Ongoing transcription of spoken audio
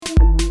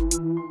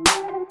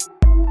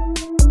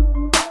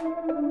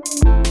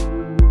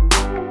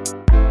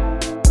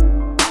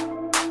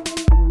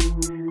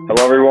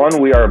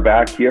everyone. We are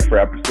back here for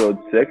episode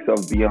 6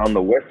 of Beyond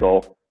the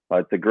Whistle.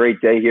 It's a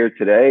great day here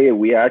today.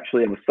 We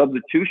actually have a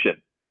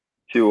substitution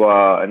to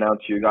announce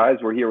to you guys.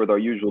 We're here with our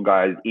usual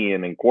guys,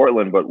 Ian and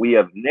Cortland, but we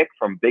have Nick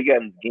from Big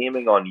Ends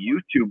Gaming on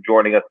YouTube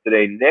joining us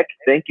today. Nick,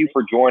 thank you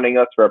for joining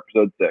us for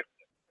episode 6.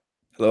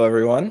 Hello,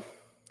 everyone.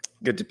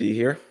 Good to be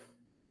here.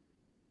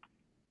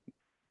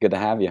 Good to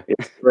have you.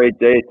 It's a great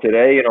day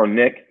today.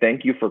 Nick,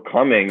 thank you for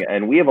coming.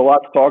 And we have a lot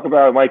to talk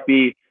about. It might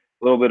be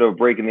a little bit of a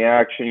break in the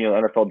action.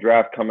 NFL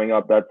draft coming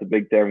up. That's the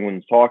big thing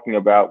everyone's talking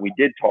about. We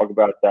did talk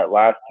about that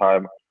last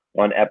time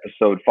on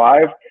episode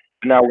 5.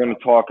 Now we're going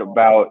to talk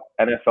about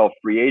NFL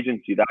free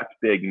agency. That's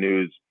big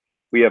news.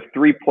 We have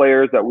 3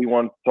 players that we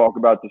want to talk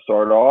about to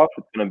start off.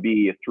 It's going to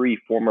be 3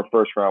 former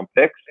first-round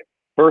picks.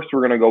 First, we're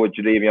going to go with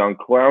Jadeveon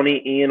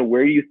Clowney. Ian,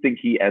 where do you think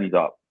he ends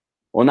up?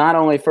 Well, not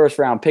only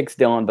first-round picks,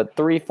 Dylan, but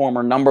 3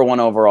 former number 1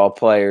 overall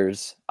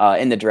players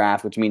in the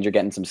draft, which means you're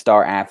getting some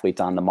star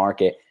athletes on the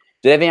market.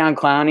 Jadeveon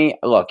Clowney,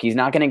 look, he's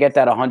not going to get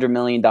that $100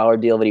 million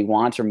deal that he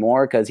wants or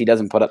more because he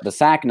doesn't put up the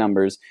sack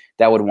numbers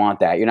that would want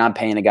that. You're not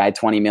paying a guy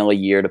 $20 million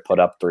a year to put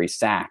up 3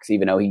 sacks,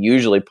 even though he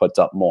usually puts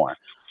up more.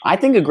 I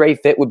think a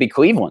great fit would be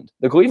Cleveland.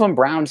 The Cleveland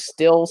Browns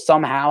still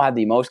somehow have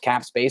the most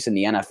cap space in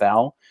the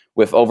NFL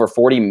with over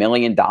 $40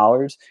 million.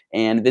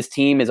 And this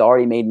team has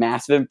already made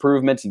massive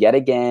improvements yet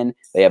again.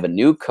 They have a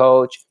new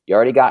coach. You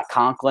already got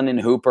Conklin and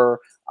Hooper.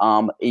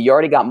 You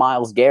already got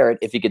Myles Garrett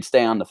if he could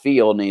stay on the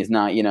field and he's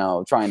not,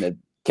 trying to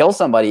kill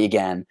somebody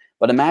again.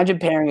 But imagine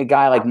pairing a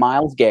guy like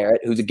Myles Garrett,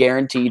 who's a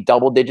guaranteed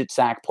double-digit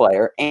sack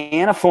player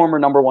and a former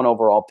number 1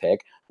 overall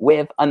pick,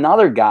 with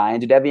another guy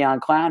in Jadeveon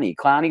Clowney.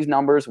 Clowney's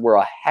numbers were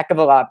a heck of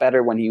a lot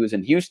better when he was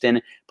in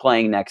Houston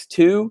playing next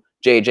to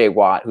J.J.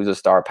 Watt, who's a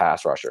star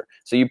pass rusher.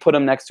 So you put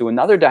him next to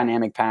another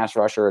dynamic pass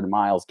rusher in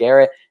Myles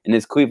Garrett, and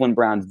this Cleveland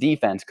Browns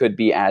defense could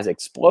be as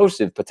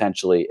explosive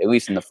potentially, at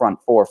least in the front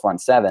 4,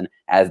 front 7,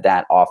 as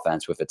that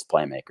offense with its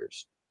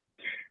playmakers.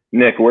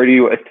 Nick, where do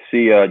you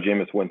see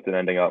Jameis Winston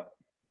ending up?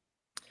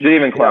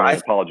 Jadeveon Clowney,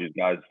 apologies,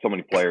 guys. So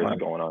many players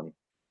going on.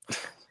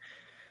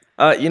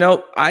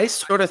 I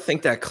sort of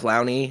think that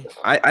Clowney,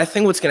 I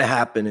think what's going to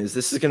happen is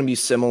this is going to be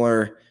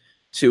similar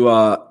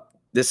to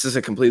this is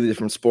a completely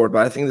different sport,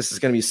 but I think this is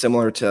going to be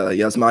similar to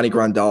Yasmani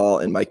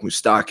Grandal and Mike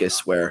Moustakas,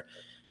 where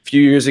a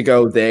few years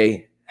ago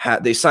they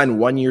signed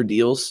 1-year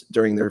deals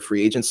during their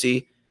free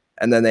agency,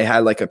 and then they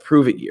had like a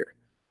prove-it year.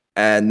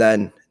 And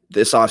then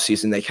this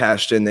offseason they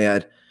cashed in. They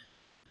had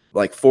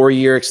like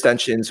 4-year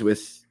extensions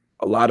with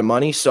a lot of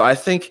money. So I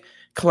think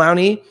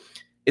Clowney,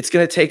 it's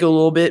going to take a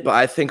little bit, but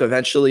I think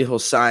eventually he'll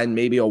sign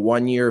maybe a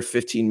 1-year,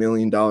 $15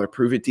 million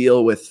prove-it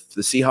deal with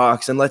the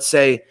Seahawks. And let's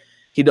say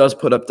he does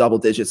put up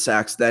double-digit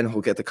sacks, then he'll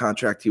get the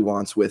contract he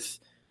wants with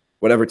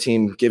whatever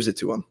team gives it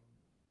to him.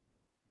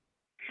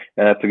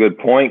 And that's a good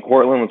point.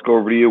 Cortland, let's go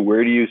over to you.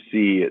 Where do you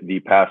see the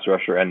pass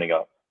rusher ending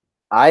up?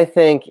 I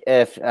think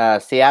if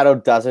Seattle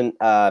doesn't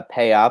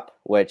pay up,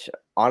 which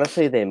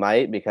honestly they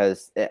might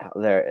because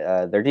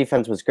their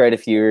defense was great a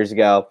few years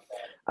ago,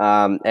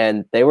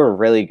 and they were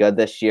really good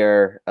this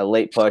year. A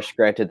late push,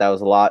 granted, that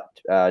was a lot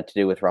to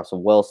do with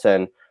Russell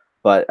Wilson,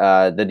 but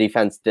the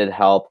defense did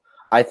help.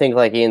 I think,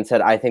 like Ian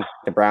said, I think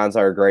the Browns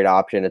are a great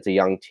option. It's a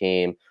young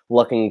team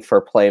looking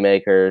for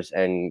playmakers,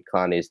 and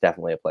Clowney is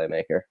definitely a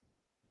playmaker.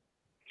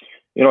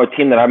 A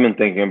team that I've been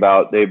thinking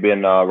about, they've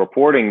been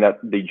reporting that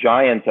the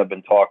Giants have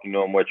been talking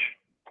to him, which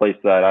place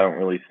that I don't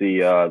really see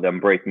them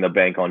breaking the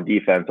bank on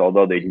defense,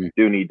 although they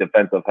do need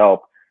defensive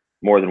help.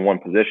 More than one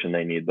position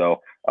they need,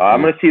 though.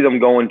 I'm going to see them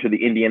going to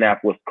the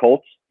Indianapolis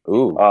Colts.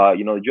 Ooh.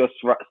 They just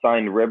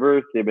signed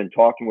Rivers. They've been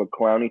talking with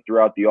Clowney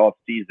throughout the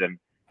offseason,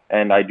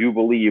 and I do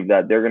believe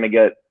that they're going to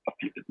get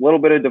a little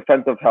bit of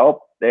defensive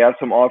help. They have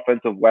some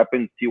offensive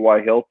weapons,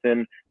 T.Y.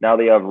 Hilton. Now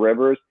they have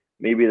Rivers.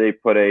 Maybe they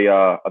put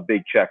a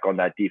big check on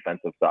that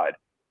defensive side.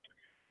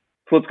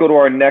 So let's go to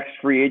our next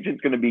free agent.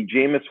 It's going to be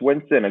Jameis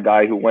Winston, a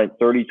guy who went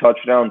 30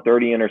 touchdown,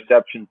 30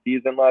 interception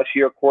season last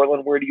year.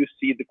 Cortland, where do you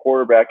see the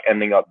quarterback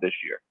ending up this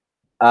year?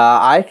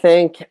 I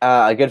think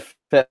a good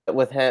fit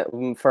with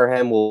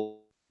him will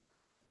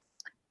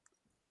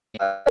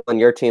on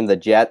your team, the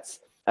Jets.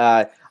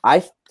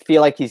 I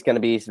feel like he's going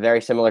to be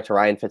very similar to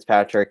Ryan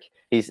Fitzpatrick.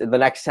 He's the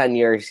next 10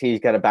 years, he's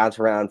going to bounce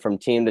around from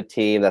team to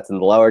team. That's in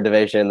the lower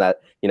division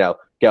that,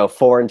 go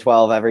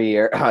 4-12 every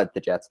year at the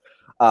Jets.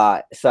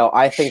 So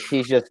I think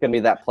he's just going to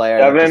be that player.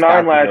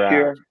 7-9 last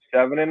year.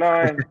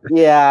 7-9.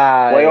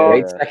 Yeah.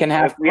 Playoff. Second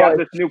half. We have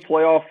this new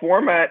playoff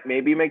format.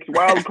 Maybe he makes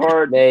wild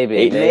card.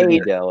 maybe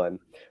Dylan.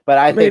 But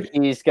I think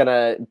he's going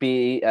to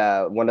be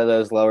one of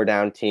those lower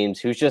down teams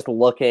who's just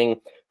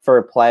looking for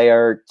a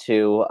player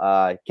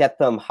to get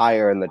them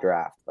higher in the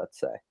draft, let's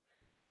say.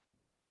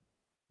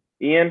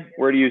 Ian,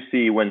 where do you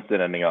see Winston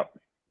ending up?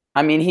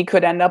 I mean, he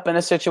could end up in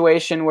a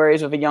situation where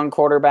he's with a young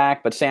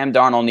quarterback, but Sam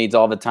Darnold needs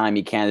all the time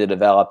he can to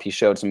develop. He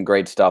showed some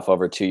great stuff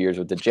over 2 years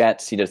with the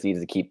Jets. He just needs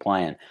to keep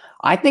playing.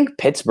 I think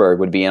Pittsburgh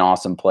would be an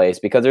awesome place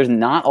because there's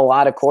not a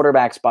lot of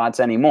quarterback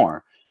spots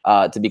anymore,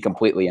 to be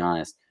completely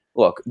honest.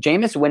 look,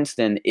 Jameis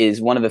Winston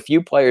is one of the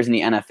few players in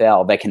the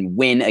NFL that can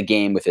win a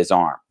game with his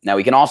arm. Now,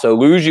 he can also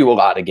lose you a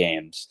lot of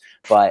games,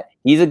 but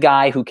he's a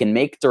guy who can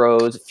make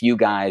throws few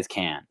guys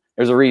can.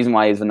 There's a reason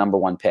why he's the number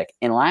one pick.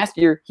 And last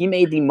year, he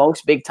made the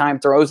most big-time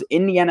throws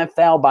in the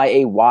NFL by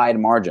a wide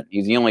margin.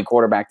 He's the only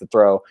quarterback to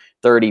throw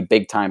 30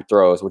 big-time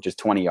throws, which is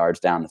 20 yards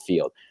down the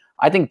field.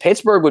 I think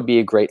Pittsburgh would be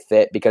a great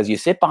fit because you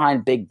sit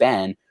behind Big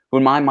Ben, who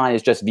in my mind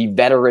is just the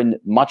veteran,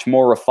 much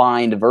more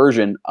refined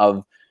version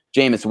of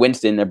Jameis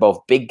Winston. They're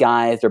both big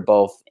guys. They're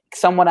both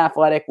somewhat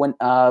athletic when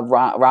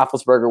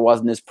Roethlisberger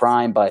was in his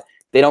prime, but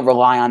they don't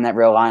rely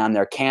on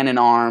their cannon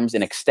arms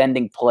and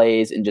extending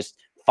plays and just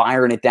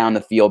firing it down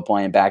the field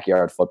playing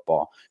backyard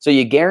football. So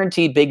you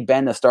guarantee Big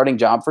Ben the starting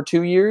job for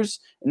 2 years,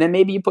 and then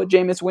maybe you put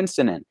Jameis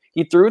Winston in.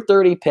 He threw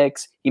 30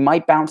 picks. He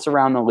might bounce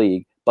around the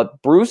league,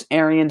 but Bruce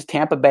Arians'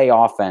 Tampa Bay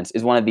offense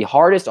is one of the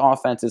hardest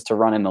offenses to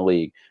run in the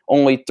league.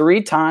 Only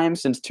 3 times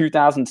since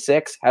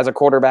 2006 has a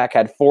quarterback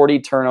had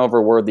 40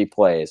 turnover-worthy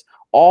plays.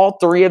 All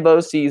 3 of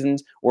those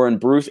seasons were in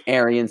Bruce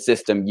Arians'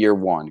 system year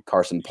 1.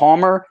 Carson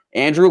Palmer,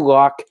 Andrew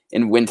Luck,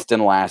 and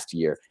Winston last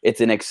year. It's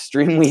an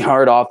extremely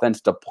hard offense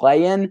to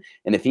play in,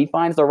 and if he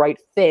finds the right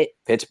fit,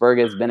 Pittsburgh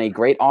has been a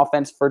great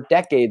offense for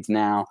decades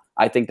now.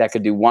 I think that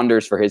could do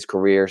wonders for his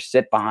career,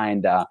 sit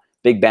behind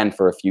Big Ben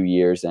for a few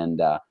years,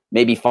 and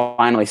maybe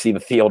finally see the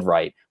field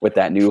right with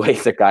that new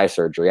LASIK eye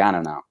surgery. I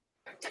don't know.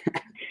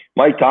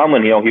 Mike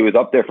Tomlin, he was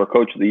up there for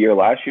Coach of the Year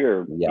last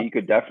year. Yep. He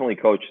could definitely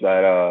coach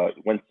that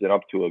Winston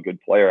up to a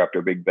good player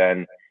after Big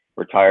Ben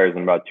retires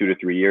in about 2 to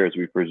 3 years,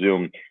 we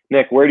presume.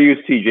 Nick, where do you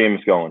see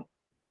Jameis going?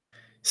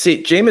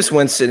 See, Jameis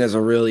Winston is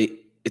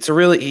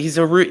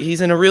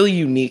he's in a really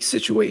unique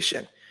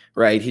situation,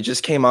 right? He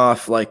just came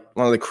off like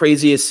one of the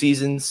craziest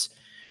seasons,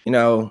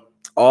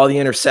 all the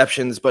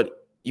interceptions,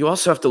 but you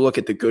also have to look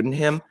at the good in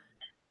him.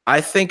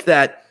 I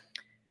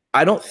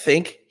don't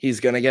think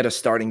he's going to get a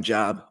starting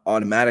job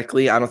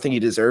automatically. I don't think he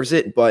deserves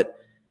it, but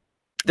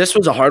this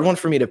was a hard one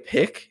for me to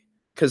pick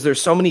because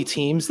there's so many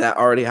teams that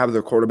already have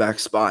their quarterback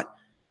spot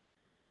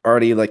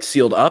already like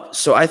sealed up.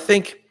 So I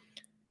think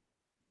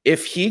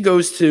if he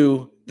goes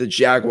to the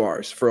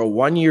Jaguars for a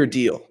 1-year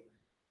deal,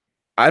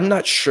 I'm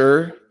not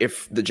sure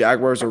if the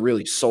Jaguars are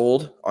really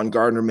sold on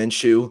Gardner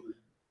Minshew.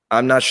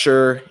 I'm not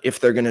sure if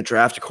they're going to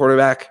draft a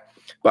quarterback,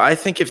 but I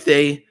think if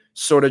they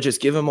sort of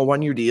just give him a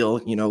 1-year deal,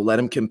 let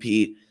him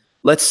compete.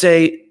 Let's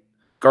say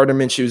Gardner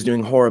Minshew is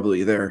doing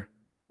horribly. They're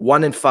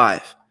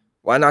 1-5.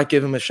 Why not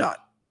give him a shot?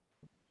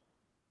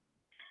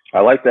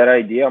 I like that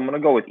idea. I'm going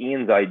to go with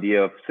Ian's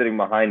idea of sitting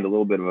behind a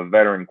little bit of a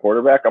veteran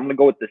quarterback. I'm going to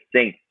go with the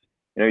Saints.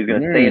 He's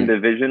going to stay in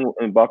division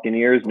in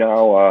Buccaneers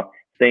now,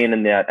 staying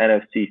in that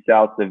NFC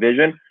South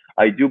division.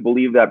 I do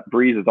believe that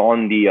Breeze is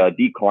on the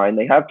decline.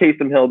 They have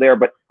Taysom Hill there,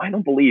 but I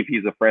don't believe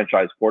he's a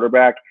franchise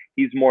quarterback.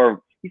 He's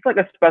like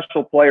a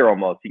special player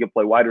almost. He could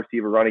play wide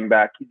receiver, running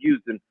back. He's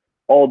used in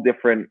all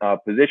different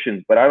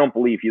positions, but I don't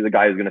believe he's a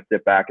guy who's going to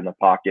sit back in the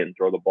pocket and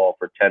throw the ball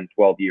for 10,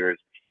 12 years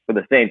for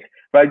the Saints.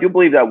 But I do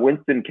believe that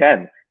Winston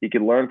can. He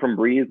can learn from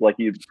Breeze like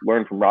he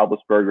learned from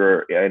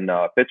Roethlisberger in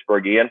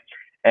Pittsburgh, Ian.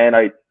 And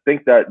I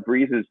think that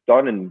Breeze is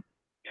done in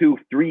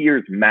 2-3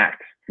 years max.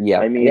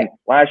 Yeah.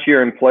 Last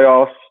year in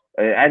playoffs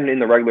and in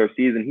the regular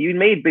season, he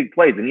made big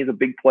plays, and he's a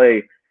big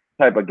play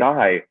type of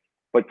guy.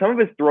 But some of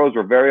his throws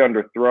were very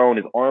underthrown.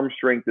 His arm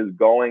strength is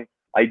going.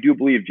 I do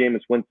believe Jameis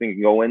Winston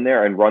can go in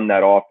there and run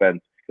that offense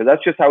because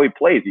that's just how he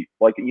plays.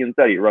 Like Ian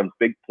said, he runs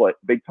big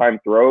time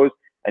throws,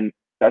 and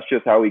that's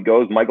just how he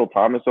goes. Michael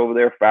Thomas over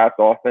there, fast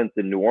offense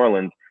in New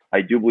Orleans.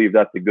 I do believe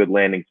that's a good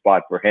landing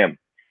spot for him.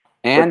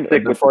 And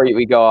before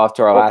we go off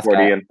to our last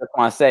guy, I just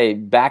want to say,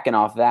 backing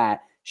off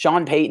that,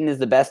 Sean Payton is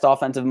the best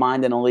offensive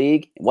mind in the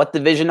league. What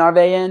division are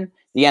they in?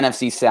 The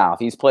NFC South.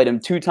 He's played him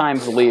 2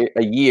 times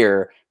a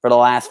year for the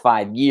last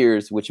 5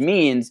 years, which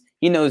means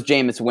he knows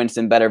Jameis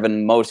Winston better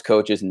than most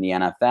coaches in the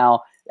NFL.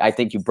 I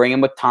think you bring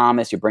him with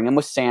Thomas, you bring him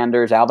with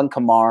Sanders, Alvin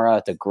Kamara.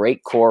 It's a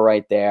great core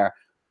right there.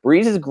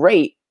 Breeze is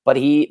great, but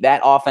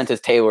that offense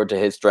is tailored to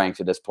his strengths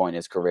at this point in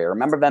his career.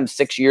 Remember them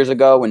 6 years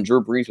ago when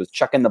Drew Brees was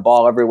chucking the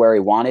ball everywhere he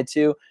wanted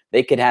to?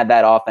 They could have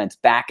that offense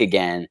back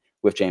again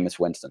with Jameis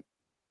Winston.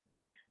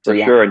 For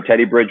sure. And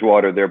Teddy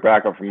Bridgewater, their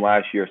backup from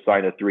last year,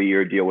 signed a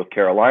 3-year deal with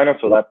Carolina,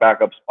 so that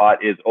backup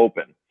spot is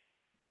open.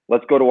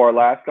 Let's go to our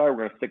last guy. We're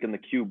going to stick in the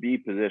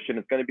QB position.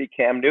 It's going to be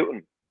Cam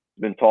Newton.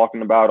 He's been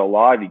talking about a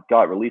lot. He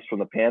got released from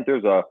the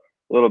Panthers, a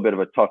little bit of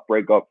a tough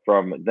breakup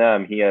from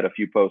them. He had a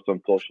few posts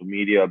on social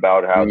media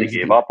about how they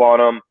gave up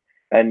on him,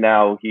 and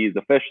now he's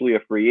officially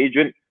a free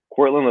agent.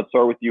 Cortland, let's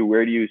start with you.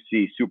 Where do you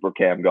see Super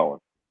Cam going?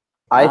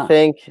 I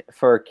think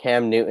for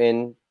Cam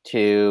Newton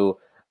to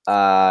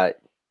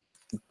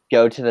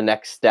go to the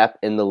next step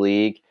in the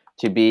league,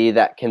 to be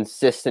that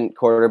consistent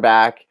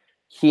quarterback,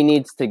 he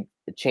needs to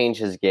change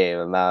his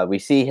game. We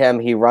see him,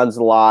 he runs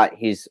a lot,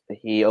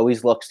 he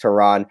always looks to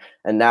run,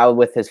 and now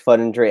with his foot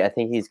injury, I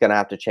think he's going to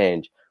have to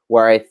change.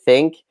 Where I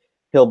think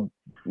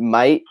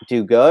might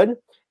do good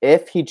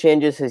if he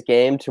changes his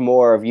game to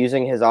more of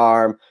using his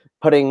arm,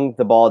 putting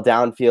the ball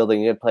downfield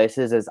in good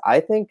places, is I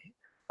think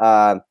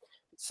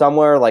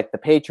somewhere like the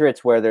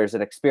Patriots where there's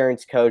an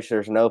experienced coach,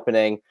 there's an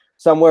opening,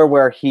 somewhere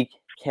where he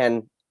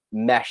can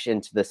mesh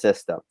into the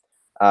system.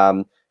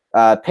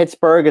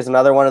 Pittsburgh is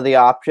another one of the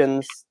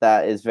options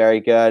that is very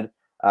good.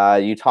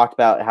 You talked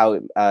about how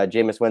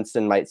Jameis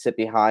Winston might sit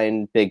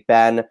behind Big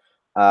Ben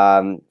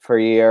for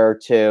a year or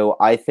two.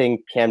 I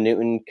think Cam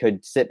Newton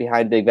could sit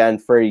behind Big Ben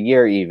for a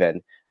year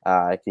even,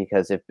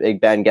 because if Big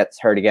Ben gets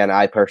hurt again,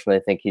 I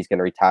personally think he's going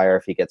to retire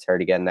if he gets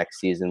hurt again next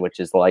season, which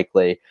is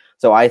likely.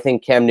 So I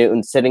think Cam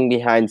Newton sitting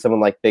behind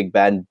someone like Big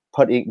Ben,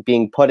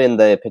 being put in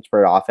the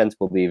Pittsburgh offense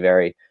will be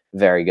very,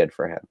 very good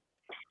for him.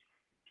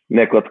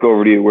 Nick, let's go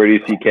over to you. Where do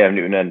you see Cam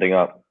Newton ending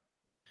up?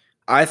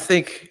 I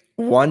think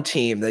one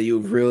team that you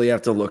really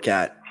have to look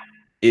at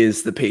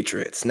is the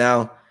Patriots.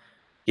 Now,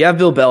 you have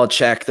Bill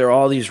Belichick. There are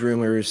all these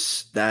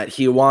rumors that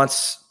he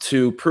wants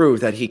to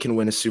prove that he can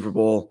win a Super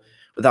Bowl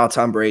without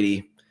Tom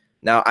Brady.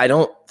 Now, I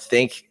don't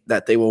think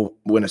that they will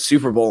win a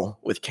Super Bowl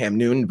with Cam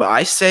Newton, but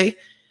I say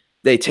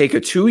they take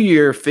a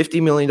 2-year,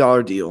 $50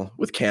 million deal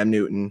with Cam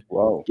Newton.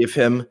 Whoa. Give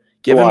him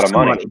a lot of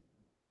some money,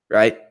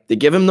 right? They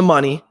give him the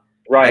money.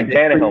 Ryan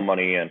Tannehill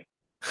money in.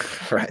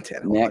 Ryan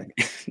Tannehill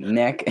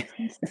Nick.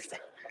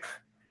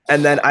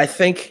 And then I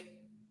think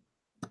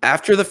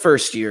after the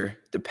first year,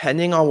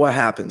 depending on what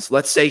happens,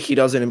 let's say he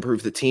doesn't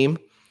improve the team.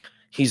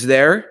 He's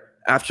there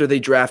after they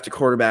draft a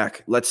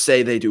quarterback. Let's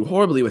say they do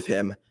horribly with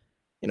him.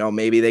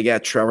 Maybe they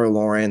get Trevor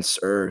Lawrence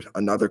or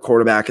another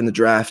quarterback in the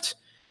draft,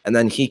 and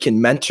then he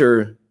can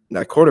mentor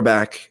that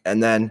quarterback,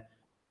 and then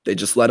they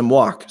just let him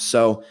walk.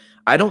 So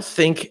I don't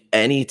think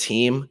any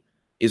team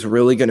is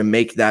really going to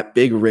make that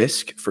big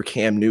risk for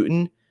Cam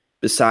Newton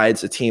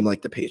besides a team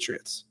like the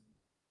Patriots.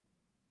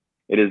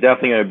 It is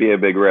definitely going to be a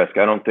big risk.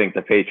 I don't think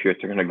the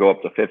Patriots are going to go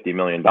up to $50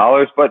 million,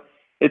 but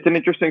it's an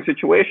interesting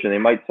situation. They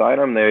might sign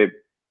him. They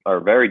are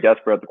very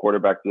desperate at the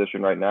quarterback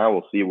position right now.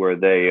 We'll see where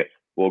they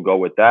will go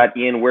with that.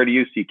 Ian, where do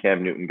you see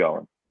Cam Newton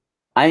going?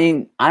 I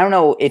mean, I don't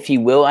know if he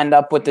will end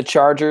up with the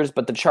Chargers,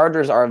 but the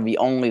Chargers are the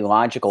only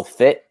logical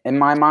fit in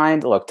my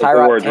mind. Look,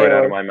 Tyrod words Taylor, right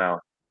out of my mouth.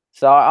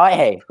 So,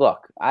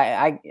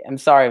 I'm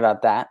sorry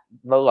about that.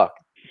 But look,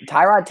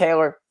 Tyrod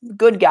Taylor,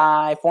 good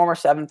guy, former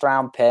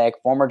 7th-round pick,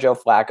 former Joe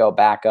Flacco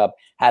backup,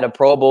 had a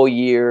Pro Bowl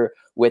year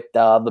with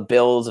the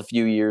Bills a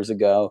few years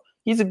ago.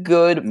 He's a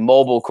good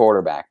mobile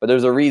quarterback, but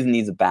there's a reason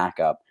he's a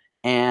backup.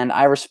 And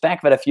I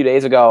respect that a few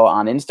days ago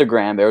on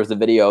Instagram, there was a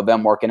video of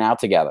them working out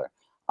together,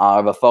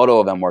 of a photo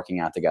of them working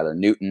out together,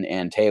 Newton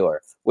and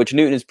Taylor, which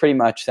Newton is pretty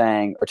much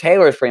saying, or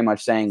Taylor is pretty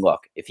much saying,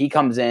 look, if he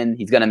comes in,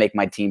 he's going to make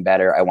my team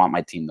better. I want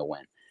my team to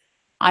win.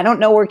 I don't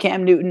know where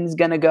Cam Newton is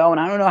going to go, and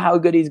I don't know how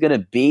good he's going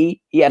to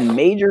be. He had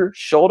major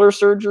shoulder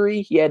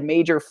surgery. He had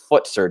major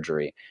foot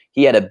surgery.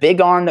 He had a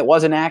big arm that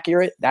wasn't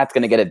accurate. That's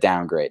going to get a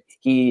downgrade.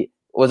 He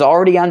was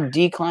already on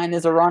decline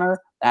as a runner.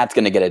 That's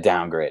going to get a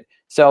downgrade.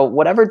 So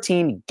whatever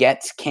team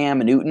gets Cam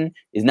Newton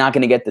is not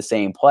going to get the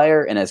same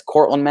player. And as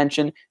Cortland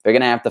mentioned, they're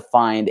going to have to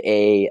find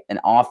an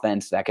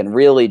offense that can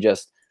really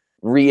just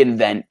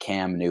reinvent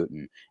Cam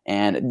Newton.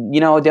 And,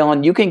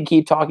 Dylan, you can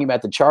keep talking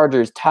about the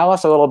Chargers. Tell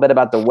us a little bit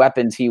about the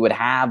weapons he would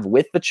have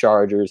with the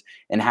Chargers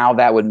and how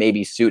that would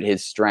maybe suit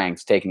his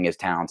strengths, taking his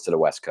talents to the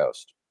West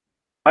Coast.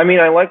 I mean,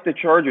 I like the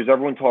Chargers.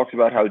 Everyone talks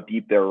about how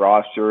deep their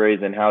roster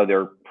is and how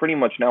they're pretty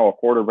much now a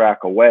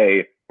quarterback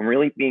away from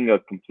really being a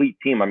complete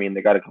team. I mean,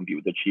 they got to compete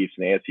with the Chiefs,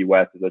 and the AFC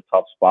West is a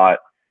tough spot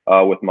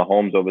with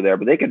Mahomes over there.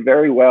 But they could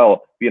very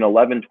well be an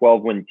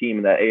 11-12 win team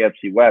in that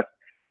AFC West.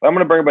 But I'm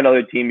going to bring up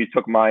another team. You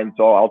took mine,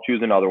 so I'll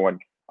choose another one.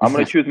 I'm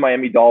going to choose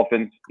Miami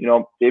Dolphins.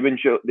 They've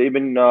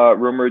been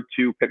rumored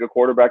to pick a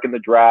quarterback in the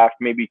draft,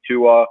 maybe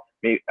Tua.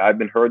 I've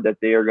been heard that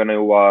they are going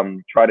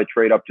to try to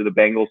trade up to the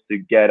Bengals to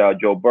get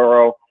Joe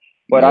Burrow.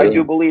 But I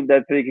do believe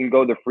that they can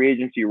go the free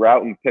agency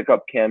route and pick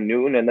up Cam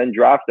Newton and then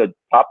draft a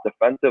top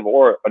defensive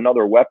or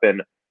another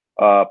weapon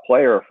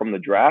player from the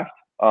draft.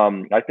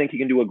 I think he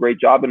can do a great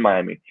job in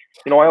Miami.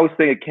 I always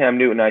think of Cam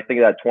Newton. I think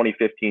of that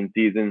 2015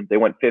 season. They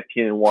went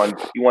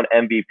 15-1. He won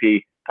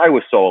MVP. I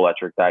was so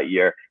electric that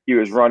year. He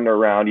was running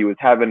around. He was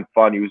having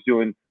fun. He was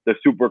doing the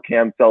Super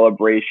Cam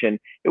celebration.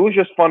 It was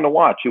just fun to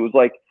watch. It was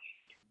like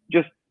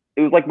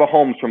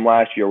Mahomes from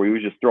last year, where he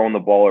was just throwing the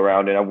ball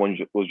around and everyone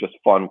was just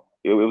fun.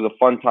 It was a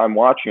fun time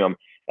watching him.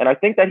 And I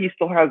think that he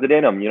still has it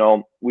in him.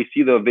 We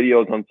see the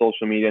videos on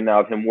social media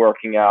now of him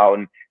working out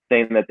and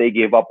saying that they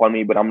gave up on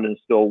me, but I'm going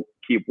to still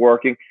keep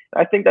working.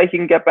 I think that he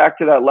can get back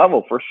to that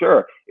level for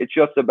sure. It's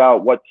just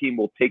about what team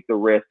will take the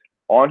risk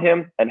on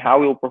him and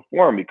how he'll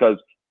perform, because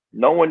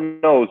no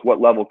one knows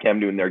what level Cam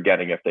Newton they're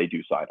getting if they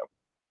do sign him.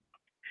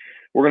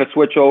 We're going to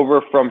switch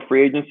over from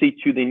free agency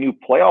to the new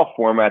playoff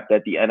format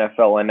that the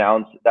NFL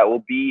announced that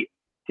will be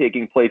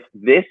taking place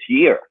this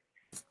year.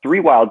 3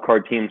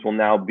 wildcard teams will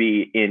now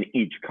be in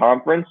each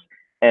conference,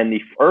 and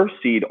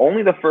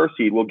only the first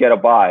seed will get a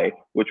bye,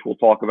 which we'll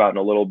talk about in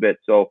a little bit.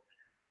 So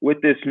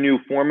with this new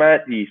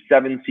format, the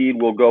 7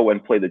 seed will go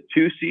and play the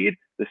 2 seed,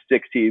 the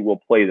 6 seed will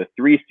play the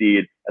 3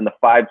 seed, and the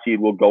 5 seed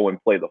will go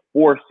and play the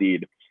 4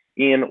 seed.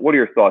 Ian, what are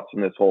your thoughts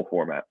on this whole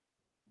format?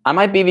 I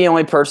might be the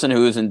only person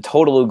who is in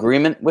total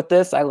agreement with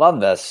this. I love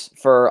this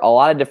for a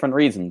lot of different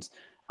reasons.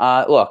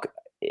 Look,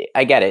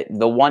 I get it.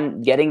 The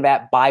one getting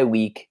that bye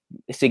week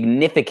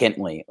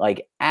significantly,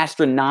 like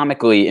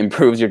astronomically,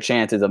 improves your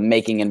chances of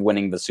making and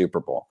winning the Super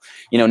Bowl.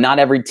 Not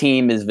every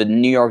team is the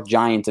New York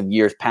Giants of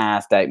years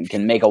past that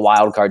can make a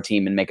wild card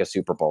team and make a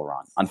Super Bowl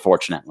run.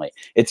 Unfortunately,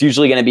 it's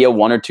usually going to be a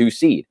 1 or 2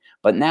 seed.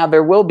 But now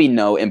there will be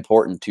no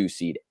important 2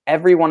 seed.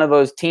 Every one of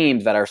those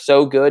teams that are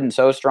so good and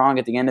so strong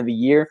at the end of the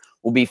year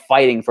will be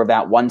fighting for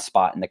that 1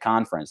 spot in the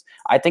conference.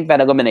 I think that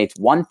eliminates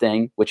one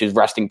thing, which is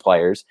resting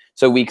players.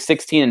 So week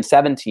 16 and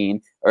 17,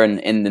 or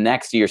in the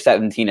next year,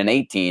 17 and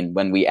 18,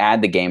 when we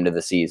add the game to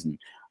the season,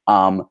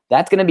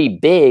 that's going to be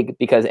big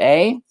because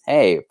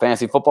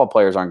fantasy football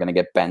players aren't going to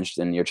get benched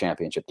in your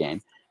championship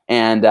game.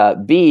 And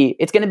B,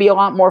 it's going to be a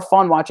lot more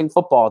fun watching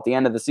football at the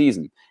end of the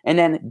season. And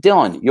then,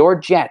 Dylan, your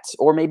Jets,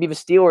 or maybe the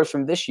Steelers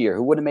from this year,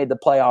 who would have made the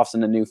playoffs in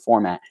the new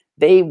format,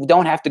 they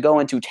don't have to go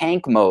into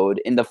tank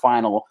mode in the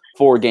final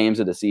 4 games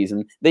of the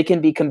season. They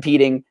can be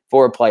competing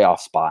for a playoff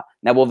spot.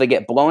 Now, will they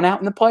get blown out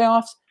in the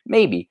playoffs?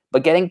 Maybe.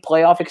 But getting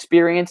playoff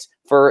experience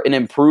for an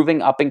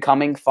improving,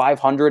 up-and-coming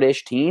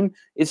 500-ish team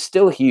is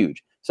still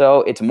huge.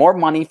 So it's more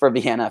money for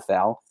the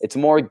NFL. It's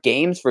more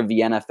games for the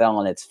NFL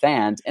and its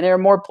fans. And there are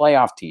more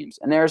playoff teams.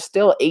 And there are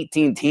still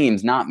 18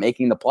 teams not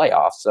making the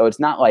playoffs. So it's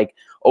not like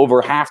over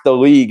half the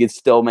league is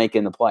still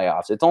making the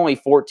playoffs. It's only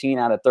 14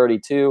 out of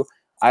 32.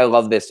 I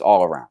love this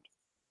all around.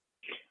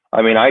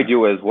 I mean, I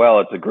do as well.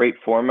 It's a great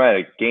format.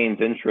 It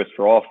gains interest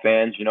for all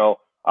fans.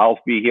 I'll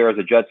be here as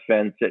a Jets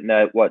fan sitting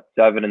at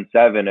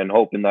 7-7 and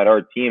hoping that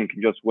our team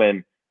can just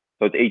win.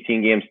 So it's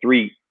 18 games,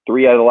 three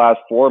out of the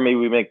last 4. Maybe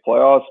we make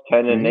playoffs,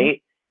 10 and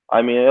 8.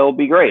 I mean, it'll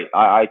be great.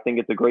 I think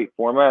it's a great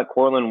format.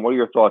 Cortland, what are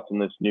your thoughts on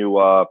this new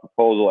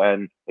proposal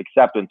and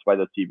acceptance by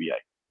the CBA?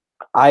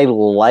 I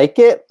like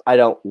it. I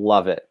don't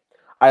love it.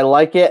 I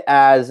like it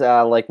as,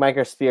 like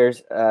Micah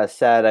Spears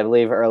said, I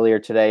believe earlier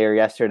today or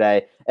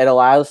yesterday, it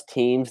allows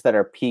teams that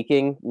are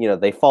peaking,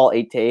 they fall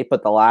 8-8,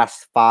 but the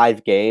last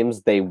 5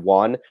 games they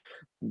won.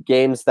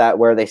 Games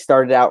where they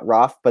started out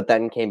rough, but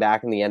then came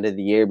back in the end of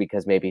the year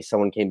because maybe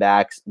someone came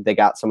back, they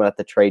got someone at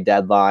the trade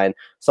deadline,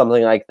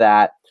 something like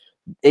that.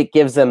 It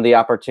gives them the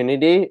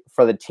opportunity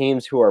for the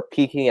teams who are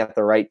peaking at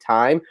the right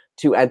time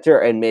to enter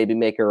and maybe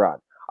make a run.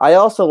 I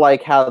also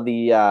like how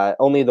the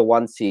only the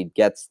 1 seed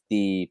gets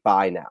the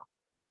bye now.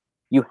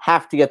 You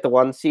have to get the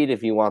 1 seed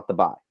if you want the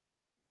bye.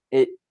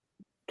 It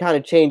kind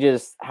of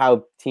changes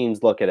how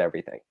teams look at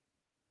everything.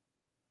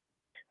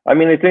 I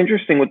mean, it's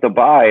interesting with the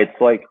bye. It's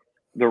like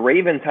the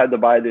Ravens had the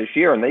bye this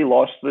year and they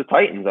lost to the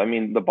Titans. I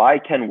mean, the bye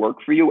can work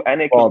for you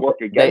and it can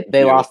work against you.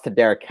 They lost to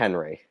Derrick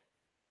Henry.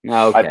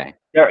 Okay.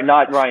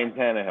 Not Ryan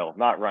Tannehill.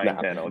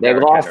 Tannehill. They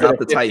lost to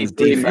the Titans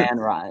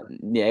defense.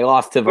 Yeah, they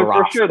lost to the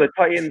for sure, the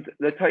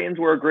Titans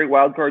were a great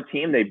wild card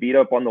team. They beat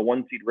up on the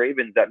 1 seed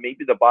Ravens. That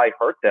maybe the bye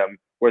hurt them,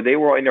 where they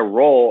were in a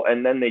roll,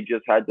 and then they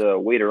just had to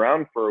wait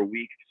around for a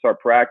week to start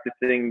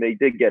practicing. They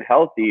did get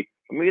healthy.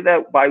 Maybe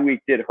that bye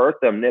week did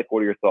hurt them. Nick, what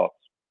are your thoughts?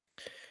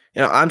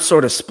 I'm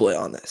sort of split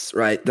on this,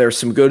 right? There's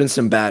some good and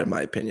some bad in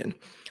my opinion.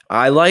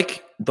 I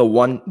like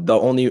only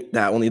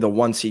the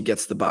 1 seed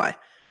gets the bye.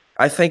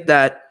 I think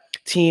that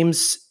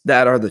teams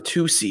that are the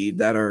 2 seed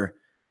that are,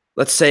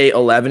 let's say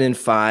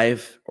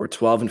 11-5 or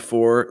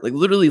 12-4, like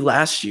literally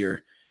last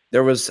year,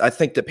 I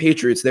think the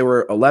Patriots, they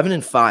were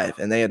 11-5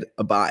 and they had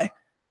a bye.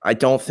 I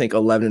don't think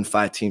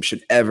 11-5 teams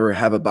should ever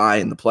have a bye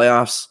in the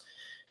playoffs.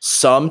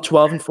 Some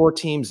 12-4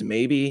 teams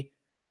maybe,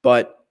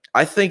 but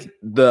I think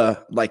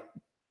the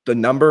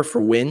number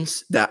for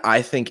wins that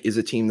I think is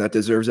a team that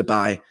deserves a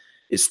bye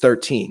is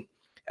 13.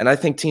 And I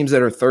think teams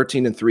that are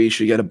 13-3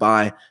 should get a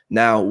bye.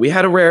 Now, we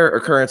had a rare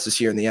occurrence this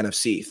year in the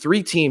NFC.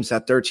 3 teams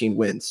had 13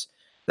 wins.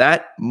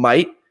 That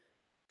might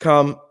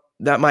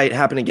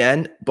happen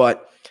again,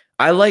 but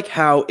I like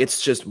how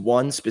it's just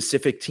one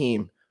specific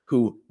team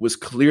who was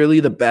clearly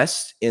the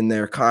best in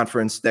their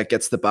conference that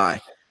gets the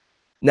bye.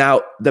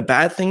 Now, the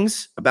bad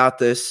things about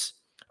this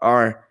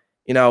are,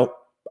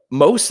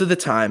 most of the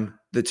time,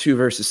 the 2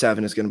 versus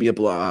 7 is going to be a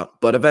blowout,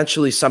 but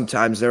eventually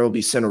sometimes there will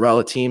be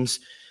Cinderella teams.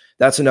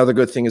 That's another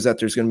good thing, is that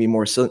there's going to be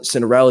more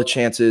Cinderella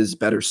chances,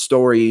 better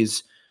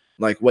stories,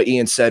 like what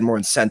Ian said, more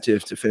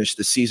incentive to finish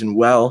the season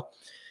well.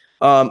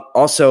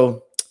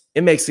 Also,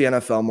 it makes the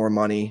NFL more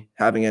money,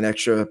 having an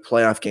extra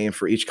playoff game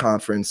for each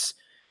conference.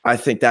 I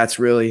think that's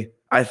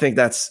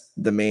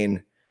the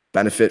main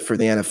benefit for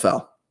the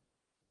NFL.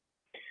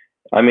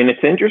 I mean, it's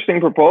an interesting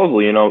proposal.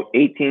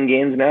 18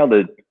 games now.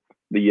 The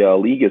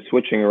league is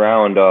switching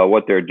around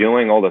what they're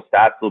doing. All the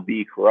stats will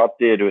be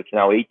corrupted. It's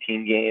now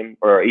 18 game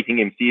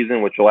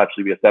season, which will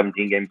actually be a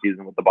 17-game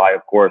season with the bye,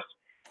 of course,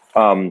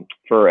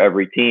 for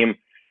every team.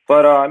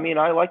 But I mean,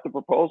 I like the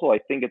proposal. I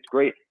think it's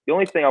great. The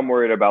only thing I'm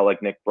worried about,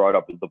 like Nick brought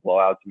up, is the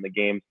blowouts in the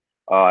games.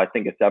 I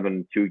think a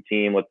 7-2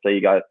 team. Let's say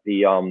you got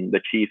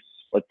the Chiefs.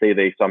 Let's say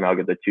they somehow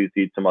get the 2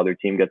 seed, some other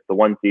team gets the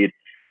 1 seed,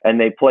 and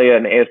they play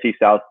an AFC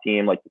South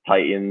team like the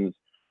Titans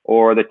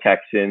or the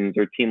Texans,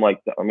 or a team like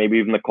or maybe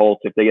even the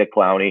Colts if they get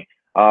Clowney.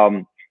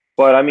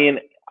 But I mean,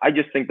 I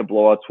just think the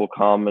blowouts will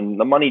come, and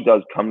the money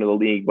does come to the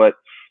league. But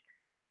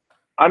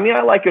I mean,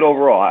 I like it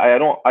overall.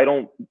 I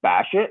don't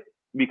bash it.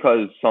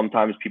 because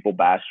sometimes people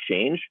bash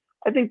change.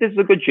 I think this is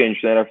a good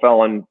change to the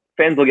NFL, and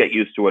fans will get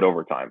used to it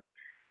over time.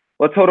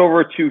 Let's head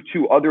over to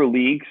two other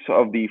leagues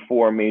of the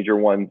four major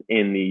ones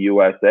in the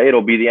USA.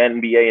 It'll be the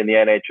NBA and the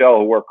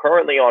NHL, who are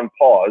currently on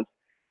pause.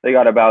 They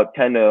got about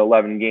 10 to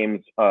 11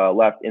 games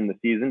left in the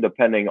season,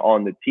 depending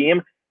on the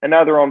team. And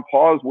now they're on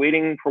pause,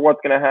 waiting for what's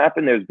going to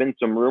happen. There's been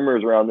some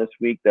rumors around this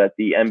week that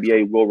the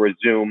NBA will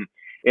resume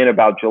in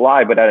about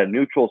July, but at a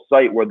neutral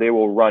site where they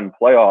will run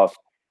playoffs.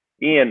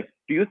 Ian,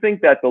 do you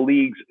think that the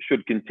leagues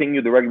should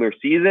continue the regular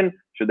season?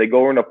 Should they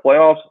go into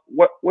playoffs?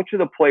 What should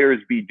the players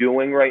be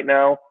doing right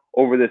now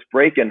over this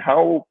break, and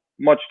how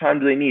much time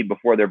do they need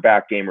before they're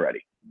back game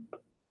ready?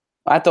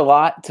 That's a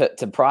lot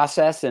to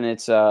process, and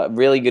it's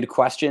really good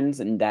questions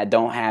and that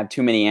don't have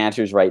too many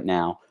answers right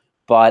now.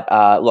 But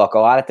look, a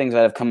lot of things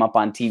that have come up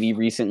on TV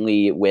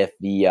recently with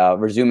the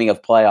resuming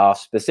of playoffs,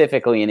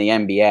 specifically in the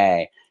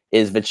NBA,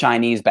 is the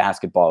Chinese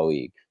Basketball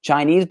League.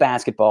 Chinese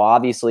basketball,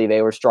 obviously,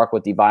 they were struck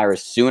with the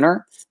virus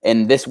sooner,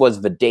 and this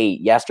was the date.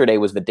 Yesterday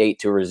was the date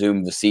to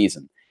resume the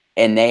season.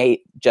 And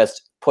they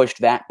just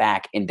pushed that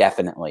back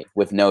indefinitely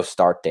with no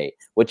start date,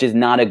 which is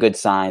not a good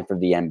sign for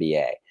the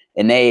NBA.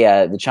 And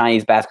the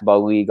Chinese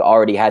Basketball League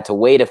already had to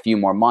wait a few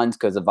more months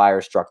because the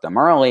virus struck them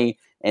early,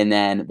 and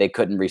then they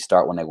couldn't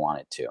restart when they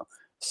wanted to.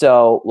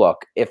 So,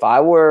 look, if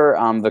I were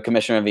the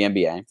commissioner of the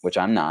NBA, which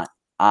I'm not,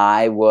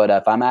 I would,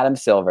 if I'm Adam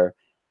Silver,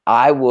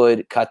 I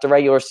would cut the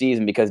regular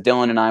season because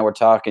Dylan and I were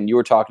talking, you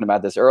were talking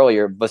about this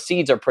earlier. The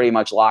seeds are pretty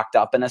much locked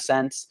up in a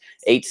sense.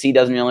 8 seed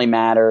doesn't really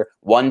matter.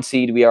 1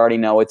 seed, we already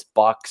know it's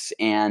Bucks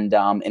and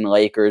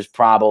Lakers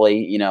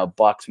probably,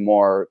 Bucks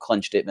more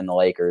clinched it than the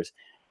Lakers.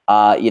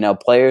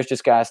 Players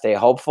just got to stay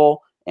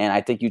hopeful. And I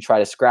think you try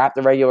to scrap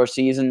the regular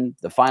season.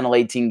 The final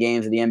 18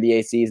 games of the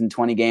NBA season,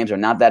 20 games are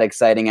not that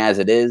exciting as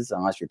it is,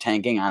 unless you're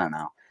tanking. I don't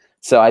know.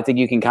 So I think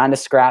you can kind of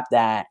scrap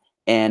that.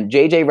 And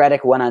JJ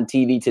Redick went on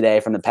TV today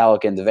from the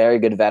Pelicans, a very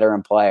good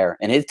veteran player.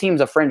 And his team's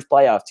a fringe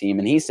playoff team.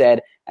 And he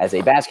said, as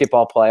a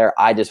basketball player,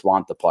 I just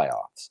want the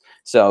playoffs.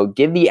 So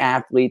give the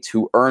athletes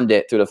who earned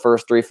it through the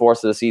first 3/4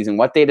 of the season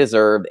what they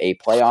deserved, a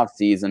playoff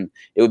season.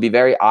 It would be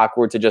very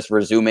awkward to just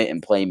resume it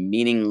and play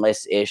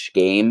meaningless-ish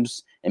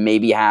games and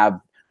maybe have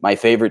my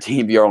favorite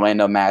team, the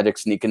Orlando Magic,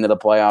 sneak into the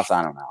playoffs.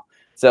 I don't know.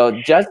 So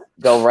just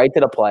go right to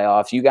the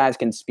playoffs. You guys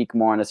can speak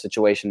more on the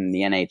situation in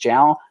the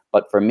NHL.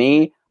 But for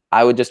me,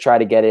 I would just try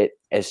to get it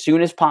as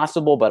soon as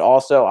possible, but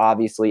also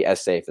obviously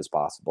as safe as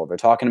possible. They're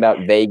talking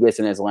about Vegas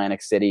and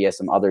Atlantic City as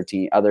some other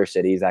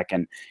cities that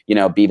can,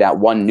 be that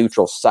one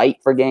neutral site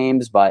for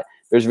games, but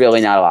there's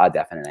really not a lot of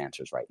definite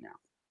answers right now.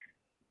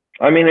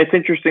 I mean, it's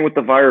interesting with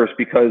the virus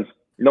because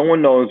no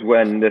one knows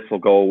when this will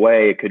go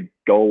away. It could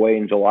go away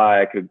in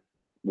July. It could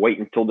wait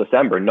until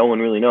December. No one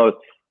really knows.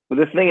 But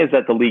the thing is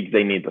that the leagues,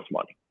 they need this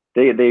money.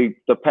 They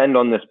depend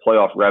on this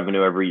playoff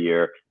revenue every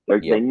year.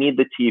 They need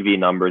the TV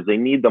numbers. They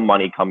need the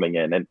money coming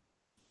in. And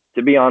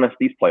to be honest,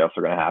 these playoffs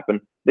are going to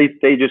happen.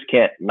 They just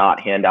can't not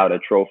hand out a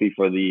trophy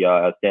for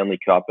the Stanley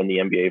Cup and the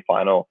NBA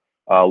final,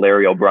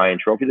 Larry O'Brien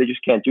trophy. They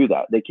just can't do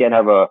that. They can't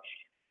have a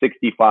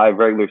 65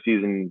 regular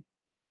season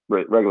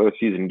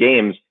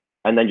games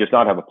and then just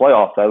not have a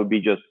playoff. That would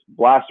be just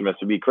blasphemous.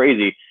 It would be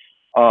crazy.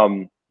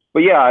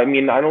 But yeah, I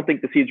mean, I don't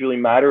think the seeds really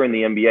matter in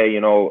the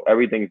NBA.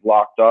 Everything's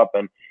locked up.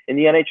 And in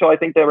the NHL, I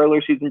think that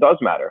regular season does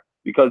matter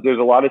because there's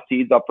a lot of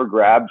seeds up for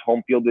grabs.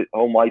 Home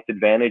ice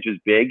advantage is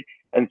big.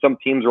 And some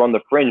teams are on the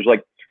fringe.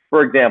 Like,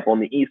 for example, in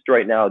the East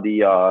right now,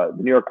 the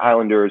New York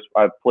Islanders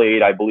have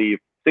played, I believe,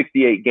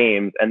 68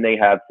 games, and they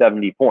have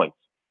 70 points.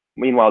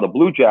 Meanwhile, the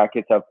Blue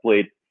Jackets have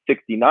played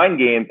 69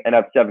 games and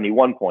have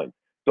 71 points.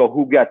 So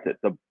who gets it?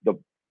 The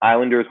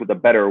Islanders with a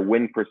better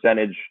win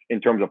percentage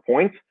in terms of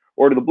points,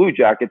 or do the Blue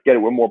Jackets get it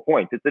with more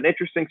points? It's an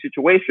interesting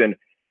situation,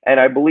 and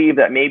I believe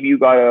that maybe you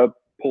got to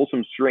pull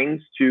some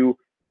strings to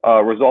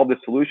resolve this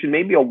solution.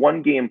 Maybe a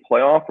one-game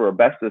playoff or a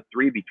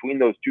best-of-3 between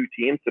those two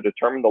teams to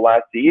determine the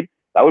last seed.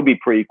 That would be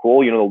pretty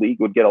cool. The league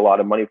would get a lot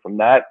of money from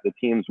that. The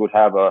teams would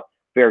have a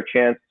fair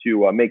chance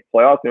to make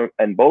playoffs,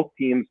 and both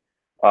teams'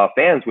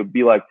 fans would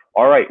be like,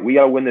 all right, we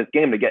got to win this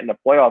game to get into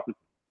playoffs. It's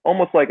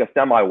almost like a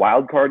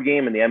semi-wild card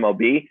game in the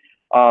MLB.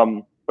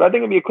 But I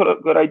think it'd be a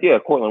good idea.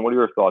 Cortland, what are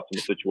your thoughts on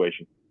the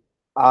situation?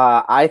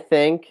 I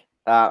think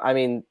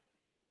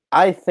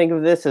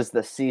of this as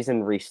the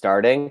season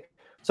restarting.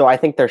 So I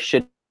think there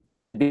should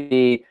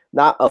be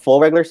not a full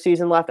regular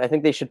season left. I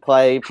think they should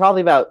play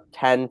probably about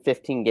 10,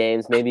 15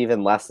 games, maybe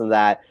even less than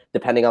that,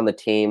 depending on the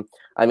team.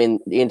 I mean,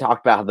 Ian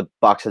talked about how the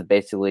Bucks have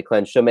basically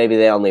clinched, so maybe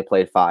they only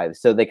played 5.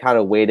 So they kind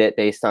of weight it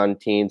based on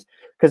teams.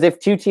 Because if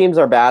two teams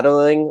are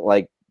battling,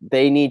 like,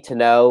 they need to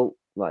know,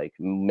 like,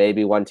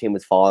 maybe one team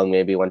was falling,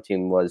 maybe one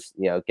team was,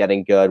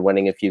 getting good,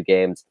 winning a few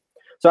games.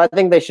 So I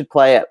think they should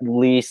play at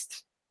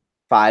least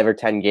 5 or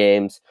 10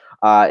 games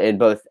in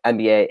both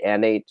NBA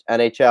and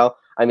NHL.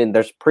 I mean,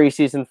 there's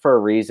preseason for a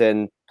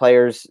reason.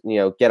 Players,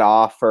 get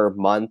off for a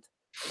month.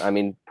 I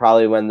mean,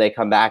 probably when they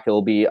come back, it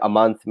will be a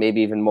month,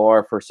 maybe even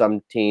more for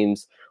some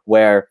teams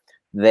where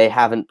they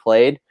haven't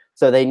played.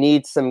 So they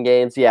need some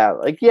games.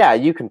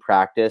 You can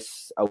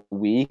practice a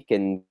week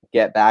and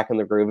get back in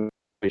the groove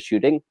of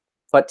shooting.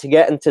 But to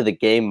get into the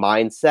game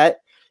mindset,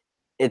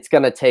 it's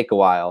going to take a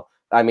while.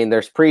 I mean,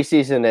 there's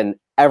preseason in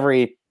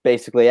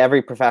basically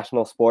every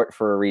professional sport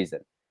for a reason.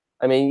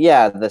 I mean,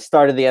 yeah, the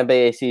start of the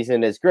NBA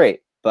season is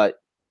great, but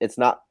it's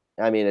not.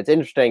 I mean, it's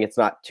interesting. It's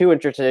not too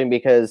interesting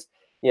because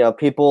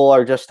people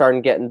are just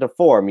starting to get into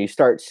form. You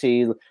start to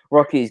see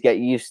rookies get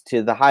used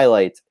to the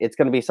highlights. It's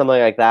going to be something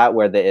like that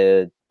where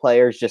the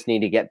players just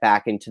need to get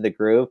back into the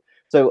groove.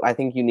 So I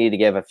think you need to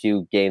give a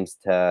few games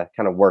to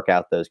kind of work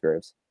out those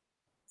grooves.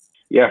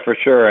 Yeah, for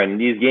sure. And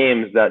these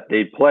games that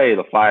they play,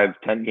 the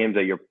 5-10 games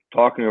that you're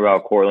talking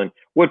about, Cortland,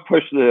 would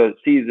push the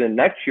season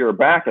next year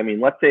back. I mean,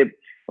 let's say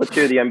the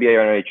NBA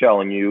or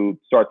NHL and you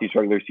start these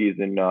regular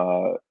season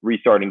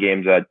restarting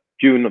games at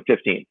June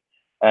 15th.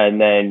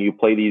 And then you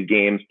play these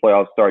games,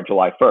 playoffs start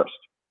July 1st,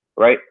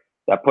 right?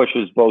 That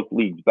pushes both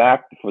leagues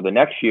back for the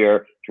next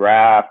year,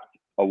 draft,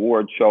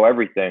 award show,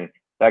 everything.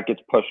 That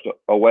gets pushed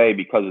away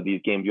because of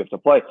these games you have to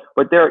play.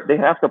 But they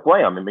have to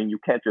play them. I mean, you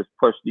can't just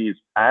push these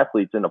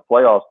athletes into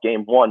playoffs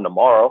game 1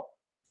 tomorrow.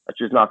 That's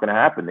just not going to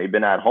happen. They've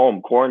been at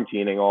home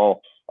quarantining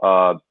all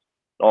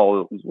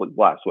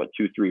last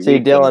 2-3 weeks. See,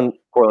 Dylan,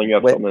 Cortland, you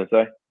have something to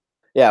say?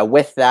 Yeah,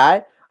 with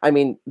that, I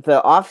mean,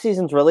 the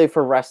offseason's really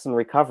for rest and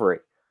recovery.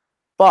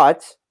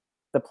 But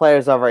the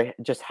players already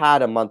just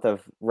had a month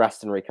of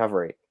rest and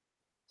recovery.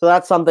 So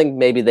that's something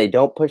maybe they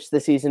don't push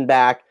the season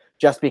back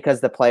just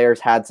because the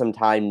players had some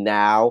time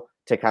now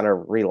to kind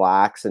of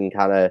relax and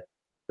kind of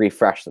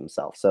refresh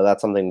themselves. So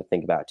that's something to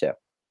think about too.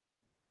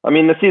 I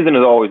mean, the season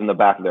is always in the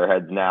back of their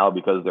heads now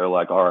because they're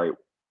like, all right,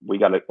 we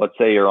got to, let's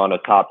say you're on a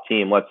top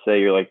team. Let's say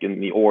you're like in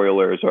the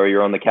Oilers or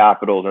you're on the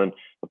Capitals and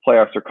the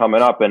playoffs are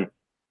coming up and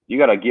you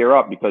got to gear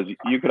up because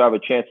you could have a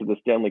chance at the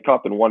Stanley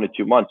Cup in 1 to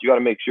 2 months. You got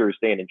to make sure you're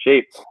staying in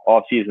shape.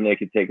 Off season, they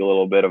could take a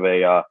little bit of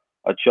a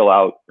chill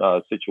out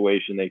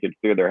situation. They could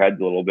clear their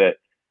heads a little bit.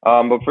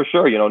 But for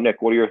sure,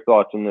 Nick, what are your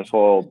thoughts on this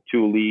whole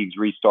 2 leagues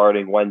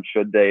restarting? When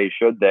should they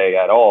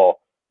at all?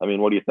 I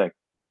mean, what do you think?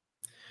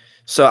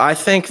 So I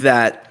think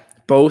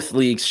that both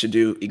leagues should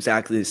do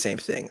exactly the same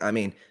thing. I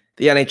mean,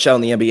 the NHL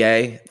and the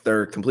NBA,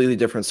 they're completely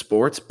different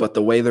sports, but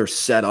the way they're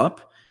set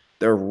up,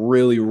 they're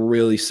really,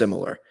 really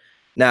similar.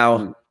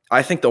 Now,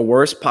 I think the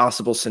worst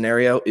possible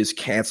scenario is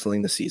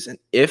canceling the season.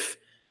 If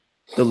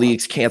the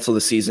leagues cancel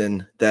the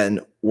season, then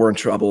we're in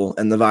trouble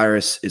and the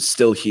virus is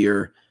still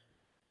here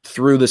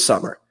through the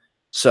summer.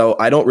 So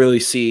I don't really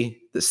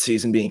see the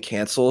season being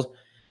canceled.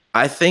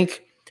 I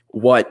think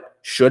what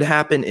should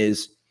happen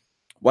is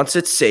once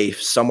it's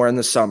safe somewhere in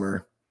the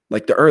summer,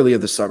 like the early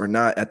of the summer,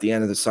 not at the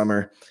end of the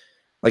summer,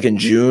 like in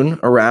June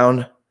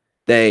around,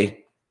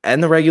 they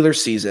end the regular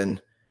season.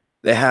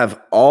 They have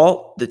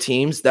all the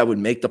teams that would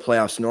make the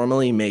playoffs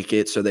normally make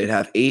it. So they'd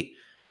have 8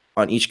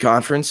 on each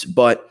conference.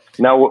 But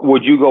now,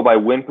 would you go by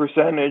win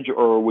percentage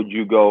or would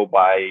you go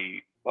by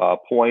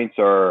points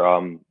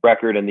or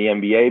record in the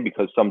NBA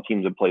because some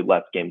teams have played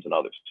less games than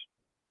others?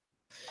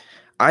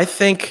 I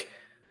think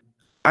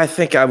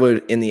I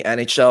would in the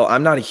NHL.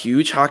 I'm not a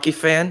huge hockey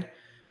fan.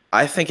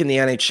 I think in the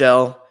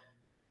NHL,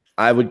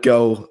 I would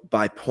go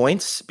by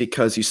points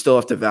because you still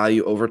have to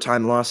value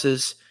overtime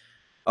losses.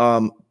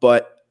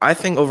 But I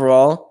think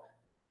overall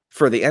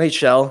for the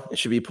NHL, it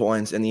should be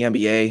points and the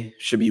NBA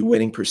should be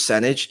winning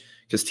percentage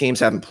because teams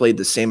haven't played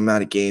the same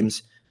amount of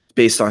games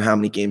based on how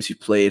many games you've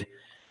played.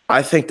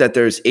 I think that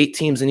there's 8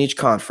 teams in each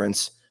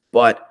conference,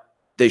 but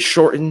they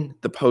shorten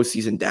the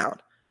postseason down.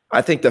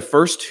 I think the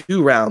first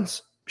 2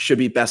 rounds should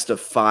be best of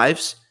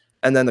 5s,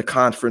 and then the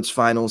conference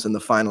finals and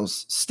the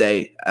finals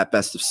stay at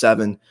best of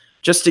 7,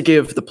 just to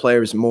give the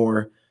players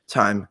more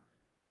time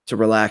to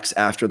relax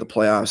after the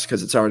playoffs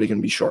because it's already going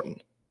to be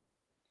shortened.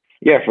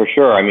 Yeah, for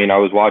sure. I mean, I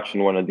was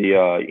watching one of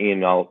the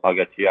Ian. I'll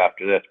get to you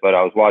after this, but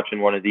I was watching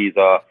one of these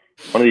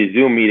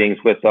Zoom meetings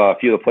with a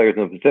few of the players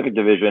in the Pacific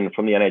Division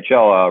from the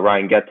NHL,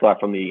 Ryan Getzlaf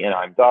from the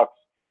Anaheim Ducks,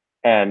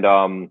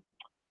 and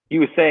he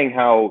was saying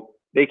how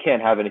they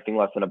can't have anything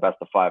less than a best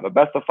of 5. A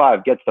best of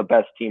 5 gets the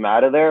best team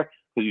out of there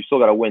because you still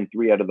got to win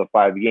 3 out of the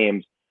 5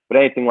 games. But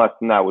anything less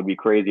than that would be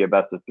crazy. A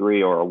best of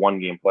 3 or a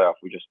 1-game playoff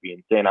would just be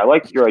insane. I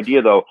like your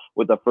idea though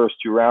with the first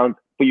 2 rounds,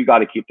 but you got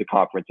to keep the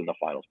conference in the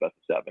finals, best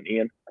of 7.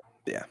 Ian?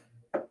 Yeah.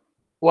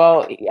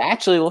 Well,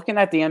 actually, looking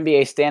at the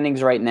NBA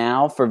standings right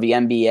now for the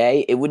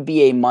NBA, it would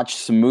be a much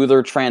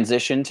smoother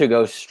transition to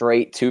go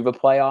straight to the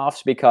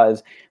playoffs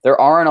because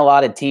there aren't a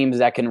lot of teams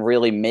that can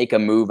really make a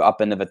move up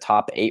into the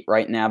top 8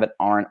 right now that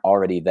aren't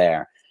already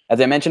there.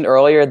 As I mentioned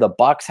earlier, the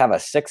Bucks have a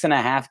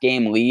 6.5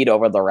 game lead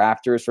over the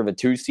Raptors for the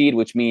 2 seed,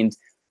 which means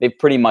they've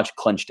pretty much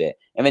clinched it.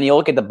 And then you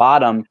look at the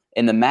bottom,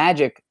 and the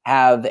Magic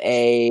have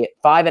a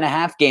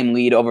 5.5 game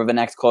lead over the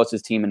next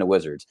closest team in the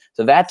Wizards.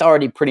 So that's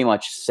already pretty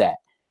much set.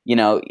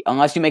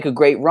 Unless you make a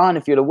great run,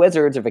 if you're the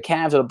Wizards or the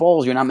Cavs or the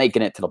Bulls, you're not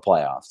making it to the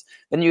playoffs.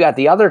 Then you got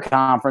the other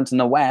conference in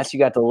the West. You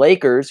got the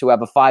Lakers, who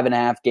have a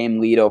 5.5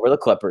 game lead over the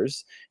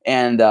Clippers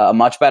and a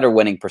much better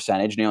winning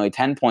percentage, nearly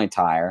 10 points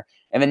higher.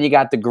 And then you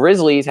got the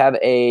Grizzlies have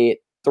a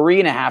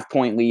 3.5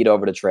 point lead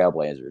over the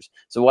Trailblazers.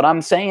 So what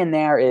I'm saying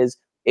there is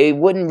it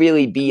wouldn't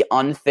really be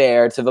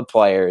unfair to the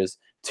players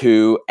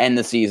to end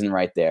the season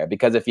right there.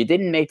 Because if you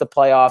didn't make the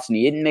playoffs and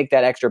you didn't make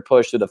that extra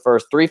push through the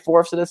first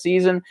 3/4 of the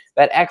season,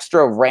 that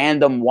extra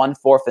random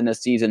 1/4 in the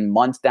season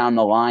months down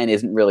the line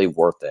isn't really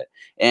worth it.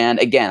 And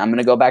again, I'm going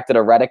to go back to the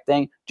Redick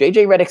thing.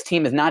 JJ Redick's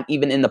team is not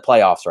even in the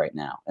playoffs right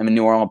now. I mean,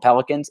 New Orleans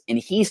Pelicans, and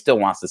he still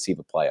wants to see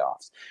the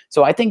playoffs.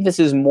 So I think this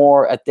is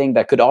more a thing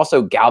that could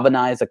also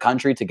galvanize the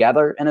country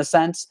together in a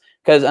sense.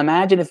 Because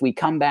imagine if we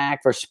come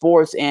back for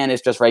sports and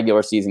it's just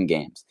regular season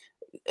games.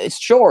 It's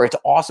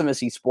awesome to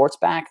see sports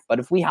back, but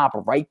if we hop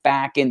right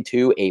back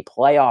into a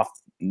playoff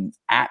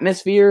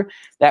atmosphere,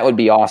 that would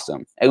be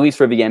awesome, at least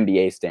for the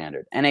NBA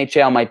standard.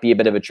 NHL might be a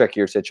bit of a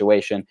trickier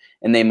situation,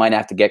 and they might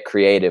have to get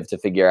creative to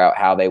figure out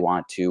how they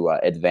want to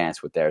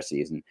advance with their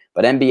season.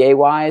 But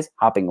NBA-wise,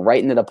 hopping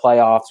right into the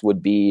playoffs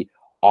would be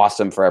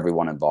awesome for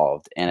everyone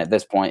involved, and at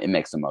this point, it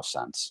makes the most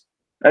sense.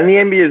 And the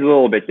NBA is a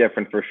little bit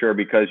different for sure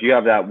because you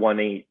have that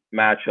 1-8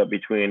 matchup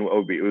between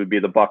it would be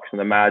the Bucks and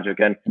the Magic.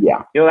 And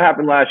yeah, that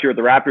happened last year with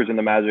the Raptors and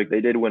the Magic.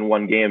 They did win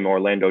one game,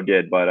 Orlando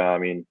did, but I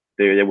mean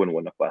they wouldn't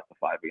win the best of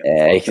 5 against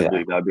the Bucks.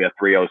 Exactly. That'd be a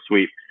 3-0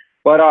 sweep.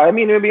 But I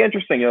mean it'd be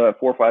interesting. That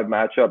 4-5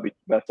 matchup,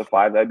 best of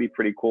 5. That'd be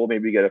pretty cool.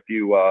 Maybe get a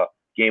few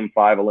Game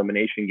 5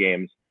 elimination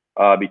games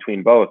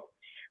between both.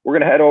 We're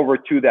gonna head over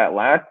to that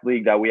last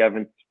league that we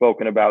haven't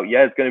spoken about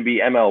yet. It's gonna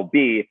be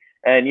MLB.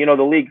 And,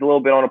 the league's a little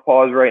bit on a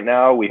pause right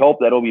now. We hope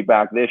that it'll be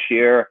back this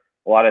year.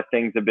 A lot of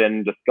things have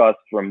been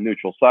discussed from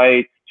neutral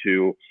sites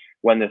to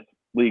when this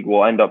league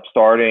will end up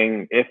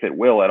starting, if it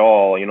will at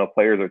all.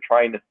 Players are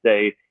trying to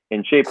stay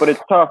in shape, but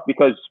it's tough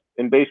because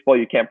in baseball,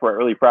 you can't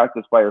really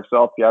practice by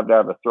yourself. You have to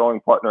have a throwing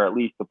partner at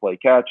least to play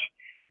catch.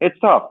 It's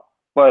tough,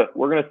 but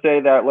we're going to say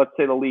that, let's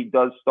say the league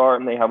does start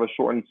and they have a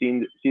shortened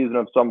season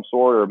of some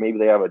sort, or maybe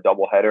they have a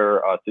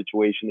doubleheader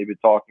situation they've been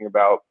talking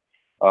about.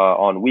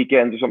 On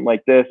weekends or something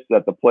like this,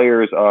 that the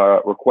players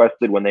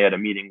requested when they had a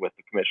meeting with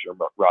the commissioner,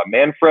 Rob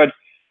Manfred.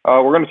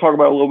 We're going to talk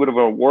about a little bit of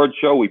an award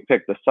show. We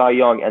picked the Cy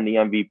Young and the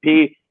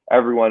MVP.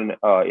 Everyone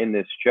in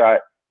this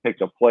chat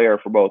picked a player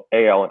for both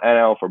AL and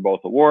NL for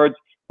both awards.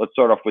 Let's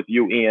start off with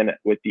you, Ian,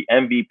 with the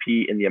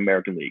MVP in the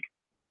American League.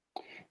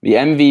 The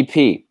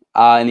MVP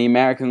in the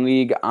American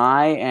League,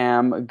 I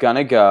am going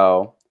to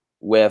go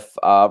with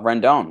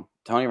Rendon,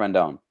 Tony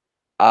Rendon.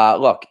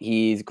 Look,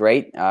 he's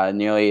great,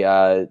 nearly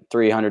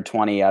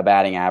 320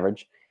 batting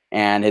average,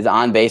 and his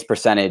on-base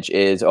percentage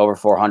is over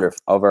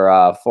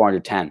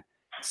 410.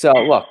 So,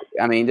 look,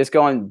 I mean, just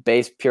going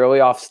based purely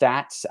off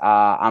stats,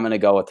 I'm going to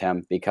go with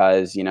him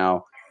because,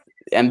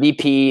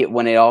 MVP,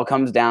 when it all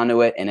comes down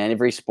to it, in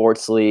every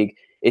sports league,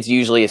 it's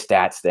usually a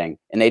stats thing.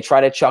 And they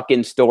try to chuck in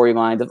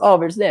storylines of,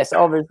 there's this,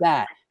 there's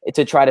that,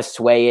 to try to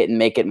sway it and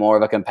make it more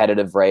of a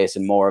competitive race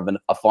and more of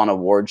a fun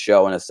award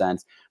show in a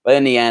sense. But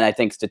in the end, I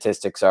think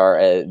statistics are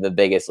the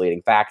biggest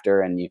leading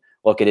factor. And you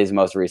look at his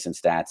most recent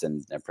stats,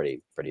 and they're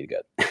pretty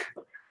good.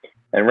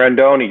 And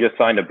Rendon, he just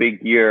signed a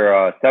big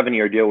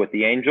 7-year deal with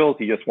the Angels.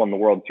 He just won the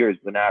World Series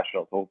with the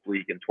Nationals. Hopefully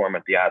he can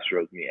torment the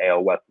Astros in the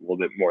AL West a little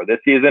bit more this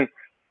season.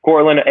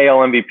 Cortland, AL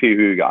MVP, who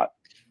you got?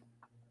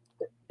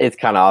 It's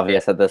kind of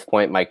obvious at this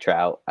point, Mike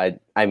Trout.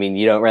 I mean,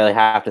 you don't really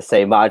have to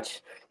say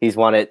much. He's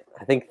won it,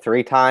 I think,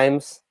 3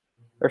 times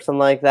or something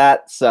like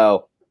that.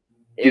 So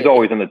he's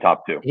always in the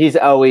top 2. He's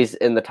always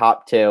in the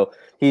top 2.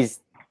 He's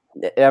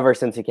ever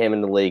since he came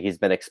in the league, he's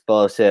been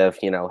explosive,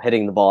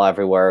 hitting the ball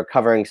everywhere,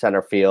 covering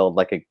center field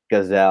like a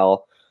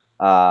gazelle.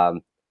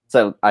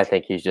 So I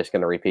think he's just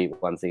going to repeat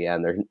once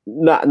again. There's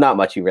not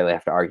much you really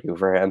have to argue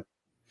for him.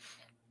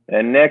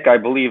 And Nick, I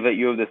believe that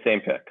you have the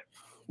same pick.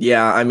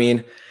 Yeah, I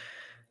mean,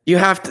 you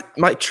have to.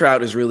 Mike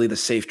Trout is really the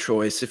safe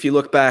choice. If you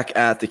look back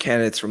at the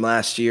candidates from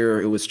last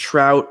year, it was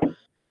Trout,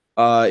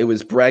 it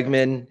was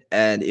Bregman,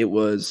 and it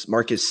was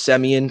Marcus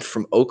Semien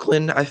from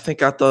Oakland. I think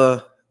got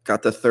the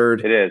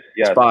third. It is,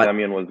 yeah. Spot.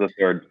 Semien was the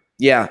third.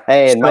 Yeah.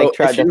 Hey, and Mike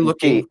Trout doesn't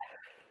cheat.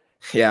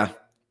 Yeah,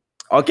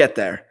 I'll get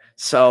there.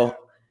 So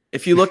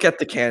if you look at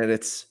the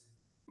candidates,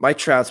 Mike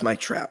Trout's Mike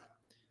Trout.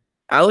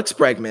 Alex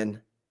Bregman,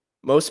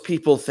 most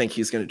people think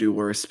he's going to do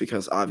worse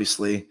because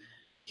obviously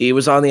he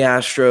was on the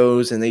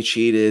Astros and they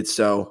cheated.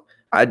 So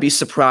I'd be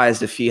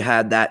surprised if he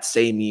had that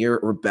same year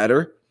or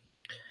better.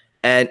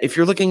 And if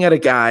you're looking at a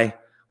guy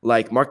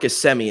like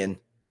Marcus Semien,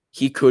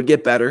 he could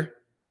get better.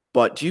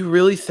 But do you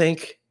really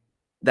think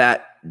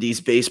that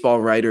these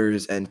baseball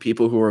writers and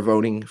people who are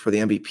voting for the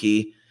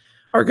MVP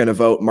are going to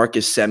vote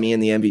Marcus Semien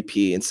the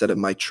MVP instead of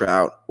Mike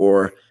Trout?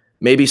 Or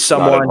maybe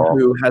someone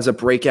who has a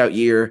breakout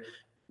year?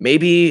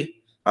 Maybe,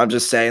 I'm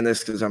just saying this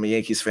because I'm a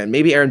Yankees fan,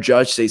 maybe Aaron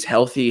Judge stays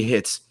healthy,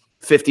 hits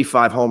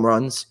 55 home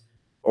runs,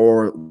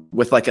 or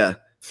with like a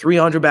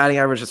 300 batting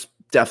average. That's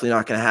definitely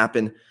not going to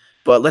happen.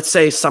 But let's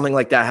say something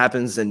like that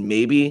happens, and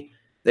maybe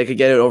they could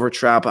get it over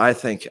Trout. But I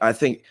think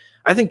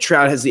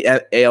Trout has the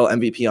AL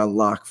MVP on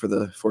lock for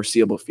the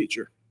foreseeable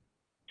future.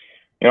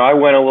 I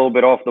went a little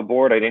bit off the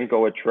board. I didn't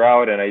go with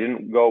Trout, and I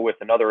didn't go with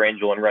another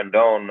Angel in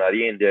Rendon that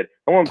Ian did.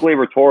 I went with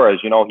Gleyber Torres.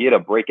 He had a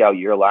breakout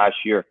year last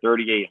year,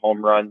 38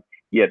 home runs.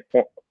 He had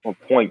or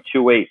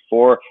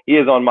 .284. He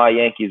is on my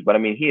Yankees, but I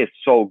mean, he is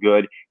so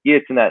good. He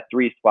hits in that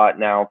 3 spot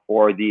now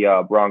for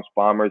the Bronx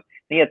Bombers.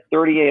 He had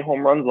 38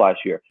 home runs last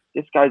year.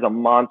 This guy's a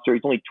monster.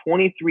 He's only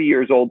 23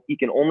 years old. He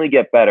can only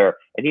get better.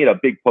 And he had a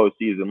big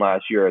postseason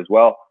last year as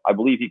well. I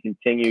believe he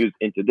continues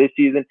into this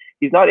season.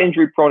 He's not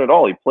injury prone at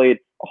all. He played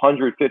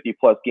 150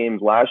 plus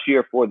games last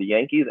year for the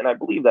Yankees. And I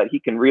believe that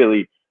he can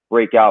really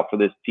break out for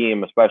this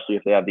team, especially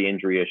if they have the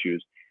injury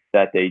issues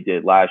that they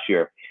did last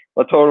year.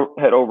 Let's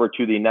head over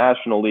to the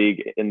National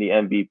League in the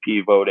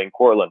MVP voting.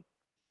 Cortland.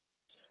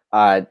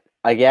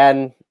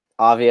 Again,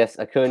 obvious,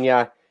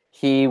 Acuna.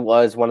 He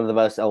was one of the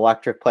most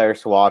electric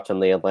players to watch on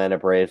the Atlanta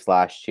Braves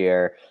last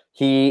year.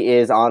 He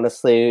is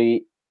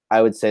honestly,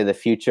 I would say, the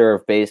future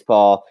of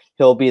baseball.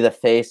 He'll be the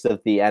face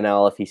of the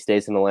NL if he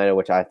stays in Atlanta,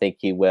 which I think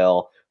he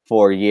will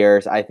for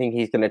years. I think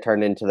he's going to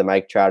turn into the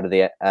Mike Trout of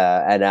the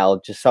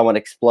NL, just someone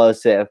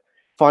explosive,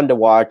 fun to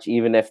watch,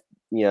 even if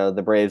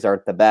the Braves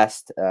aren't the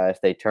best,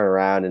 if they turn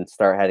around and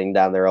start heading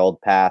down their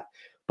old path.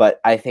 But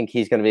I think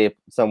he's going to be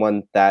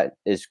someone that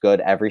is good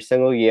every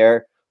single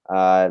year.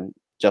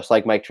 Just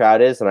like Mike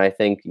Trout is, and I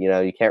think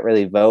you can't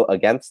really vote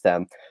against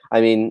them.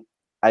 I mean,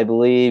 I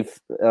believe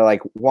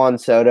like Juan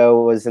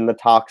Soto was in the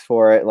talks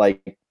for it.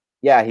 Like,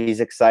 yeah, he's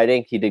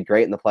exciting. He did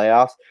great in the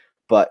playoffs,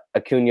 but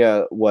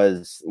Acuna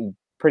was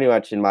pretty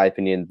much, in my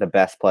opinion, the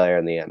best player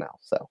in the NL.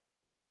 So,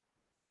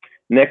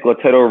 Nick,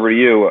 let's head over to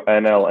you,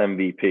 NL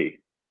MVP.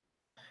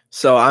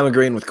 So I'm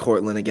agreeing with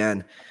Cortland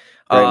again.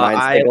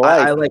 I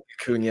like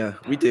Acuna.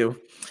 We do.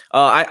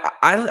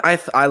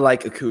 I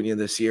like Acuna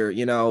this year.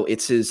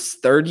 It's his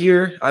 3rd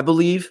year, I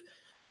believe,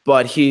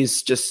 but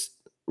he's just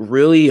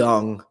really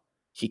young.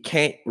 He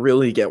can't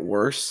really get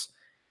worse.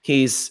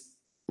 He's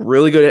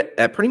really good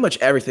at pretty much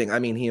everything. I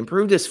mean, he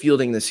improved his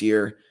fielding this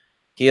year.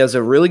 He has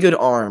a really good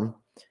arm.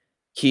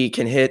 He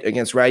can hit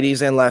against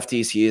righties and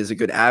lefties. He has a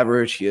good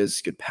average. He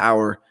has good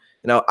power.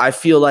 I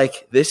feel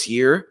like this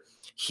year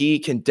he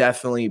can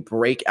definitely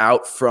break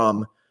out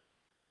from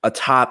a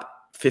top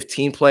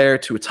 15 player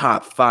to a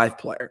top 5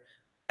 player.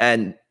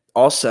 And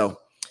also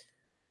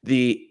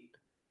the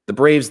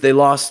Braves, they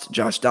lost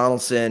Josh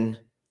Donaldson.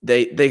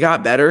 They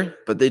got better,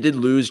 but they did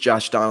lose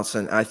Josh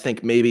Donaldson. I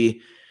think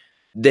maybe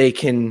they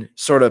can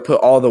sort of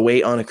put all the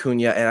weight on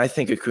Acuna, and I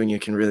think Acuna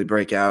can really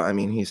break out. I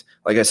mean, he's,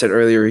 like I said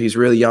earlier, he's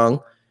really young,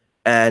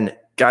 and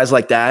guys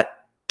like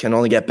that can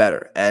only get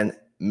better. And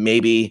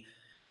maybe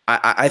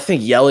I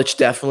think Yelich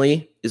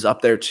definitely is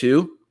up there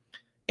too,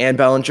 and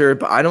Bellinger,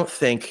 but I don't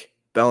think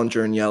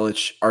Bellinger and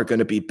Yelich are going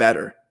to be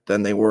better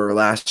than they were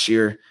last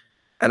year.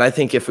 And I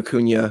think if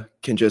Acuna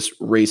can just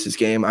raise his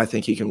game, I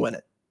think he can win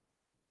it.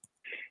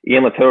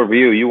 Ian, let's head over to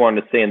you. You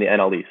wanted to stay in the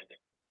NL East.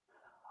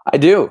 I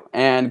do.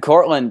 And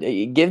Cortland,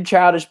 give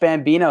Childish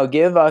Bambino,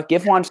 give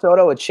Juan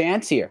Soto a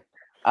chance here.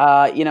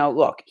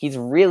 Look, he's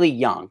really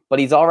young, but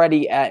he's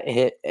already at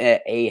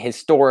a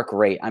historic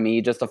rate. I mean,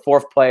 he's just the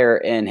 4th player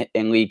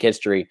in league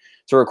history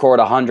to record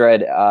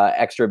 100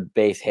 extra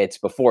base hits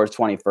before his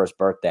 21st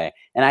birthday.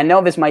 And I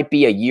know this might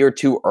be a year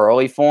too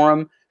early for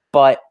him,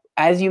 but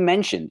as you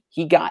mentioned,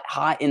 he got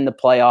hot in the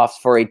playoffs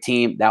for a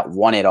team that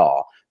won it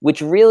all,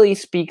 which really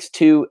speaks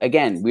to,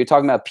 again, we were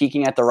talking about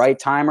peaking at the right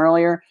time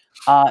earlier.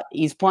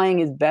 He's playing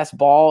his best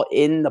ball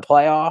in the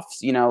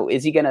playoffs.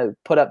 Is he going to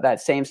put up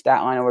that same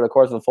stat line over the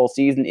course of the full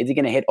season? Is he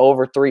going to hit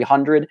over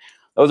 300?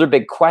 Those are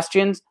big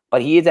questions,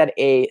 but he is at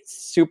a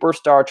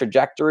superstar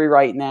trajectory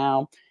right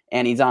now,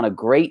 and he's on a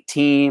great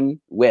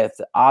team with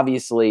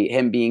obviously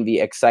him being the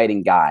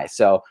exciting guy.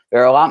 So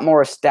there are a lot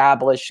more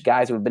established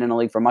guys who have been in the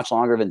league for much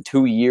longer than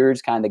 2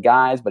 years kind of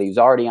guys, but he was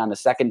already on the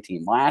 2nd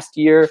team last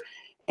year.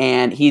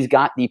 And he's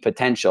got the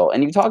potential.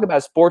 And you talk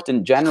about sports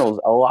in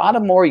general, a lot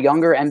of more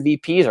younger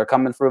MVPs are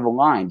coming through the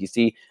line. You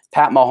see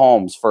Pat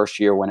Mahomes first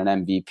year win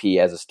an MVP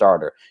as a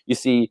starter. You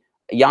see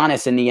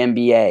Giannis in the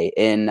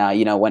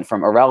NBA went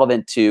from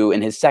irrelevant to,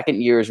 in his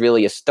 2nd year, is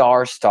really a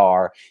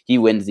star. He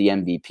wins the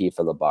MVP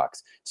for the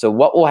Bucks. So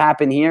what will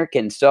happen here?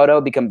 Can Soto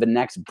become the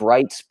next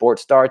bright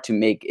sports star to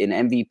make an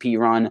MVP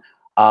run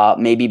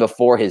maybe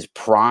before his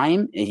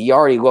prime? He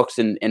already looks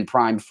in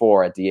prime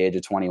 4 at the age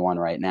of 21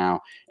 right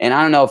now. And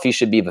I don't know if he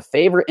should be the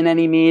favorite in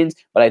any means,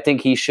 but I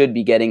think he should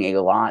be getting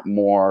a lot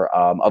more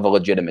of a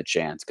legitimate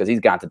chance because he's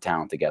got the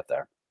talent to get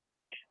there.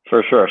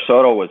 For sure.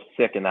 Soto was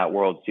sick in that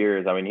World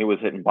Series. I mean, he was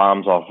hitting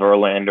bombs off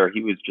Verlander. He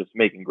was just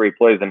making great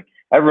plays. And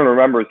everyone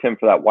remembers him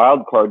for that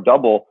wild card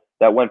double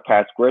that went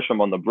past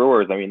Grisham on the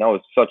Brewers. I mean, that was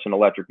such an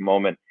electric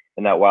moment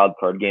in that wild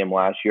card game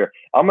last year.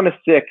 I'm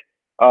actually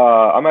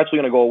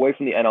going to go away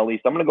from the NL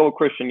East. I'm going to go with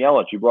Christian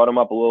Yelich. You brought him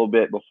up a little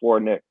bit before,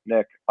 Nick.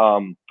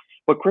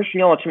 But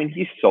Christian Yelich, I mean,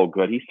 he's so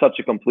good. He's such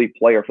a complete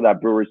player for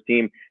that Brewers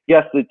team.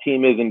 Yes, the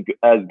team isn't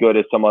as good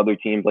as some other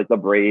teams like the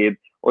Braves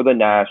or the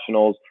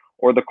Nationals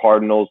or the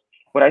Cardinals.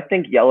 But I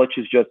think Yelich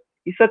is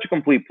he's such a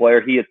complete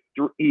player. He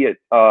hit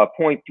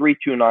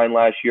 .329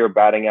 last year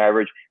batting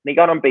average, and he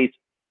got on base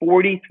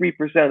 43%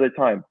 of the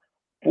time.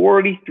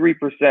 43%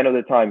 of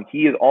the time,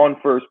 he is on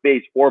first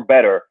base or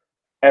better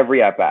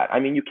every at bat.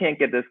 I mean, you can't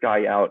get this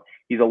guy out.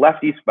 He's a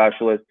lefty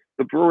specialist.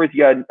 The Brewers,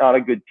 not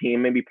a good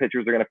team. Maybe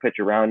pitchers are going to pitch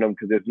around them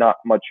because there's not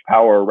much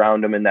power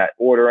around them in that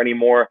order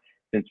anymore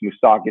since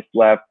Moustakas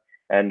left,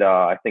 and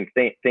I think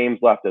Thames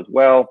left as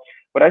well.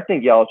 But I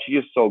think Yelich,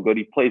 he's just so good.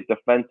 He plays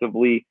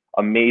defensively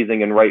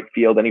amazing in right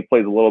field, and he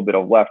plays a little bit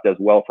of left as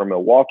well for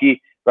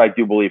Milwaukee. But I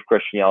do believe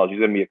Christian Yelich is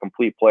going to be a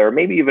complete player,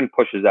 maybe even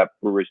pushes that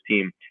Brewers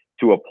team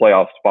to a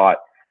playoff spot.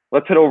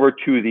 Let's head over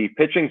to the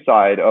pitching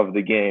side of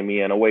the game,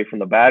 Ian, away from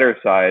the batter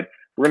side.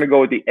 We're going to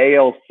go with the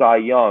AL Cy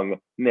Young.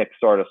 Nick,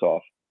 start us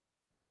off.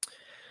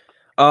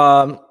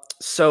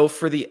 So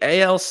for the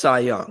AL Cy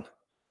Young,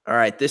 all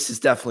right, this is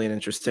definitely an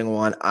interesting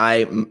one.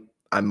 I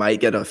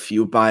might get a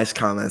few biased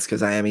comments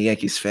because I am a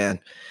Yankees fan,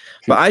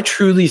 but I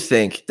truly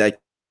think that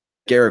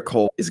Garrett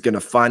Cole is going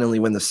to finally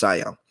win the Cy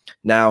Young.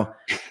 Now,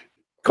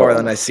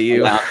 Cortland, I see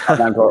you.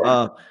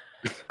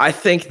 I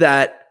think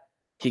that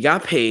he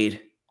got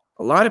paid.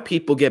 A lot of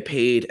people get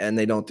paid and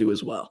they don't do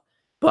as well.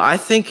 But I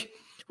think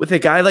with a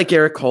guy like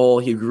Garrett Cole,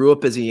 he grew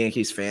up as a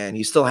Yankees fan.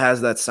 He still has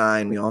that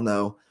sign, we all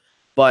know.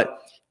 But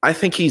I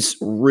think he's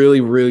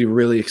really, really,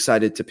 really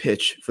excited to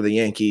pitch for the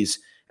Yankees.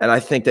 And I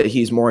think that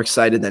he's more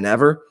excited than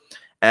ever.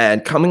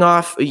 And coming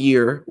off a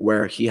year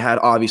where he had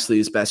obviously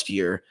his best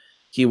year,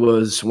 he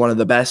was one of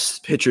the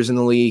best pitchers in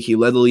the league. He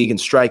led the league in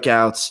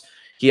strikeouts.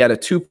 He had a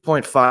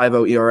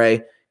 2.50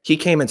 ERA. He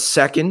came in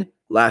second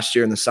last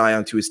year in the Cy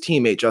Young to his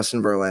teammate,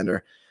 Justin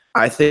Verlander.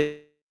 I think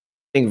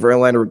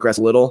Verlander regrets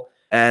a little,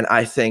 and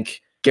I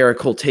think Garrett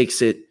Cole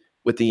takes it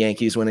with the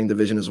Yankees winning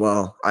division as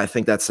well. I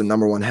think that's the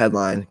number one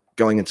headline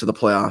going into the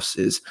playoffs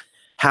is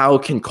how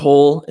can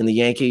Cole and the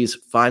Yankees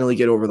finally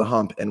get over the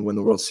hump and win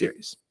the World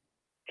Series?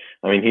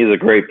 I mean, he's a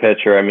great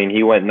pitcher. I mean,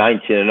 he went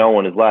 19-0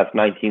 in his last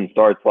 19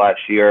 starts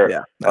last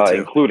year,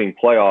 including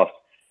playoffs.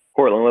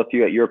 Cortland, let's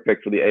get your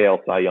pick for the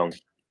AL Cy Young.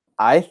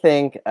 I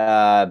think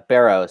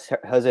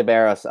Jose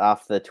Barros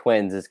off the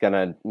Twins is going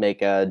to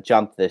make a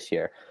jump this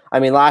year. I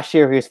mean, last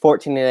year he was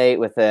 14-8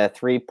 with a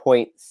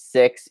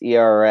 3.6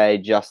 ERA,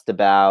 just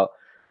about.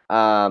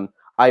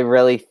 I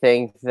really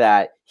think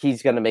that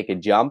he's going to make a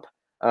jump.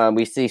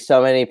 We see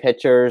so many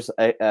pitchers,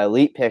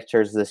 elite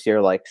pitchers this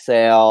year, like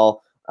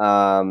Sale,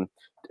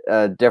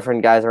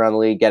 different guys around the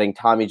league getting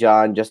Tommy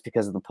John just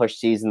because of the push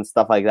season,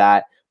 stuff like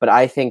that. But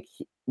I think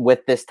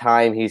with this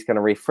time, he's going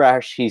to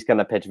refresh. He's going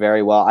to pitch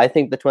very well. I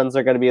think the Twins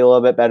are going to be a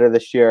little bit better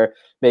this year,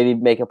 maybe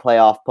make a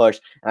playoff push.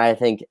 And I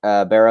think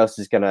Barros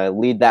is going to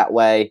lead that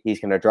way. He's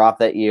going to drop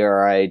that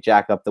ERA,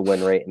 jack up the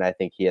win rate, and I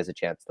think he has a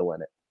chance to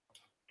win it.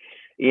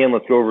 Ian,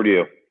 let's go over to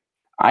you.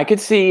 I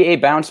could see a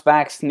bounce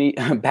back season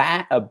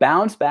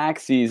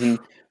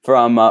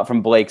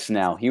from Blake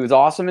Snell. He was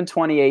awesome in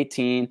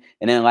 2018,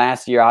 and then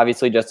last year,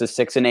 obviously, just a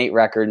 6-8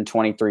 record in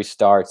 23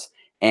 starts.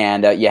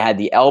 And you had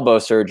the elbow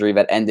surgery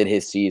that ended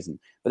his season.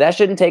 But that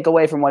shouldn't take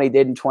away from what he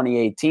did in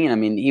 2018. I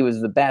mean, he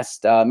was the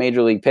best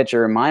major league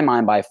pitcher in my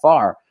mind by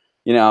far.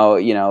 The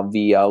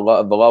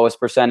lowest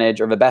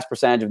percentage or the best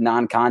percentage of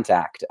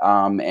non-contact,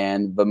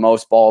 and the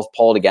most balls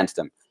pulled against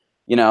him.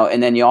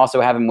 And then you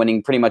also have him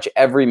winning pretty much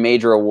every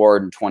major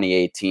award in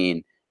 2018.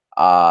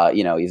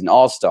 He's an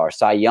all-star,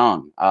 Cy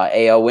Young,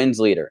 AL wins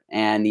leader,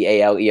 and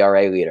the AL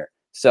ERA leader.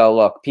 So,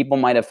 look, people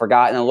might have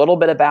forgotten a little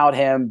bit about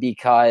him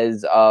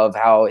because of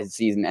how his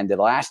season ended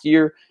last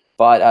year.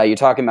 But you're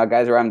talking about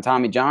guys around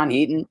Tommy John.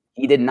 He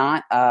did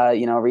not,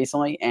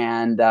 recently.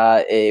 And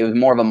it was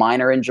more of a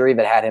minor injury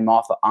that had him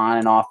on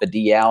and off the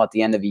DL at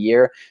the end of the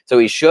year. So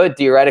he should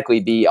theoretically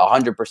be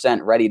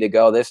 100% ready to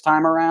go this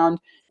time around.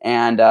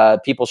 And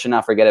people should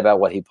not forget about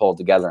what he pulled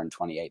together in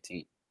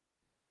 2018.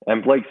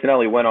 And Blake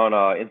Snell went on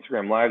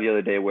Instagram Live the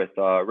other day with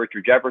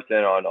Richard Jefferson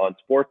on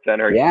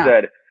SportsCenter. He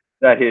said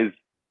that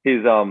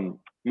his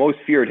most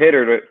feared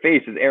hitter to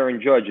face is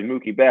Aaron Judge and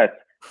Mookie Betts.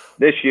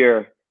 This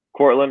year,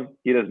 Cortland,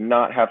 he does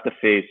not have to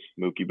face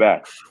Mookie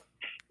Betts.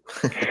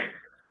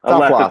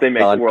 Unless if they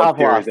make the World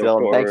Series.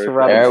 Thanks for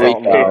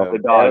rubbing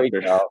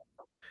the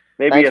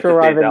Maybe Thanks for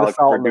rubbing Alex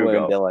the salt in the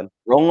Verdugo. wound, Dylan.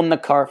 Rolling the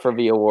cart for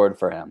the award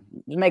for him.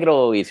 Just make it a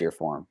little easier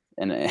for him.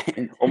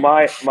 Well,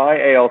 my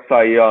AL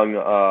Cy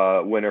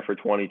Young winner for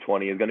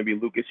 2020 is going to be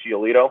Lucas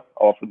Giolito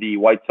off of the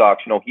White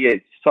Sox. He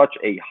had such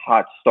a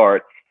hot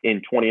start in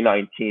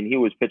 2019. He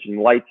was pitching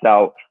lights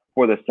out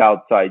for the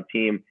South Side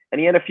team, and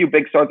he had a few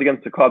big starts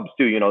against the Cubs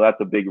too. That's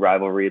a big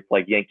rivalry. It's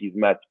like Yankees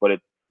Mets, but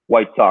it's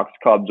White Sox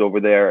Cubs over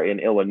there in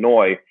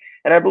Illinois.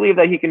 And I believe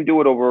that he can do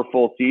it over a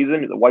full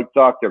season. The White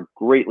Sox are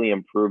greatly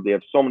improved. They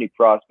have so many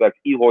prospects.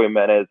 Eloy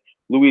Jimenez,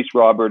 Luis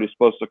Robert is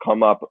supposed to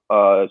come up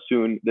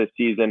soon this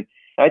season.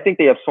 And I think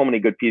they have so many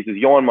good pieces.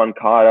 Yohan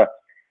Moncada,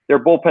 their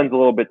bullpen's a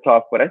little bit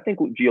tough, but I think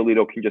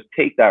Giolito can just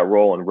take that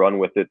role and run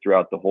with it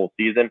throughout the whole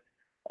season.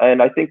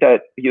 And I think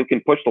that he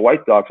can push the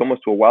White Sox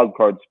almost to a wild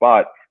card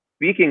spot.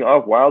 Speaking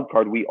of wild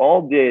card, we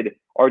all did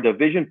our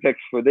division picks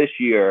for this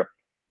year.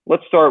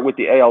 Let's start with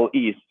the AL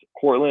East.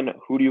 Cortland,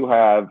 who do you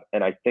have?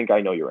 And I think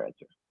I know your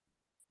answer.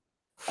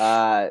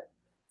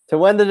 To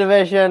win the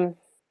division,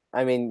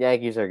 I mean,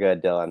 Yankees are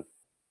good, Dylan.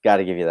 Got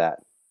to give you that.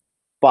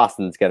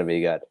 Boston's going to be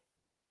good.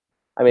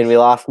 I mean, we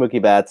lost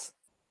Mookie Betts.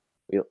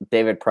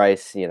 David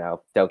Price,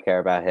 don't care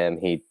about him.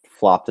 He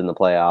flopped in the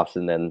playoffs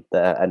and then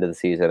the end of the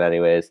season,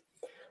 anyways.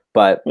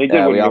 But He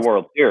did win the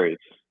World Series.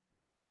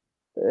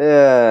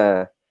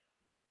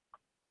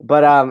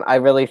 But I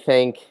really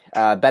think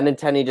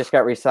Benintendi just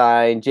got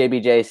re-signed.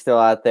 JBJ still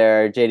out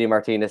there. JD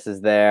Martinez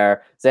is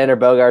there. Xander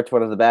Bogaerts,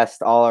 one of the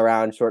best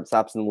all-around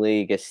shortstops in the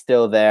league, is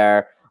still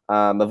there.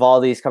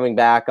 Evaldi's coming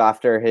back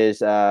after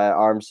his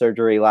arm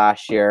surgery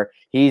last year.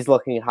 He's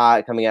looking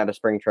hot coming out of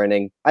spring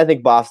training. I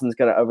think Boston's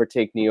going to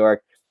overtake New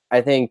York.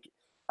 I think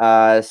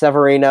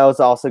Severino is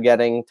also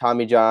getting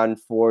Tommy John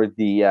for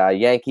the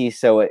Yankees,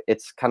 so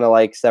it's kind of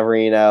like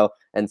Severino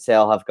and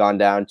Sale have gone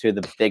down to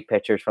the big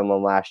pitchers from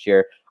them last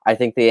year. I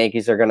think the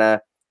Yankees are going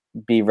to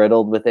be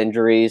riddled with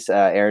injuries.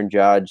 Aaron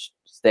Judge,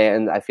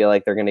 Stanton, I feel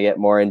like they're going to get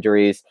more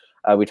injuries.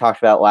 We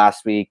talked about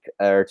last week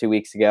or 2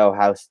 weeks ago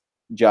how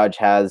Judge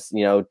has,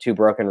 2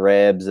 broken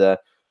ribs,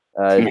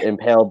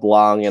 impaled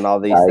lung, and all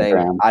these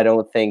things. I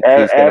don't think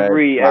he's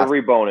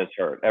every bonus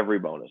hurt. Every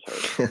bonus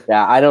hurt.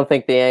 Yeah, I don't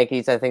think the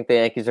Yankees. I think the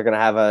Yankees are going to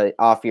have an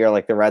off year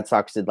like the Red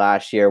Sox did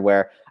last year,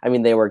 where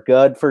they were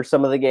good for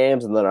some of the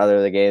games, and then other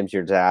of the games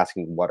you're just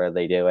asking what are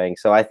they doing.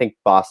 So I think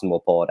Boston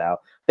will pull it out.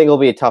 I think it'll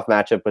be a tough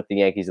matchup with the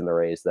Yankees and the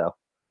Rays, though.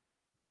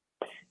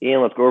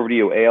 Ian, let's go over to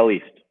you. AL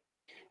East.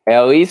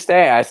 AL East,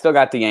 I still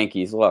got the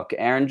Yankees. Look,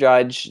 Aaron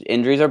Judge,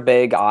 injuries are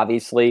big,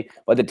 obviously,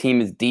 but the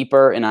team is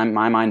deeper and in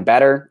my mind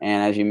better.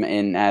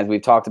 And as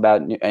we've talked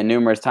about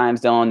numerous times,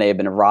 Dylan, they've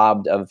been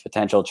robbed of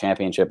potential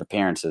championship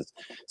appearances.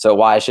 So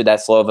why should that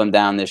slow them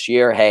down this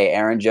year? Hey,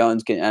 Aaron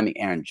Judge.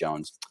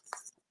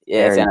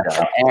 Yes,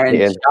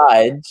 Aaron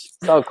Judge.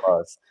 So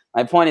close.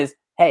 My point is,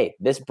 hey,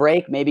 this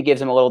break maybe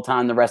gives him a little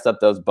time to rest up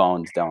those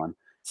bones, Dylan.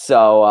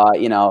 So,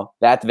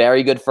 that's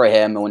very good for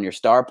him. And when your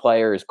star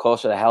player is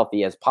closer to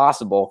healthy as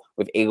possible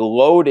with a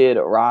loaded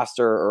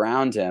roster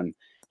around him,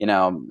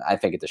 I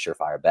think it's a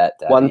surefire bet.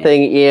 One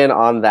thing, Ian,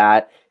 on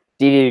that,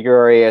 Didi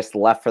Gregorius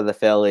left for the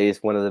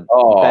Phillies, one of the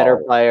better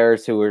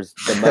players who was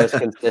the most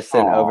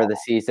consistent over the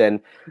season,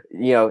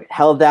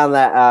 held down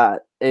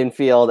that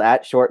infield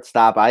at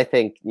shortstop. I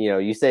think,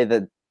 you say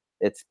that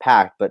it's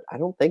packed, but I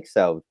don't think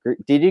so.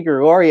 Didi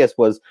Gregorius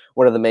was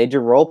one of the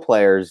major role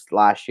players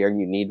last year, and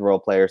you need role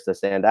players to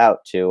stand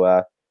out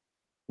to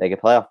make a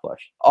playoff push.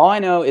 All I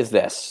know is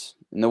this.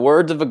 In the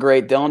words of a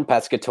great Dylan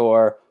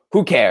Pescator,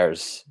 who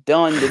cares?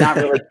 Dylan did not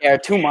really care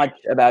too much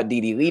about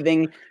Didi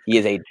leaving. He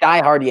is a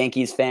diehard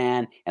Yankees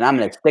fan, and I'm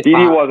going to stick by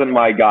Didi wasn't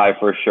my guy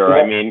for sure.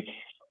 Came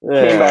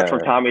back from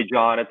Tommy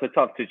John. It's a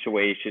tough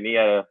situation. He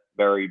had a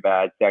very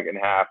bad second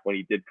half when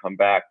he did come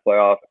back.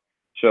 Playoff.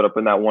 Showed up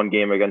in that one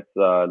game against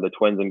the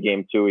Twins in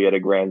Game 2. He had a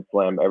grand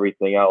slam.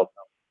 Everything else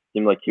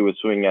seemed like he was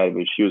swinging out of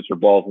his shoes for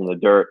balls in the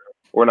dirt.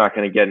 We're not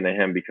going to get into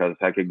him because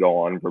I could go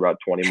on for about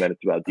 20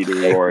 minutes about Didi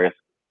Gregorius.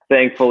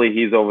 Thankfully,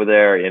 he's over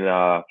there in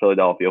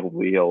Philadelphia.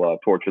 Hopefully, he'll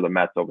torture the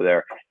Mets over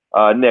there.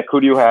 Nick, who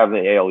do you have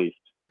in the AL East?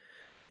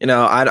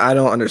 I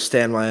don't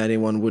understand why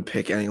anyone would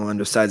pick anyone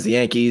besides the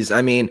Yankees.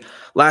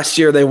 Last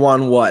year they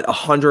won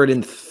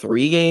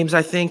 103 games,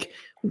 I think,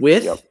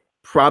 with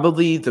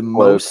probably the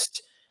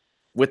most.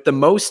 With the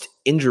most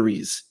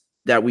injuries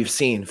that we've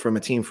seen from a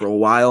team for a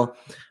while.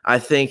 I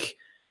think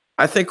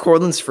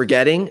Cortland's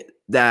forgetting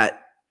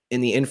that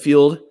in the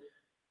infield,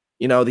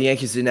 the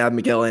Yankees didn't have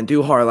Miguel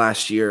Andujar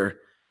last year.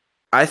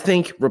 I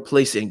think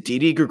replacing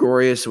Didi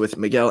Gregorius with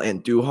Miguel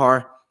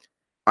Andujar,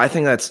 I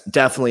think that's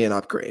definitely an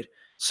upgrade.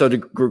 So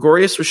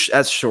Gregorius was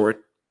as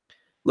short.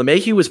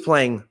 LeMahieu was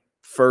playing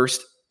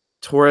first.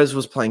 Torres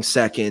was playing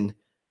second.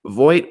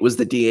 Voit was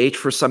the DH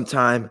for some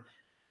time.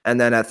 And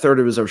then at third,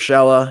 it was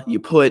Urshela. You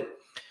put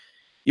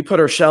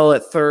Urshela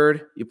at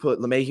third, you put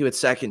LeMahieu at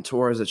second,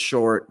 Torres at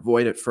short,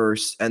 Voit at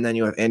first, and then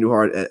you have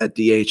Andujar at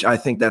DH. I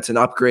think that's an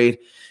upgrade,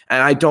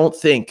 and I don't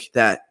think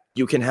that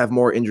you can have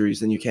more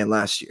injuries than you can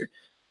last year.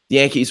 The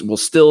Yankees will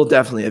still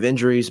definitely have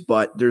injuries,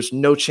 but there's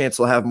no chance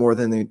they'll have more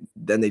than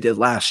they did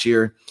last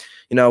year.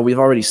 We've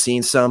already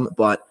seen some,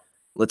 but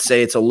let's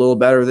say it's a little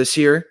better this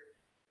year.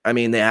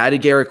 They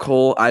added Garrett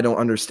Cole. I don't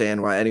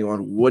understand why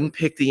anyone wouldn't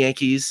pick the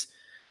Yankees.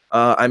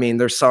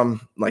 There's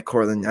some like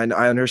Cortland.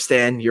 I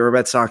understand you're a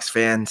Red Sox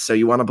fan, so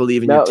you want to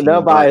believe in your team.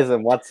 No bias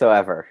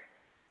whatsoever.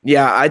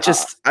 Yeah, I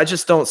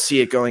just don't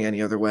see it going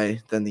any other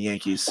way than the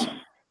Yankees.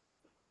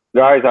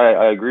 Guys,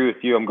 I agree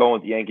with you. I'm going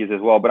with the Yankees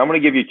as well, but I'm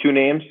going to give you 2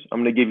 names.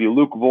 I'm going to give you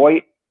Luke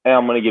Voit, and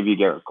I'm going to give you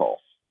Garrett Cole,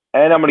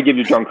 and I'm going to give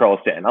you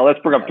Giancarlo Stanton. Now let's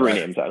bring up 3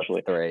 names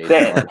actually.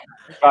 Stanton.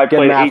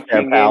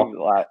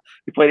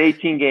 He played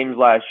 18 games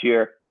last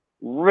year.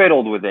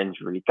 Riddled with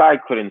injury. Guy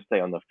couldn't stay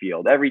on the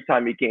field. Every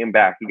time he came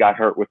back, he got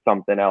hurt with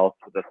something else.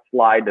 With a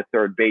slide to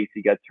third base,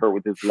 he gets hurt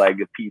with his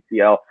leg, a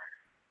PCL.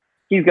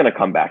 He's going to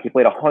come back. He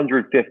played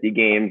 150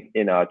 games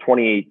in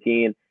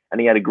 2018, and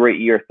he had a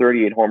great year,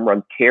 38 home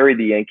runs, carried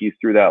the Yankees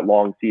through that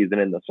long season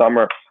in the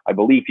summer. I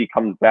believe he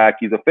comes back.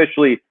 He's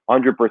officially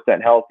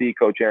 100% healthy.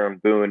 Coach Aaron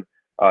Boone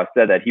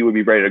said that he would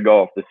be ready to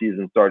go if the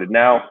season started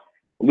now.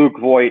 Luke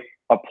Voit,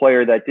 a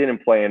player that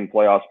didn't play in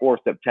playoffs or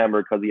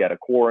September because he had a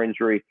core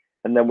injury.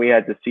 And then we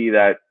had to see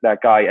that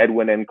guy,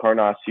 Edwin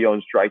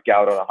Encarnacion, strike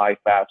out on a high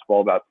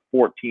fastball about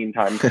 14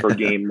 times per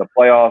game in the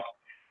playoffs.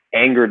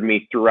 Angered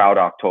me throughout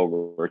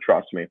October,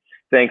 trust me.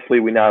 Thankfully,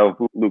 we now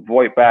have Luke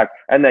Voit back,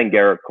 and then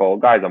Garrett Cole.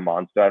 Guy's a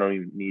monster. I don't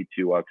even need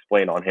to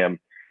explain on him.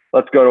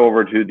 Let's go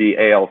over to the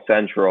AL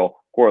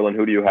Central. Cortland,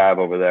 who do you have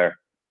over there?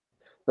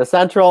 The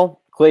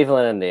Central,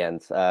 Cleveland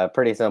Indians.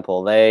 Pretty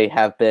simple. They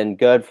have been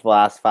good for the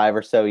last 5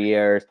 or so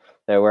years.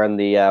 They were in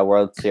the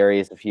World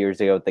Series a few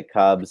years ago with the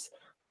Cubs.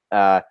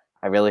 I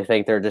really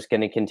think they're just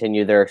going to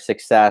continue their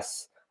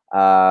success.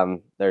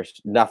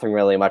 There's nothing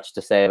really much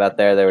to say about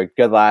there. They were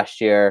good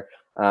last year.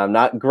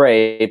 Not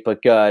great,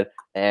 but good.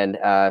 And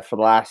for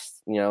the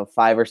last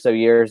 5 or so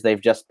years,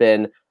 they've just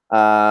been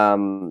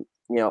a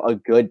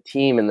good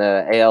team in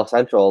the AL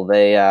Central.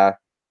 They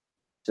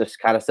just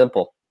kind of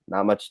simple.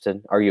 Not much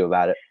to argue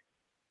about it.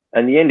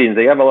 And the Indians,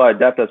 they have a lot of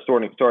depth at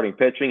starting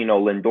pitching.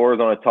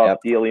 Lindor's on a tough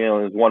deal.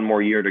 There's one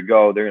more year to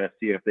go. They're going to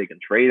see if they can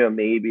trade him.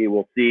 Maybe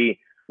we'll see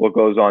what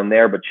goes on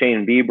there. But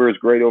Shane Bieber is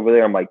great over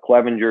there. Mike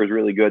Clevenger is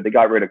really good. They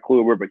got rid of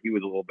Kluber, but he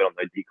was a little bit on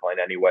the decline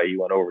anyway. He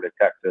went over to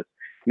Texas.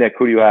 Nick,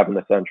 who do you have in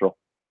the Central?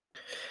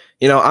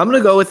 I'm going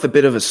to go with a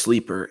bit of a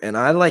sleeper, and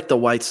I like the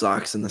White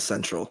Sox in the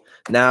Central.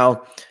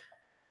 Now,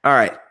 all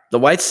right, the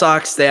White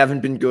Sox, they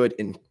haven't been good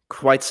in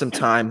quite some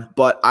time,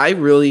 but I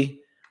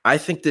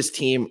think this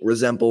team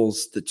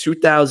resembles the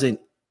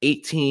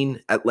 2018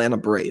 Atlanta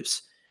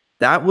Braves.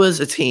 That was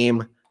a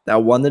team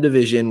that won the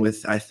division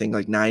with, I think,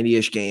 like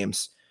 90-ish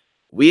games.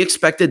 We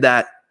expected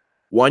that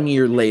 1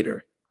 year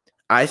later.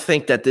 I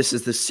think that this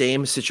is the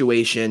same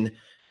situation.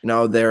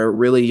 They're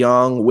really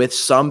young with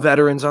some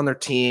veterans on their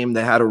team.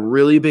 They had a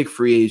really big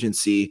free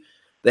agency.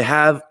 They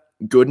have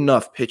good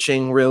enough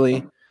pitching,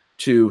 really,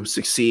 to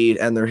succeed,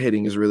 and their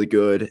hitting is really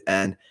good.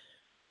 And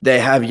they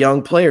have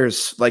young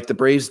players like the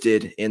Braves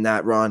did in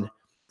that run.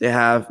 They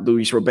have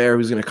Luis Robert,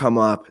 who's going to come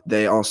up.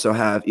 They also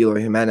have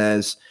Eloy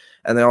Jimenez,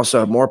 and they also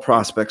have more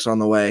prospects on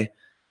the way.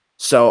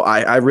 So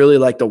I really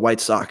like the White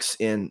Sox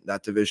in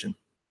that division.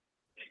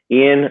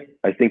 Ian,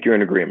 I think you're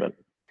in agreement.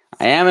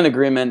 I am in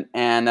agreement.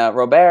 And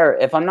Robert,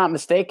 if I'm not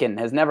mistaken,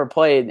 has never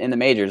played in the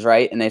majors,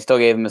 right? And they still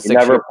gave him a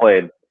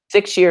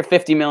 6-year,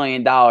 $50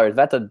 million.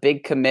 That's a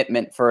big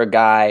commitment for a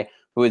guy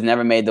who has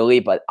never made the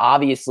leap. But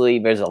obviously,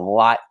 there's a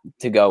lot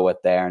to go with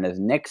there. And as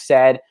Nick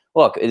said,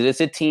 look, is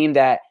this a team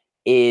that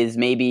is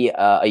maybe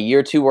a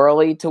year too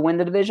early to win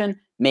the division?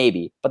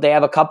 Maybe. But they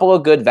have a couple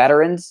of good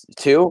veterans,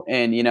 too.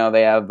 And,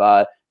 they have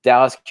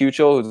Dallas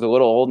Keuchel, who's a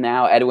little old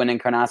now, Edwin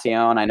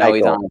Encarnacion. I know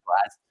he's on the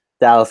class.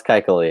 Dallas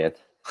Keuchel, Ian.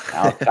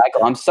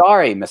 I'm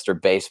sorry, Mr.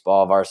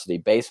 Baseball, Varsity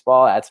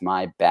Baseball. That's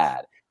my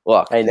bad.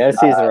 Look, hey, no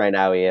season right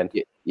now, Ian.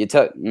 You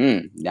took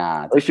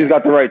nah. At least you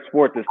got the right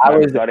sport this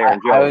time.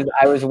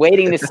 I was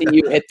waiting to see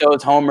you hit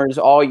those homers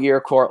all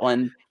year,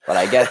 Cortland. But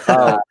I guess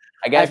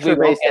extra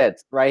base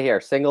hits right here,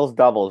 singles,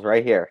 doubles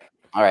right here.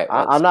 All right,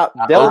 I'm not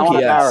Dylan's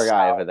the power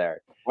guy over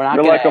there.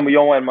 You're like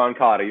Yoan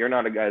Moncada. You're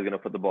not a guy who's going to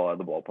put the ball out of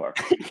the ballpark.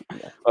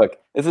 Look,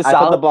 this is I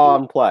put the ball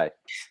in play.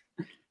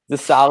 The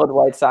solid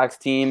White Sox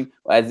team,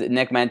 as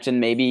Nick mentioned,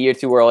 maybe a year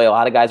too early. A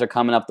lot of guys are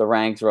coming up the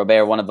ranks.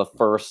 Robert, one of the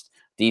first,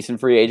 decent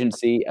free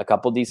agency, a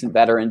couple decent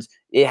veterans.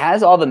 It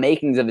has all the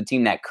makings of a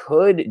team that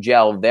could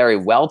gel very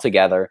well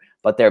together,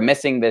 but they're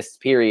missing this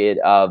period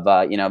of,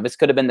 this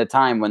could have been the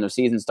time when the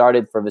season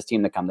started for this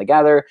team to come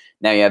together.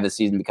 Now you have the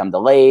season become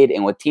delayed.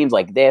 And with teams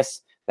like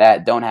this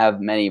that don't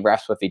have many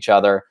reps with each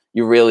other,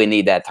 you really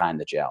need that time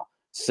to gel.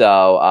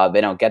 So they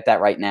don't get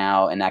that right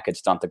now, and that could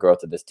stunt the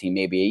growth of this team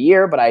maybe a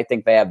year, but I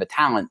think they have the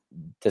talent,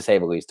 to say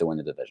the least, to win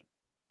the division.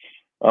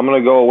 I'm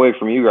going to go away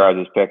from you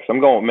guys' picks. I'm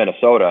going with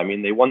Minnesota. I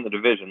mean, they won the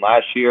division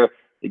last year.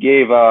 They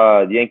gave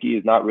the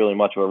Yankees not really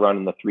much of a run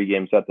in the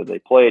 3-game set that they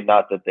played.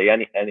 Not that they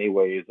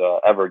anyways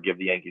ever give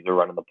the Yankees a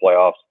run in the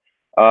playoffs.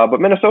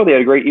 But Minnesota, they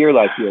had a great year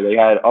last year. They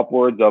had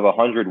upwards of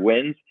 100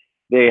 wins.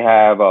 They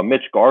have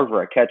Mitch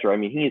Garver at catcher. I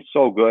mean, he is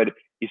so good.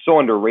 He's so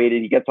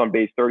underrated. He gets on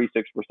base 36%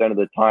 of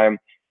the time.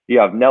 You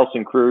have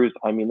Nelson Cruz.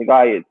 I mean, the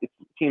guy, it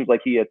seems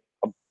like he hits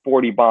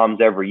 40 bombs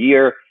every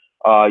year.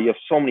 You have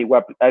so many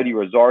weapons. Eddie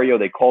Rosario,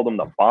 they called him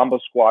the Bomba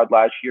Squad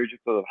last year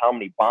just because of how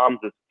many bombs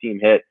this team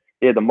hit.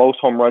 They had the most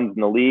home runs in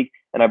the league,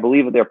 and I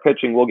believe that their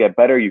pitching will get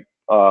better.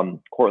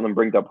 Cortland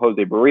brings up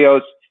Jose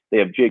Barrios. They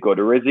have Jake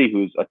Odorizzi,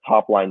 who's a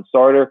top-line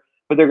starter,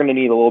 but they're going to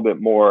need a little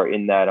bit more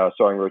in that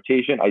starting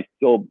rotation. I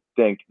still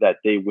think that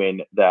they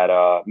win that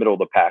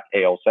middle-of-the-pack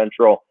AL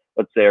Central.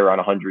 Let's say around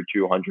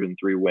 102,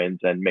 103 wins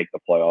and make the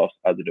playoffs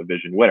as a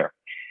division winner.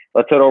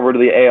 Let's head over to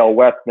the AL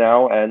West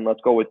now, and let's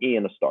go with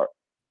Ian to start.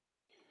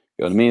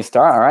 Go to me to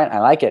start. All right, I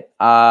like it.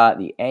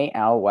 The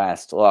AL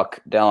West. Look,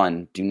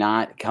 Dylan, do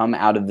not come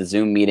out of the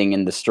Zoom meeting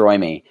and destroy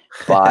me.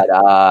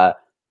 But,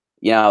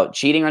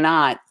 cheating or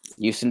not,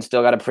 Houston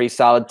still got a pretty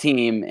solid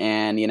team.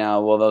 And,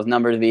 will those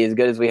numbers be as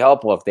good as we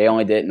hope? Look, they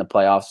only did it in the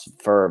playoffs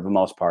for the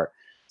most part.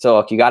 So,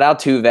 look, you got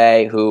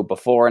Altuve, who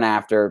before and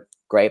after,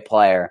 great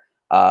player.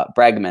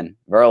 Bregman,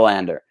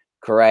 Verlander,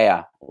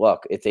 Correa.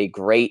 Look, it's a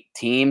great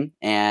team,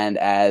 and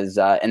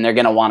they're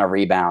going to want to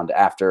rebound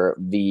after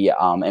the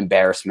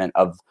embarrassment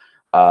of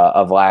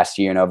of last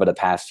year and over the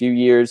past few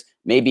years.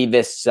 Maybe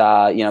this,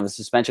 the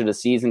suspension of the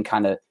season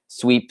kind of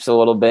sweeps a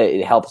little bit.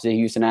 It helps the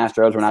Houston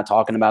Astros. We're not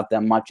talking about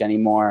them much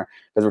anymore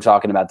because we're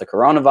talking about the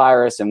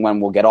coronavirus and when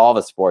we'll get all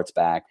the sports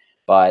back.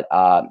 But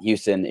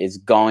Houston is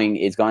going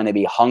to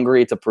be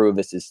hungry to prove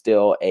this is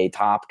still a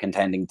top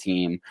contending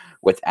team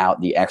without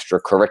the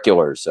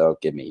extracurriculars. So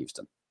give me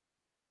Houston.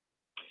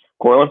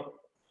 Corlin?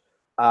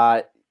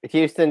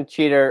 Houston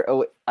cheater.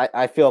 Oh,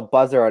 I feel a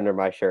buzzer under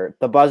my shirt.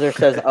 The buzzer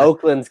says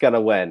Oakland's going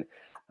to win.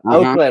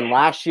 Oakland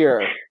last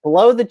year,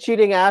 below the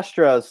cheating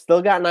Astros,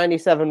 still got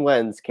 97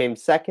 wins, came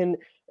second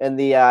in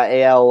the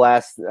AL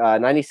West,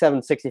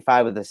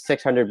 97-65 with a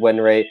 600 win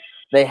rate.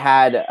 They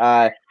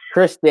had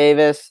Chris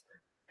Davis,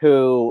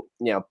 who,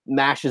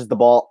 mashes the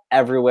ball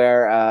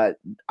everywhere.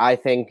 I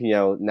think,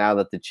 now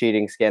that the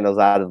cheating scandal's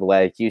out of the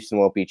way, Houston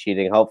won't be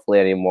cheating, hopefully,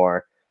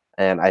 anymore.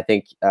 And I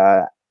think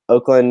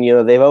Oakland,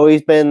 they've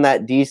always been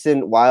that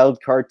decent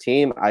wild card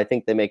team. I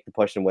think they make the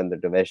push and win their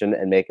division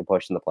and make a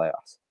push in the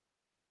playoffs.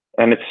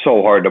 And it's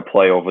so hard to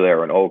play over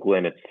there in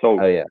Oakland. It's so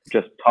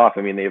just tough.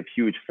 I mean, they have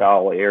huge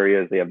foul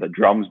areas. They have the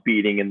drums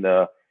beating in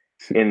the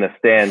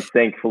stands.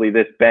 Thankfully,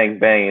 this bang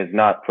bang is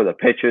not for the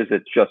pitchers.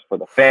 It's just for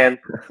the fans.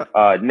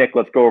 Nick,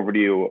 let's go over to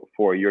you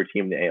for your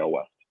team, the AL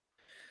West.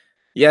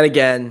 Yet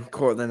again,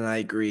 Cortland and I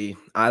agree.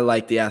 I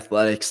like the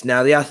Athletics.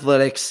 Now, the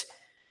Athletics,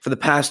 for the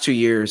past 2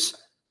 years,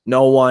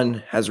 no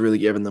one has really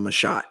given them a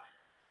shot.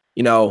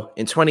 In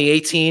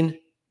 2018,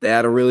 they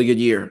had a really good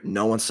year.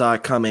 No one saw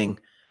it coming.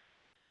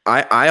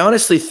 I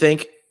honestly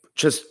think,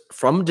 just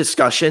from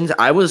discussions,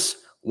 I was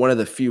one of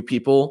the few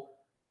people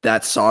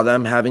that saw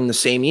them having the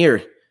same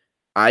year.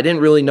 I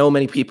didn't really know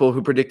many people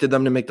who predicted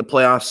them to make the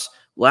playoffs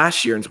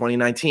last year in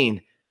 2019.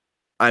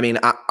 I mean,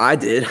 I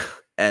did,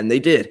 and they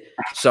did.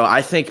 So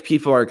I think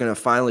people are going to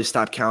finally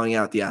stop counting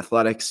out the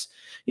Athletics.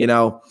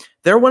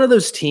 They're one of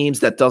those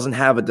teams that doesn't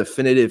have a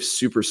definitive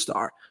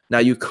superstar. Now,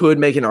 you could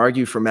make an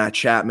argument for Matt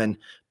Chapman,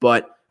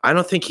 but I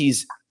don't think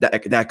he's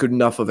that good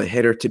enough of a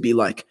hitter to be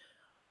like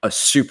a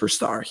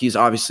superstar. He's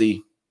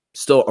obviously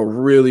still a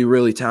really,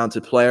 really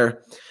talented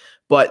player,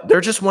 but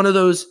they're just one of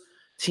those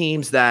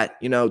teams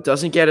that,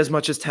 doesn't get as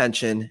much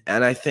attention.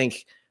 And I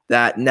think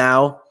that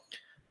now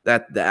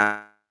that the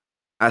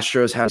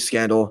Astros have a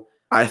scandal,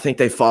 I think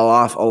they fall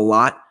off a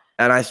lot.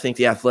 And I think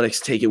the Athletics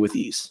take it with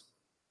ease.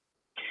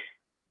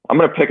 I'm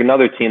going to pick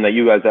another team that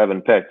you guys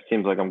haven't picked.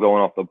 Seems like I'm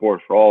going off the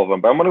board for all of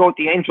them, but I'm going to go with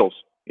the Angels.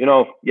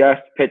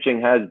 Yes, pitching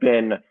has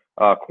been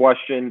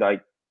questioned. I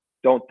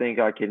don't think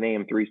I can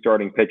name 3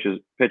 starting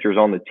pitchers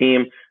on the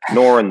team,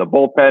 nor in the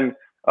bullpen,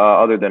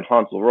 other than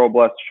Hansel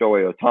Robles,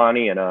 Shohei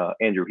Ohtani, and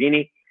Andrew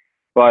Heaney.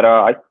 But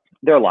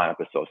their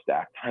lineup is so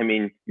stacked. I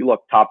mean, you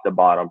look top to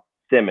bottom: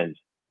 Simmons,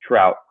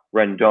 Trout,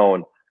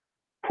 Rendon,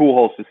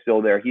 Pujols is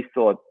still there. He's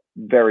still a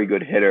very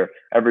good hitter.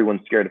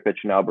 Everyone's scared of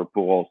pitching Albert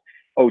Pujols.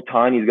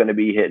 Ohtani's going to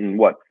be hitting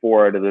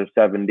 4 out of the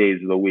 7 days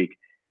of the week.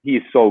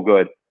 He's so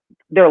good.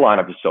 Their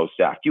lineup is so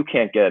stacked. You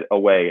can't get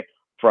away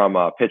from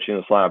pitching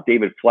this lineup.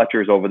 David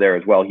Fletcher's over there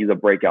as well. He's a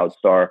breakout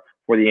star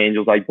for the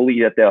Angels. I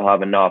believe that they'll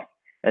have enough,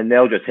 and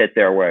they'll just hit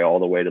their way all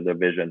the way to the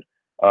division.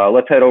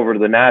 Let's head over to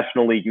the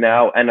National League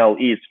now.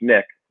 NL East.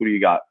 Nick, who do you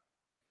got?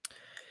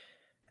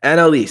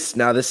 NL East.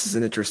 Now, this is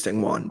an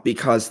interesting one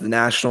because the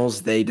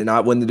Nationals, they did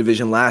not win the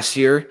division last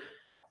year,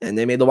 and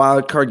they made the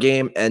wild card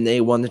game, and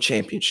they won the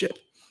championship.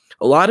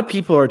 A lot of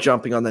people are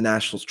jumping on the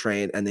Nationals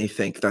train, and they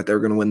think that they're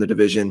going to win the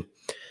division,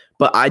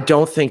 but I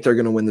don't think they're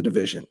going to win the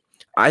division.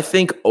 I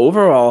think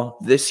overall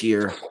this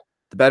year,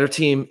 the better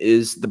team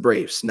is the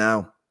Braves.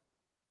 Now,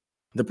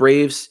 the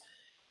Braves,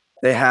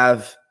 they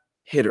have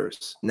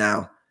hitters.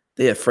 Now,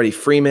 they have Freddie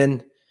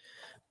Freeman.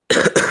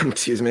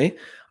 Excuse me.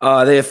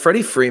 They have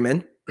Freddie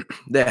Freeman.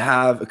 They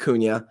have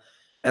Acuna.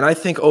 And I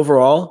think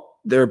overall,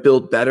 they're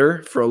built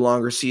better for a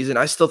longer season.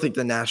 I still think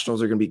the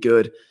Nationals are going to be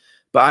good,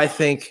 but I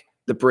think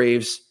the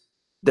Braves,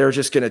 they're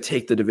just going to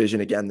take the division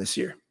again this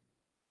year.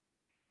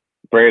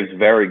 Braves,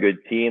 very good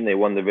team. They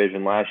won the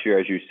division last year,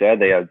 as you said.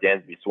 They have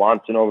Dansby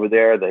Swanson over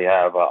there. They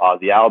have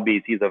Ozzie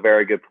Albies. He's a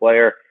very good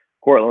player.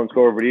 Cortland, let's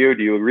go over to you.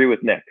 Do you agree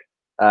with Nick?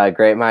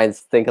 Great minds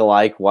think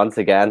alike once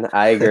again.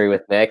 I agree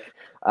with Nick.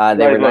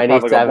 They were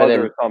 97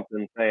 or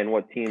something saying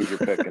what teams you're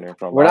picking or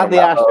something. We're not the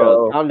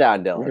Astros. Calm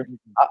down, Dylan.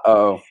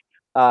 Uh-oh.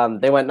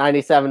 They went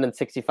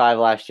 97-65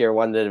 last year,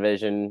 won the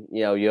division.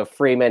 You have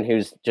Freeman,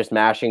 who's just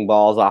mashing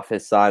balls off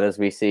his son, as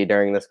we see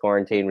during this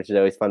quarantine, which is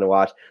always fun to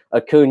watch.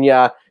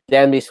 Acuna,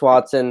 Dansby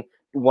Swanson,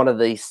 one of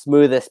the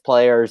smoothest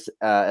players,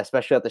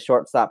 especially at the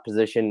shortstop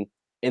position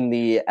in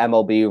the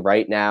MLB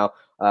right now.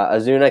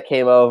 Ozuna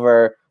came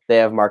over. They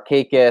have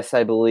Markakis,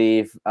 I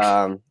believe,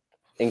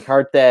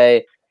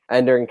 Encarte,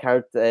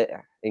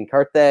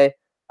 Inciarte,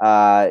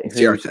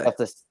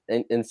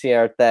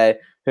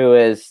 who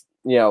is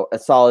a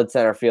solid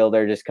center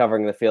fielder, just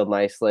covering the field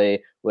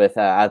nicely with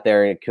out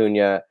there in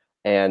Acuna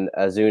and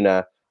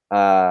Ozuna.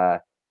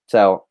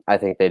 So I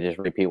think they just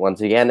repeat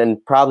once again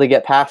and probably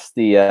get past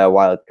the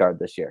wild card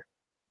this year.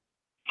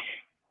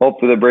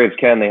 Hopefully the Braves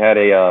can. They had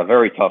a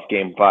very tough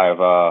Game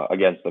 5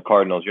 against the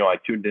Cardinals. I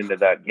tuned into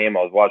that game.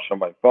 I was watching on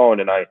my phone,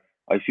 and I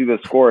I see the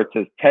score. It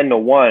says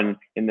 10-1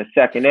 in the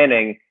second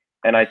inning,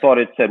 and I thought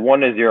it said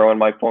 1-0, and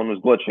my phone was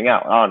glitching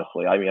out.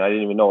 Honestly, I mean, I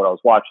didn't even know what I was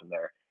watching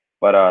there.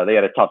 But they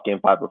had a tough Game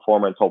 5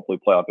 performance. Hopefully,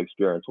 playoff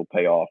experience will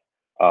pay off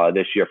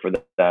this year for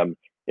them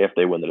if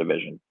they win the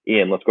division.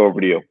 Ian, let's go over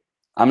to you.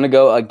 I'm going to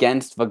go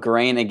against the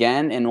grain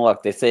again. And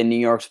look, they say New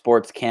York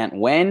sports can't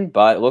win,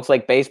 but it looks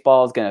like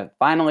baseball is going to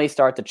finally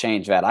start to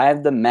change that. I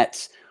have the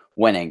Mets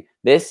winning.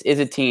 This is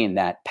a team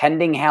that,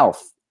 pending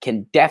health,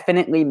 can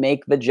definitely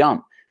make the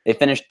jump. They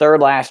finished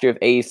third last year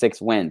with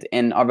 86 wins.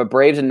 And are the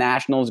Braves and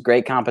Nationals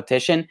great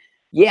competition?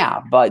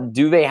 Yeah, but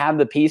do they have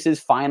the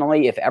pieces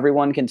finally, if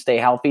everyone can stay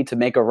healthy, to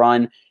make a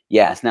run?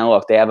 Yes. Now,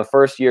 look, they have a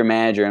first-year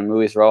manager in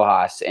Luis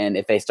Rojas, and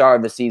if they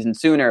started the season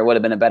sooner, it would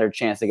have been a better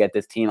chance to get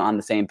this team on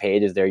the same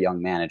page as their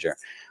young manager.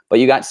 But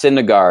you got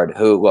Syndergaard,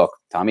 who, look,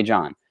 Tommy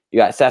John. You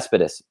got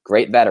Cespedes,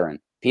 great veteran.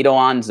 Pete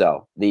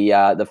Alonso,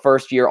 the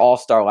first-year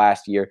All-Star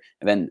last year,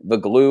 and then the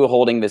glue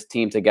holding this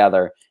team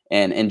together,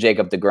 and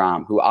Jacob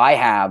deGrom, who I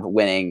have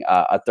winning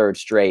a third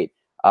straight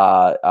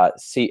Cy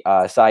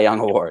Young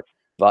Award,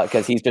 but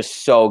because he's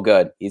just so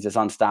good. He's just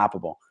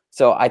unstoppable.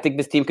 So I think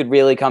this team could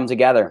really come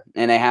together,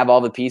 and they have all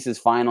the pieces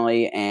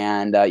finally.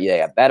 And they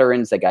have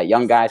veterans. They got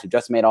young guys who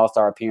just made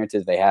All-Star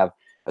appearances. They have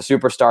a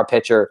superstar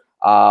pitcher.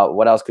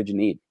 What else could you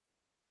need?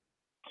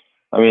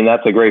 I mean,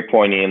 that's a great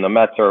point, Ian. The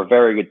Mets are a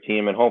very good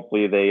team, and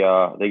hopefully they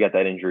get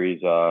that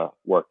injuries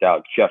worked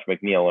out. Jeff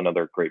McNeil,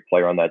 another great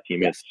player on that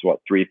team, is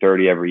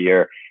 .330 every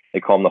year. They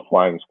call him the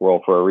Flying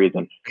Squirrel for a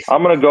reason.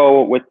 I'm gonna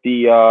go with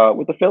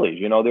the Phillies.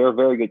 You know, they're a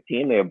very good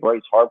team. They have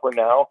Bryce Harper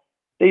now.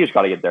 They just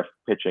got to get their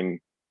pitching,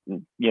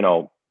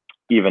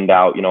 evened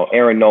out.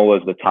 Aaron Nola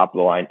is the top of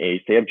the line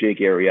ace. They have Jake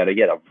Arrieta.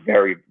 He had a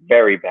very,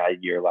 very bad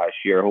year last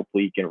year.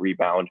 Hopefully he can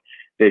rebound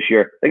this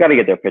year. They got to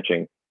get their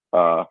pitching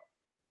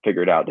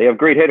figured out. They have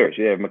great hitters.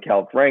 They have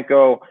Maikel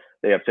Franco.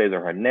 They have Cesar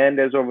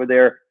Hernandez over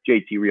there.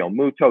 JT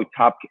Realmuto,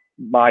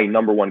 my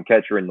number one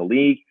catcher in the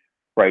league.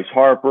 Bryce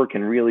Harper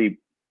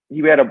he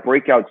had a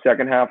breakout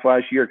second half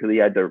last year because he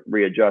had to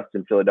readjust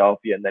in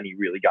Philadelphia, and then he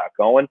really got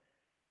going.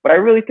 But I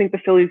really think the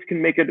Phillies can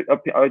make it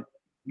a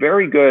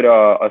very good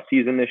a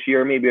season this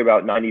year, maybe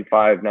about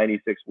 95,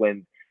 96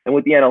 wins. And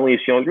with the NL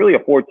East, it's really a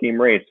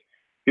 4-team race.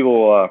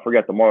 People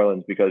forget the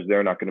Marlins because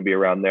they're not going to be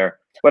around there.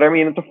 But, I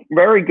mean, it's a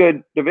very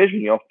good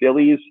division.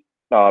 Phillies,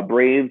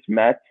 Braves,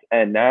 Mets,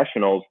 and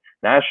Nationals.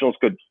 Nationals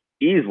could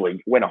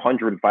easily win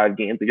 105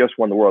 games. They just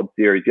won the World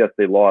Series. Yes,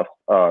 they lost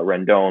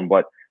Rendon,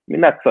 but, I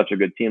mean, that's such a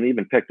good team. They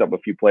even picked up a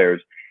few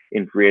players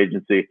in free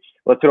agency.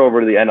 Let's head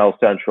over to the NL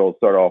Central.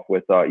 Start off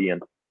with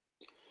Ian.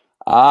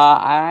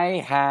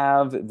 I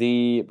have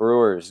the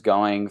Brewers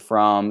going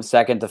from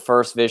second to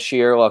first this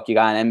year. Look, you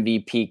got an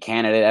MVP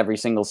candidate every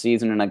single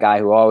season and a guy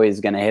who always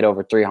is going to hit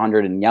over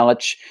 300 in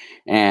Yelich.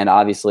 And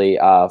obviously,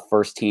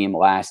 first team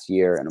last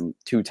year and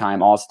a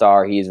 2-time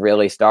All-Star. He's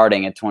really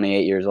starting at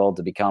 28 years old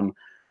to become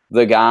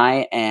the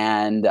guy.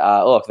 And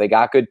look, they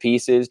got good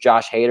pieces.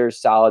 Josh Hader's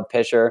solid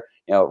pitcher.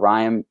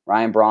 Ryan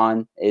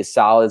Braun is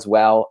solid as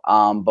well.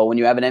 But when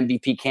you have an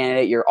MVP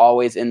candidate, you're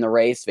always in the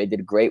race. They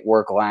did great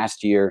work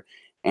last year.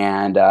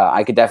 And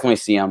I could definitely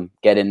see them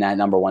get in that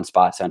number one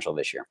spot Central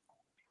this year.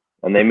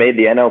 And they made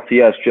the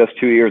NLCS just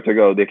 2 years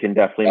ago. They can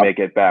definitely make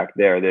it back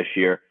there this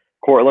year.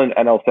 Cortland,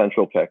 NL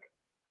Central pick.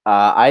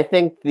 I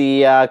think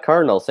the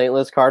Cardinals, St.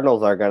 Louis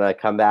Cardinals, are going to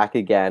come back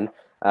again.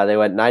 They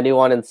went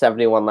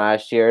 91-71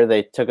 last year.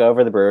 They took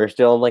over the Brewers.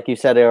 Dylan, like you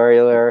said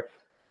earlier,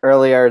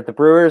 the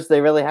Brewers, they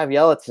really have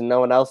Yelich and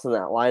no one else in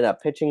that lineup.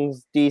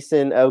 Pitching's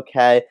decent,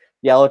 okay.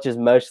 Yelich is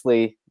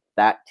mostly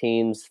that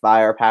team's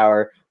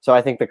firepower. So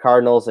I think the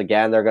Cardinals,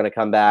 again, they're going to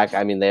come back.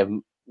 I mean, they have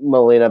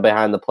Molina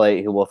behind the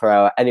plate who will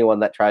throw out anyone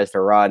that tries to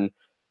run.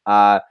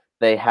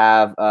 They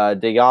have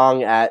De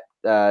Jong at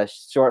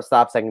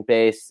shortstop, second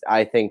base.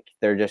 I think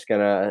they're just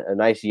going to a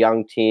nice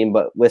young team,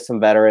 but with some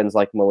veterans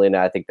like Molina,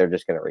 I think they're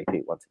just going to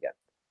repeat once again.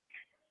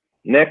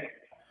 Nick?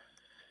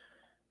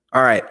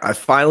 All right. I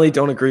finally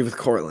don't agree with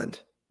Cortland.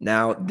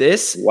 Now,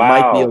 this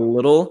might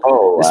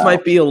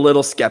be a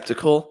little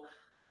skeptical.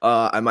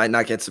 I might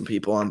not get some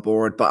people on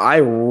board, but I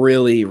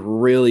really,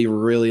 really,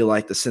 really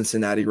like the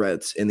Cincinnati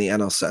Reds in the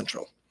NL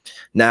Central.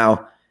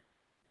 Now,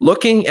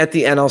 looking at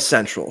the NL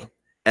Central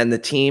and the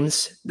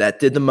teams that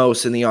did the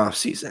most in the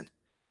offseason,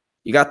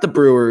 you got the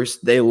Brewers.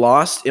 They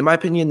lost, in my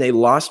opinion,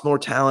 more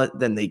talent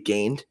than they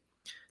gained.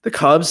 The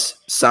Cubs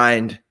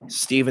signed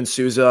Steven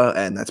Souza,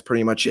 and that's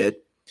pretty much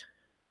it.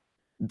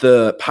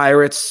 The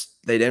Pirates,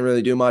 they didn't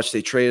really do much.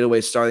 They traded away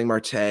Starling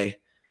Marte.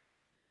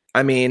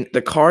 I mean,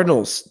 the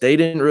Cardinals, they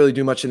didn't really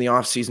do much in the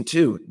offseason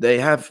too. They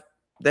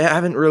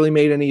haven't really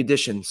made any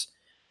additions.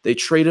 They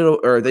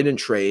didn't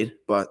trade,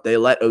 but they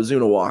let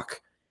Ozuna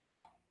walk.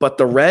 But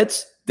the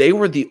Reds, they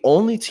were the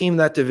only team in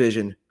that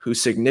division who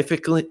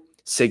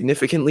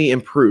significantly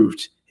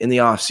improved in the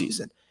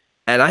offseason.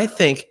 And I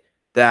think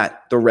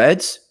that the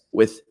Reds,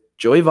 with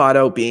Joey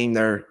Votto being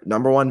their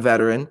number one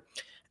veteran,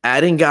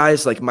 adding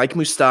guys like Mike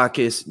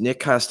Moustakas, Nick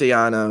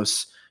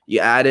Castellanos, you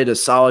added a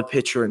solid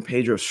pitcher in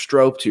Pedro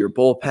Strop to your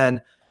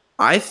bullpen.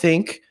 I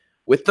think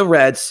with the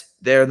Reds,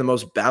 they're the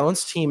most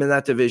balanced team in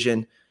that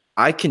division.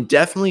 I can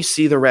definitely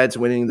see the Reds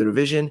winning the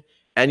division.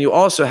 And you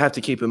also have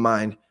to keep in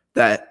mind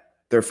that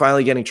they're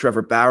finally getting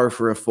Trevor Bauer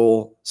for a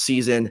full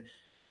season.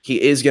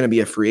 He is going to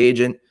be a free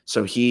agent,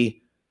 so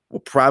he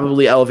will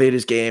probably elevate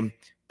his game.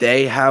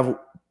 They have,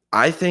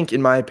 I think,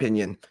 in my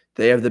opinion,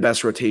 they have the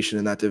best rotation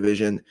in that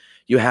division.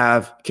 You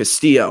have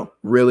Castillo,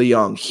 really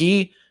young.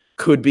 He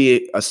could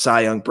be a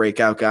Cy Young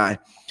breakout guy.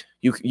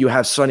 You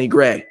have Sonny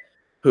Gray,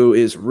 who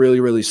is really,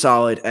 really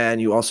solid.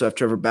 And you also have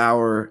Trevor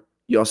Bauer.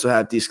 You also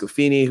have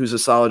DeSclafani, who's a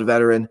solid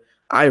veteran.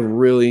 I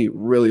really,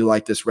 really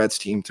like this Reds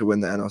team to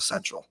win the NL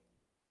Central.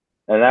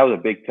 And that was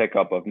a big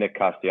pickup of Nick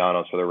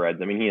Castellanos for the Reds.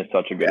 I mean, he is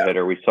such a good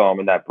hitter. We saw him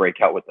in that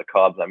breakout with the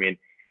Cubs. I mean,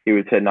 he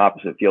was hitting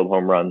opposite field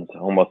home runs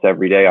almost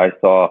every day. I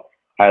saw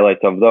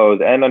highlights of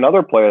those. And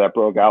another player that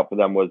broke out for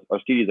them was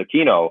Aristides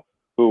Aquino,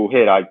 who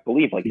hit, I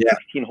believe, like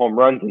 16 home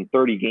runs in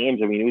 30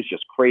 games. I mean, it was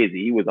just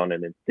crazy. He was on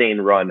an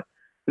insane run.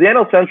 For the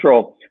NL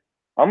Central,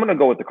 I'm going to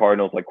go with the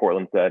Cardinals, like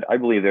Cortland said. I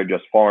believe they're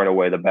just far and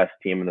away the best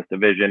team in this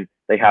division.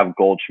 They have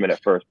Goldschmidt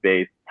at first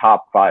base,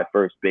 top 5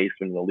 first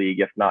baseman in the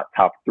league, if not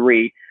top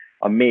 3.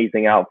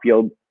 Amazing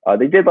outfield.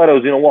 They did let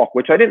Ozuna walk,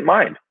 which I didn't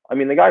mind. I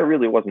mean, the guy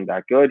really wasn't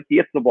that good. He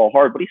hits the ball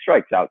hard, but he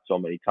strikes out so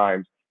many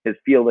times. His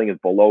fielding is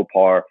below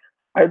par.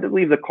 I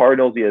believe the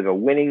Cardinals, he has a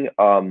winning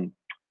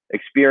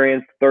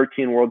experience,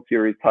 13 World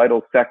Series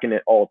titles, second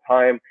at all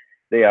time.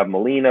 They have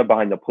Molina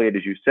behind the plate,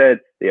 as you said.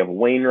 They have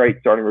Wainwright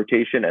starting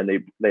rotation, and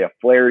they have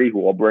Flaherty, who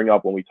we'll bring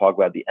up when we talk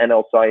about the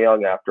NL Cy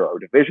Young after our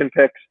division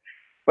picks.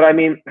 But, I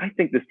mean, I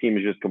think this team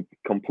is just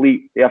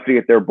complete. They have to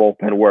get their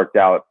bullpen worked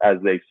out, as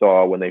they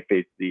saw when they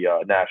faced the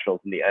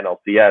Nationals in the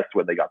NLCS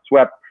when they got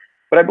swept.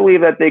 But I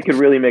believe that they could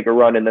really make a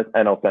run, and this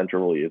NL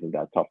Central really isn't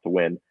that tough to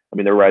win. I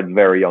mean, the Reds,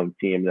 very young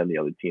team, and then the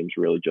other teams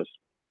really just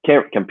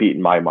can't compete,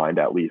 in my mind,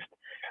 at least.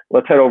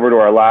 Let's head over to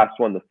our last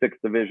one, the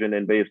 6th division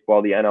in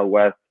baseball, the NL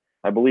West.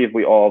 I believe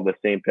we all have the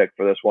same pick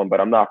for this one,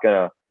 but I'm not going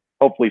to –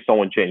 hopefully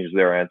someone changes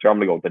their answer. I'm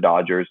going to go with the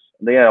Dodgers.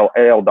 The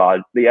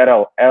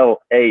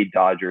NLLA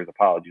Dodgers,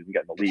 apologies, I'm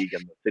getting the league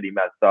and the city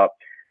messed up.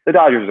 The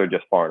Dodgers are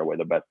just far and away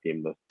the best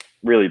team in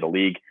really the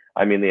league.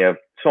 I mean, they have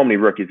so many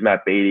rookies.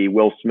 Matt Beatty,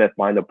 Will Smith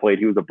behind the plate.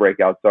 He was a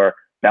breakout star.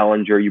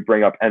 Bellinger, you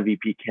bring up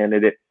MVP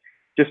candidate.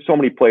 Just so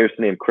many players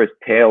to name. Chris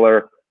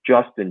Taylor,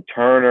 Justin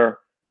Turner.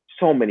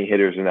 So many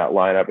hitters in that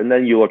lineup. And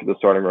then you look at the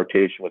starting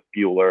rotation with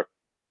Buehler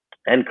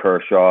and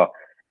Kershaw.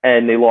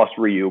 And they lost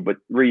Ryu, but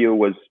Ryu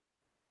was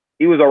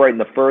all right in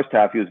the first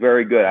half. He was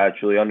very good,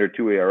 actually, under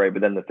 2 ERA,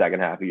 but then the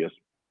second half he just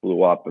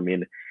blew up. I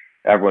mean,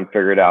 everyone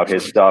figured out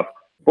his stuff.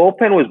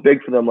 Bullpen was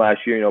big for them last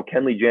year. You know,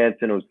 Kenley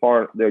Jansen was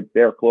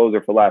their closer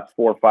for the last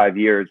 4 or 5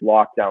 years,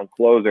 lockdown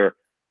closer.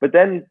 But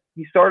then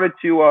he started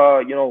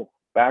to,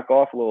 back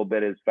off a little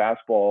bit. His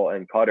fastball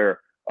and cutter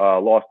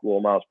lost a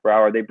little miles per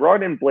hour. They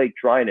brought in Blake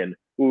Trinan,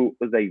 who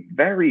was a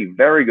very,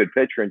 very good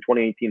pitcher in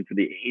 2018 for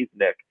the A's,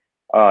 Nick.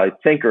 His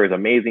sinker is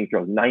amazing,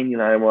 throws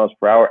 99 miles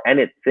per hour, and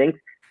it thinks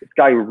this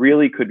guy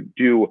really could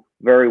do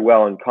very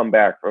well and come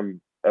back from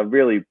a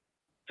really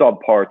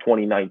subpar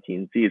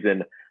 2019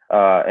 season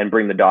and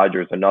bring the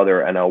Dodgers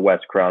another NL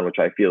West crown, which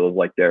I feel is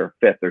like their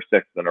 5th or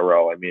 6th in a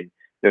row. I mean,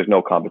 there's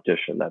no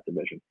competition in that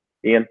division.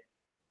 Ian?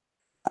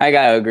 I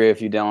got to agree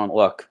with you, Dylan.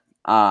 Look,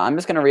 I'm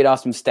just going to read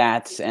off some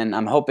stats, and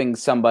I'm hoping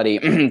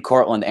somebody,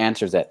 Cortland,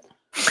 answers it.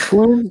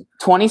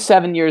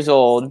 27 years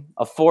old,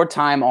 a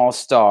 4-time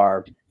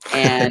All-Star,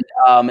 and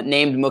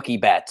named Mookie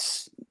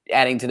Betts,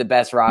 adding to the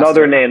best roster.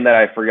 Another name that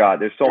I forgot.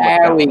 There's so much.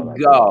 There we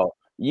go.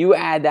 You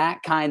add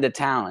that kind of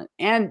talent.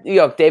 And,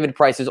 David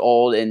Price is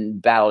old and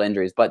battled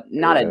injuries, but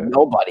not a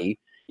nobody.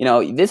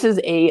 This is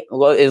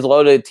as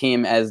loaded a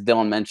team as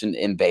Dylan mentioned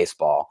in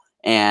baseball.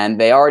 And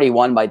they already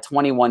won by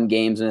 21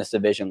 games in this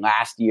division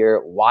last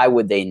year. Why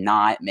would they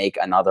not make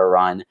another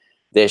run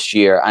this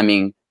year? I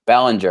mean,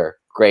 Bellinger,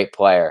 great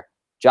player.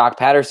 Jock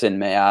Patterson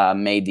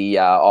made the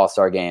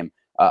All-Star game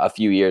a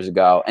few years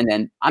ago. And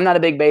then I'm not a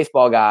big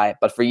baseball guy,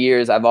 but for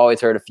years I've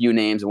always heard a few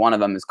names. One of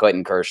them is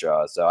Clayton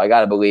Kershaw. So I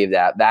got to believe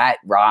that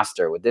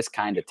roster with this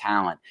kind of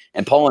talent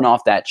and pulling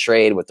off that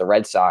trade with the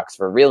Red Sox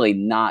for really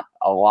not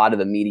a lot of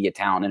immediate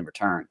talent in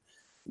return,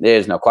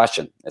 there's no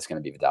question it's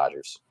going to be the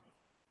Dodgers.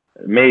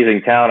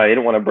 Amazing talent. I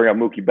didn't want to bring up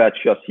Mookie Betts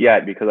just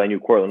yet because I knew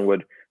Cortland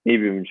would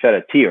maybe even shed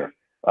a tear.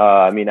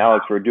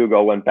 Alex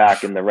Verdugo went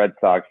back in the Red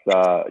Sox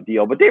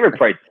deal, but David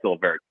Price is still a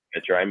very good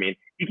pitcher. I mean,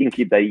 he can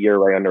keep that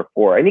ERA under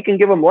 4, and he can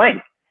give them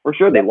length for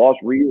sure. They lost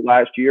Ryu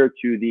last year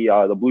to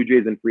the Blue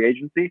Jays in free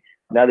agency.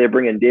 Now they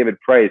bring in David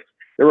Price.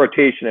 Their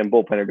rotation and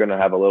bullpen are going to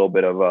have a little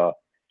bit of a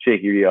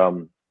shaky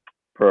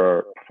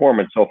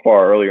performance so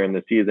far earlier in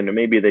the season, and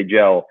maybe they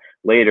gel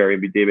later.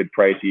 Maybe David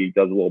Price, he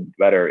does a little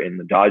better in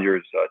the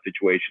Dodgers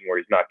situation where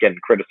he's not getting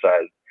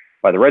criticized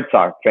by the Red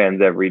Sox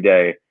fans every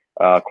day.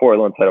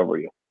 Cortland, head over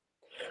to you.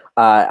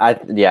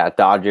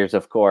 Dodgers,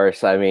 of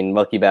course. I mean,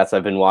 Mookie Betts,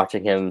 I've been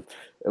watching him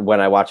when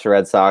I watch the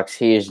Red Sox.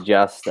 He's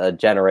just a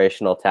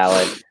generational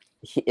talent.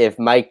 If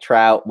Mike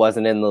Trout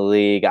wasn't in the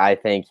league, I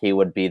think he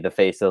would be the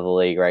face of the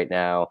league right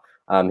now.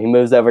 He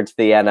moves over to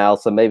the NL,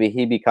 so maybe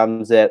he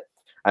becomes it.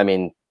 I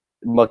mean,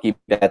 Mookie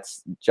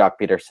Betts, Jock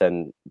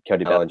Peterson,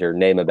 Cody Bellinger,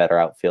 name a better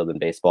outfield in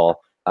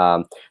baseball.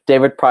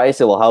 David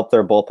Price, it will help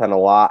their bullpen a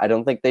lot. I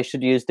don't think they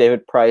should use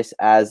David Price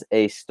as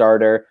a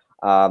starter.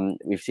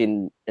 We've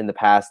seen in the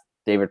past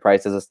David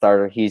Price as a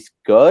starter. He's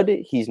good.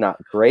 He's not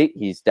great.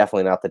 He's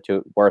definitely not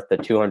worth the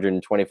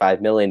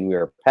 $225 million we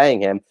were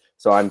paying him.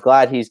 So I'm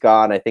glad he's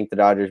gone. I think the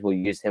Dodgers will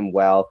use him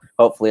well.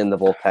 Hopefully in the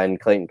bullpen.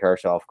 Clayton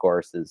Kershaw, of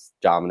course, is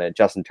dominant.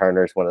 Justin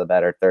Turner is one of the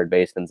better third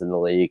basemen in the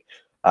league.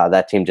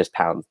 That team just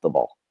pounds the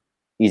ball.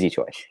 Easy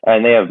choice.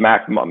 And they have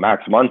Max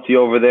Muncy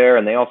over there,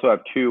 and they also have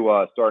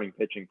two starting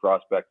pitching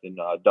prospects in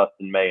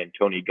Dustin May and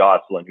Tony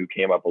Gosselin, who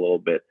came up a little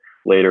bit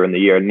later in the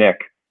year. Nick,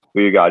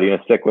 who you got? Are you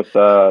gonna stick with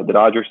the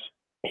Dodgers?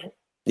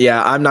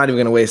 Yeah, I'm not even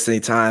gonna waste any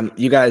time.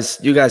 You guys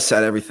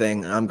said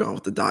everything. I'm going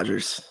with the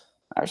Dodgers.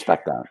 I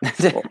respect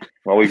that.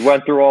 Well, we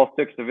went through all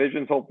 6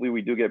 divisions. Hopefully,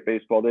 we do get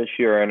baseball this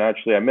year. And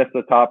actually, I missed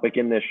the topic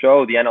in this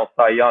show, the NL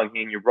Cy Young.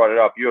 And you brought it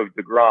up. You have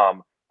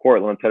DeGrom.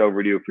 Cortland, let's head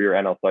over to you for your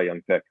NL Cy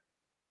Young pick.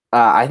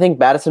 I think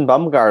Madison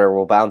Bumgarner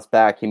will bounce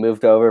back. He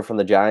moved over from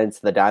the Giants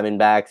to the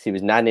Diamondbacks. He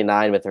was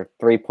 99 with a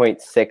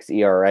 3.6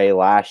 ERA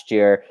last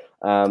year.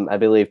 I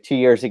believe 2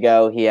 years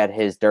ago, he had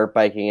his dirt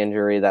biking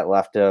injury that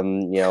left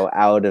him,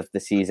 out of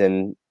the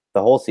season,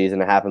 the whole season.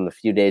 It happened a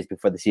few days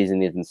before the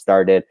season even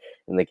started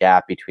in the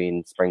gap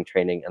between spring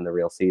training and the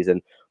real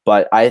season.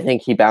 But I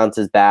think he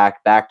bounces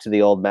back to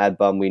the old Mad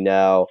Bum we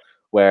know,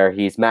 where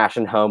he's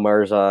mashing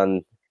homers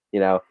on,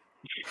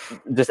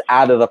 just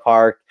out of the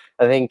park.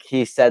 I think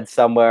he said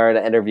somewhere in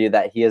an interview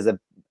that he has a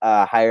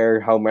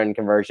higher home run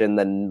conversion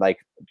than like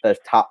the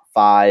top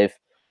 5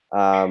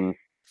 home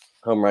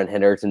run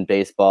hitters in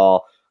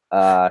baseball.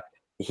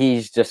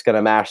 He's just going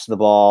to mash the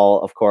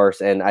ball, of course,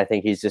 and I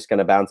think he's just going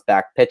to bounce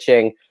back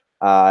pitching.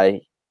 He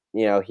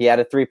had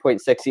a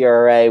 3.6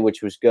 ERA,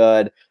 which was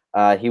good.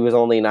 He was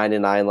only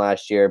 99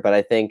 last year, but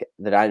I think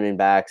the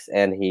Diamondbacks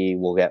and he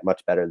will get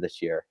much better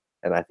this year,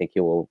 and I think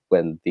he will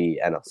win the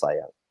NL Cy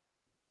Young.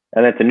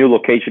 And it's a new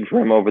location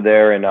for him over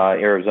there in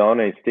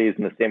Arizona. He stays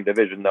in the same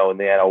division, though, in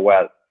the NL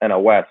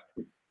West.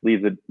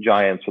 Leaves the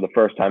Giants for the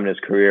first time in his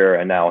career,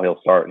 and now he'll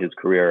start his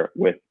career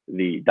with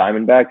the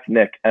Diamondbacks.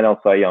 Nick,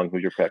 NL Cy Young,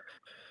 who's your pick?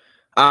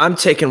 I'm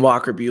taking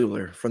Walker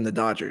Buehler from the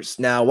Dodgers.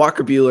 Now,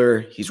 Walker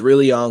Buehler, he's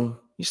really young.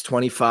 He's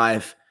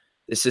 25.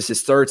 This is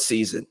his 3rd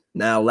season.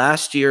 Now,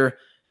 last year,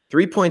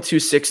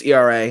 3.26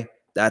 ERA.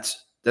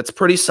 That's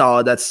pretty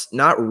solid. That's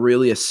not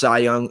really a Cy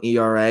Young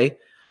ERA,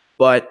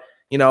 but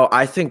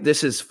I think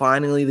this is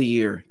finally the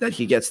year that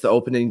he gets the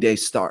opening day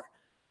start.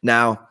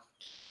 Now,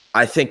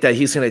 I think that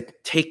he's going to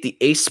take the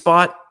ace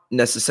spot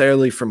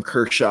necessarily from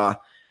Kershaw,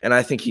 and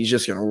I think he's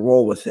just going to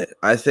roll with it.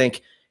 I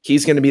think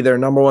he's going to be their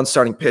number 1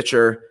 starting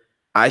pitcher.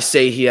 I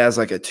say he has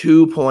like a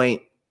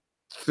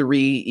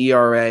 2.3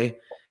 ERA,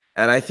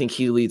 and I think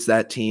he leads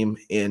that team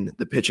in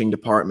the pitching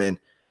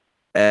department.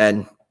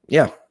 And,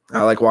 yeah,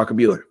 I like Walker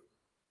Buehler.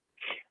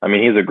 I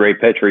mean, he's a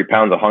great pitcher. He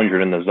pounds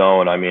 100 in the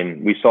zone. I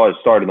mean, we saw his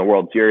start in the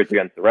World Series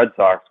against the Red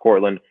Sox,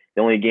 Cortland.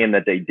 The only game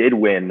that they did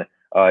win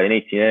in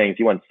 18 innings,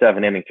 he went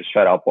 7 innings to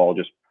shutout ball,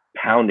 just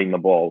pounding the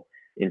ball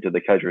into the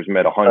catcher's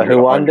mitt. 100,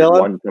 who won,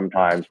 101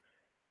 sometimes.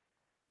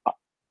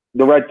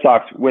 The Red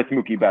Sox with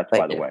Mookie Betts,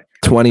 by the way.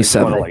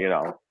 27. Let you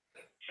know.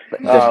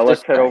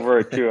 Let's head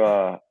over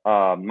to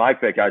my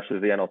pick, actually,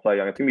 the NL Cy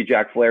Young. It's going to be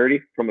Jack Flaherty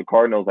from the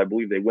Cardinals. I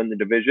believe they win the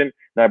division,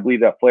 and I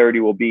believe that Flaherty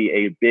will be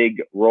a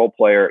big role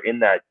player in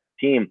that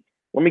team.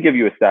 Let me give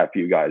you a stat for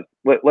you guys.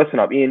 Listen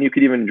up, Ian. You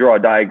could even draw a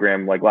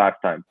diagram like last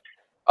time.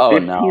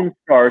 15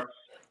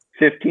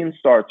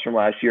 starts from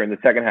last year in the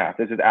second half.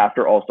 This is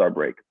after All-Star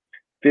break.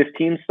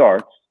 15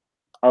 starts,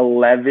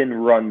 11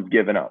 runs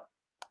given up.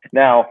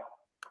 Now,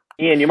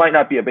 Ian, you might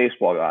not be a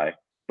baseball guy,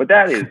 but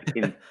that is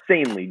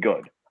insanely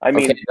good. I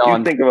mean,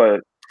 you think of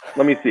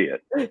let me see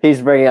it.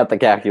 He's bringing out the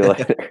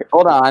calculator.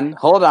 Hold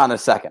on a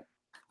second.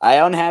 I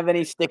don't have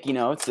any sticky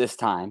notes this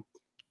time.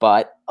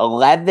 But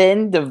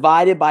 11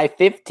 divided by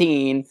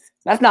 15,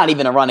 that's not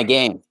even a run a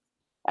game.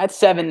 That's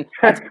 7.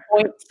 That's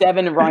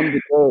 0.7 runs a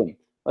game.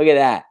 Look at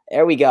that.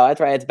 There we go.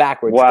 That's right. It's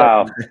backwards.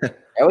 Wow.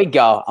 There we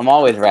go. I'm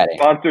always ready.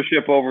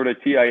 Sponsorship over to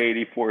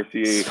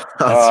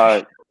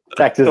TI-84CE.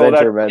 Texas so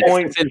that's Instruments.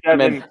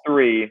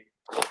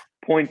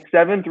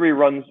 0.73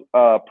 runs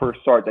per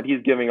start that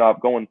he's giving up,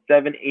 going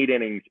 7-8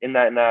 innings in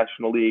that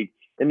National League.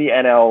 In the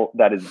NL,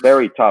 that is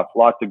very tough.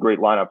 Lots of great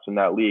lineups in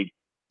that league.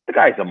 The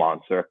guy's a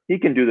monster. He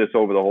can do this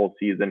over the whole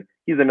season.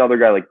 He's another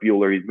guy like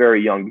Buehler. He's very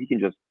young. He can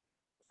just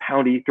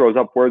pound. He throws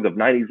upwards of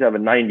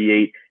 97,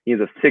 98. He has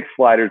a 6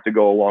 sliders to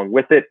go along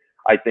with it.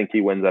 I think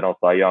he wins NL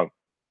Cy Young.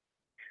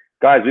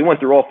 Guys, we went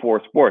through all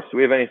 4 sports. Do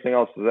we have anything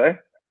else to say? I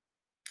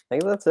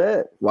think that's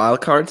it.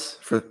 Wild cards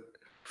for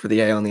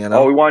the AL and the NL.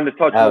 Oh, we wanted to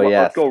touch on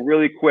yes. Let's go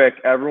really quick.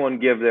 Everyone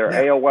give their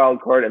AL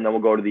wild card, and then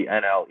we'll go to the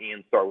NL.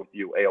 Ian, start with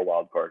you. AL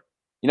wild card.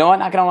 You know what?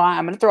 Not gonna lie,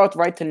 I'm gonna throw it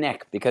right to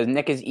Nick because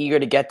Nick is eager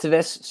to get to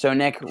this. So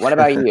Nick, what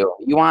about you?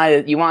 You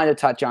wanted to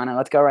touch on it.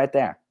 Let's go right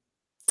there.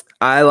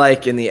 I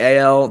like in the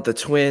AL the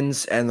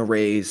Twins and the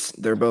Rays.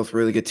 They're both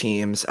really good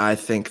teams. I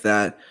think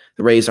that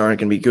the Rays aren't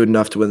going to be good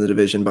enough to win the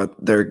division, but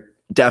they're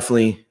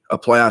definitely a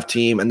playoff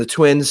team. And the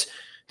Twins,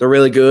 they're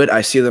really good. I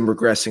see them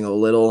regressing a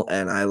little,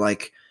 and I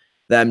like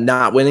them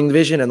not winning the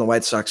division, and the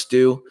White Sox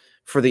do.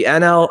 For the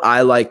NL,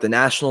 I like the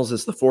Nationals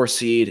as the 4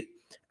 seed,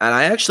 and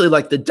I actually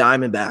like the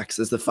Diamondbacks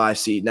as the 5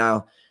 seed.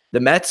 Now, the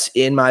Mets,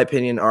 in my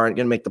opinion, aren't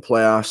going to make the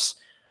playoffs.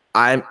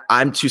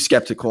 I'm too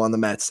skeptical on the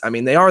Mets. I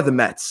mean, they are the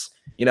Mets.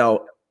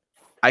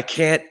 I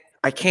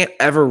can't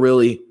ever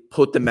really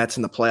put the Mets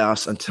in the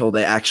playoffs until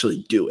they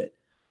actually do it.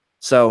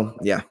 So,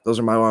 yeah, those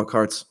are my wild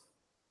cards.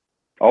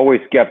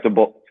 Always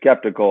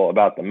skeptical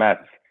about the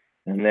Mets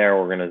and their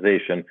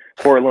organization.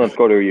 Portland, let's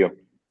go to you.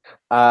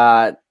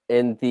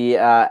 In the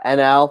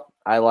NL,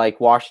 I like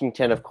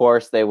Washington, of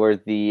course. They were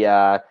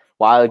the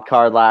wild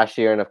card last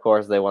year, and of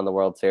course, they won the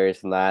World Series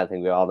from that. I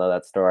think we all know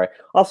that story.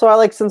 Also, I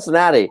like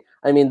Cincinnati.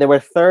 I mean, they were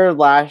third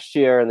last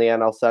year in the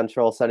NL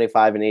Central,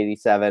 75 and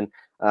 87.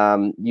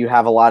 You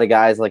have a lot of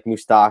guys like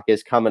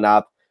Moustakas coming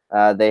up.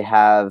 They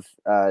have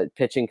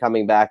pitching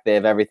coming back. They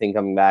have everything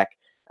coming back.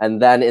 And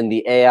then in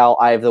the AL,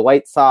 I have the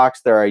White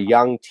Sox. They're a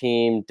young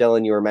team.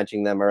 Dylan, you were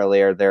mentioning them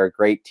earlier. They're a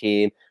great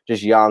team,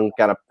 just young,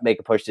 got to make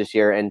a push this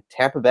year. And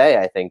Tampa Bay,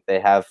 I think they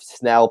have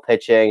Snell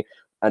pitching,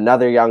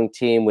 another young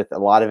team with a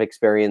lot of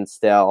experience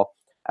still.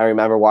 I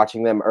remember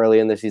watching them early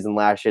in the season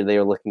last year. They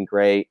were looking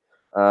great.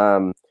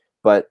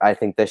 But I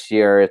think this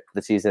year, if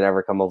the season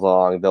ever comes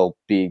along, they'll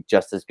be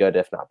just as good,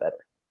 if not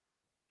better.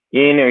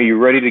 Ian, are you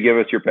ready to give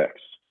us your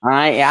picks?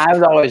 I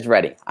was always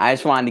ready. I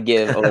just wanted to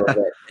give a little bit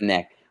to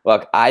Nick.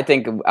 Look, I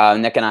think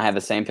Nick and I have the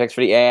same picks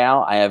for the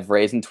AL. I have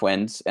Rays and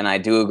Twins, and I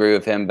do agree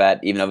with him that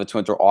even though the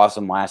Twins were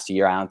awesome last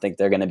year, I don't think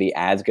they're going to be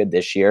as good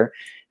this year.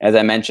 As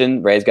I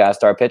mentioned, Rays got a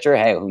star pitcher.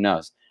 Hey, who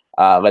knows?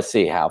 Let's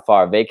see how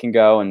far they can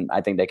go, and I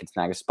think they can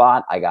snag a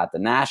spot. I got the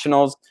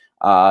Nationals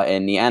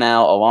in the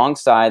NL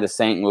alongside the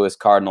St. Louis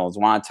Cardinals.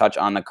 Want to touch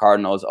on the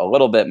Cardinals a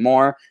little bit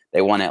more.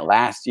 They won it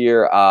last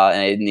year,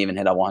 and they didn't even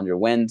hit 100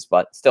 wins,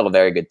 but still a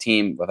very good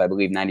team with, I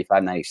believe,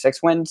 95,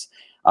 96 wins.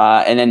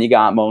 And then you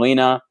got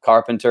Molina,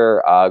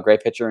 Carpenter,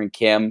 great pitcher in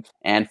Kim,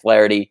 and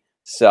Flaherty.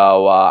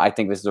 So I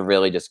think this is a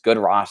really just good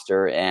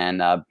roster, and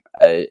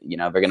they're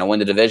going to win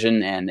the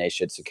division, and they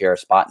should secure a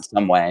spot in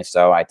some way.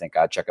 So I think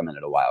I'll check them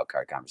into the wild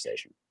card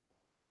conversation.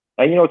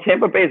 And,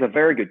 Tampa Bay is a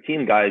very good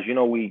team, guys.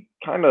 We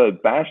kind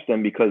of bash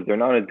them because they're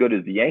not as good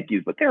as the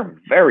Yankees, but they're a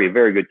very,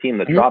 very good team.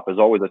 The Drop is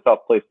always a tough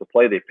place to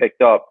play. They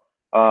picked up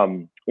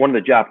one of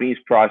the Japanese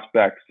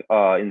prospects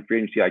in free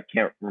agency. I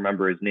can't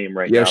remember his name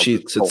right now.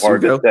 It's so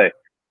hard to say.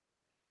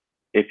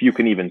 If you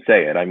can even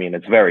say it. I mean,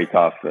 it's very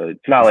tough.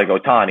 It's not like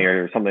Ohtani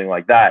or something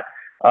like that.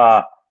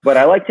 But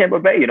I like Tampa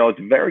Bay. It's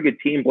a very good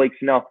team. Blake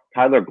Snell,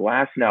 Tyler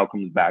Glass now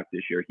comes back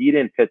this year. He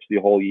didn't pitch the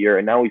whole year,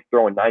 and now he's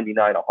throwing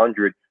 99,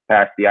 100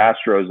 past the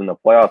Astros in the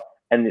playoffs.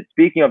 And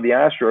speaking of the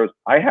Astros,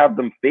 I have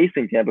them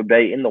facing Tampa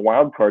Bay in the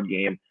wild card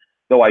game,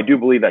 though I do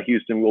believe that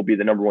Houston will be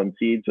the number 1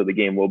 seed, so the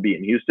game will be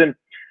in Houston.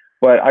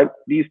 But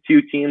these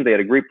two teams, they had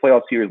a great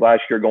playoff series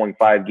last year going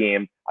 5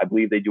 games. I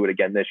believe they do it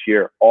again this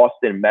year.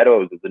 Austin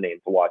Meadows is the name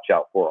to watch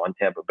out for on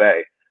Tampa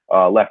Bay.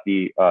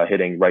 Lefty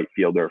hitting right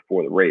fielder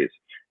for the Rays.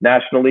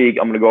 National League,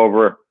 I'm going to go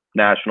over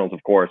Nationals,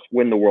 of course.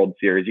 Win the World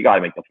Series. You got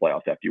to make the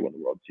playoffs after you win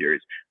the World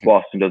Series.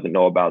 Boston doesn't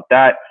know about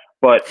that.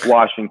 But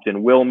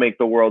Washington will make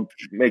the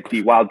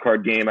wild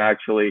card game,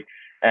 actually.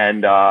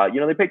 And,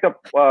 they picked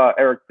up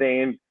Eric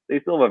Thames. They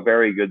still have a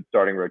very good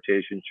starting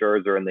rotation,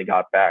 Scherzer, and they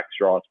got back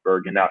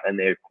Strasburg, and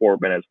they have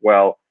Corbin as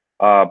well.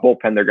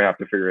 Bullpen, they're going to have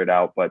to figure it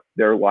out, but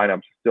their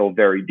lineup's still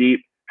very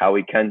deep.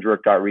 Howie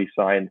Kendrick got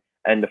re-signed.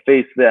 And to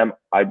face them,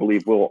 I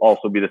believe, will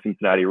also be the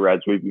Cincinnati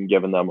Reds. We've been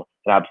giving them an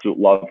absolute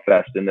love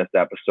fest in this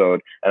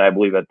episode, and I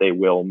believe that they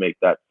will make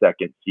that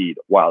 2nd seed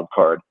wild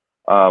card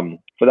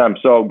for them.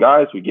 So,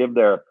 guys, we give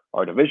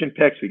our division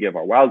picks. We give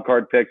our wild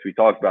card picks. We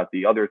talked about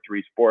the other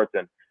 3 sports,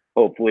 and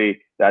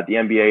hopefully that the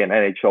NBA and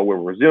NHL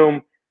will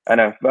resume.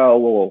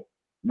 NFL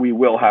we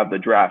will have the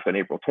draft on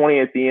April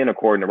 20th, Ian,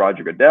 according to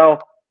Roger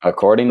Goodell.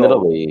 According to the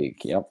league,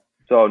 yep.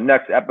 So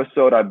next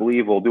episode, I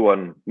believe we'll do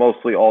a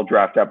mostly all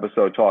draft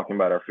episode talking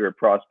about our favorite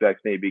prospects,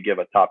 maybe give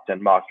a top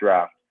 10 mock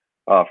draft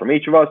from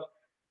each of us.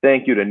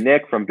 Thank you to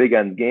Nick from Big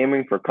End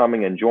Gaming for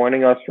coming and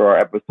joining us for our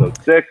episode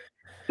 6.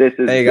 This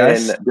has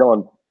been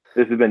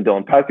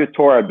Dylan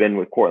Pescator. I've been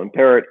with Cortland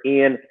Parrott,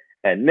 Ian,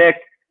 and Nick.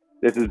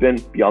 This has been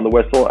Beyond the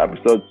Whistle,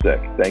 episode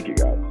 6. Thank you,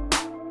 guys.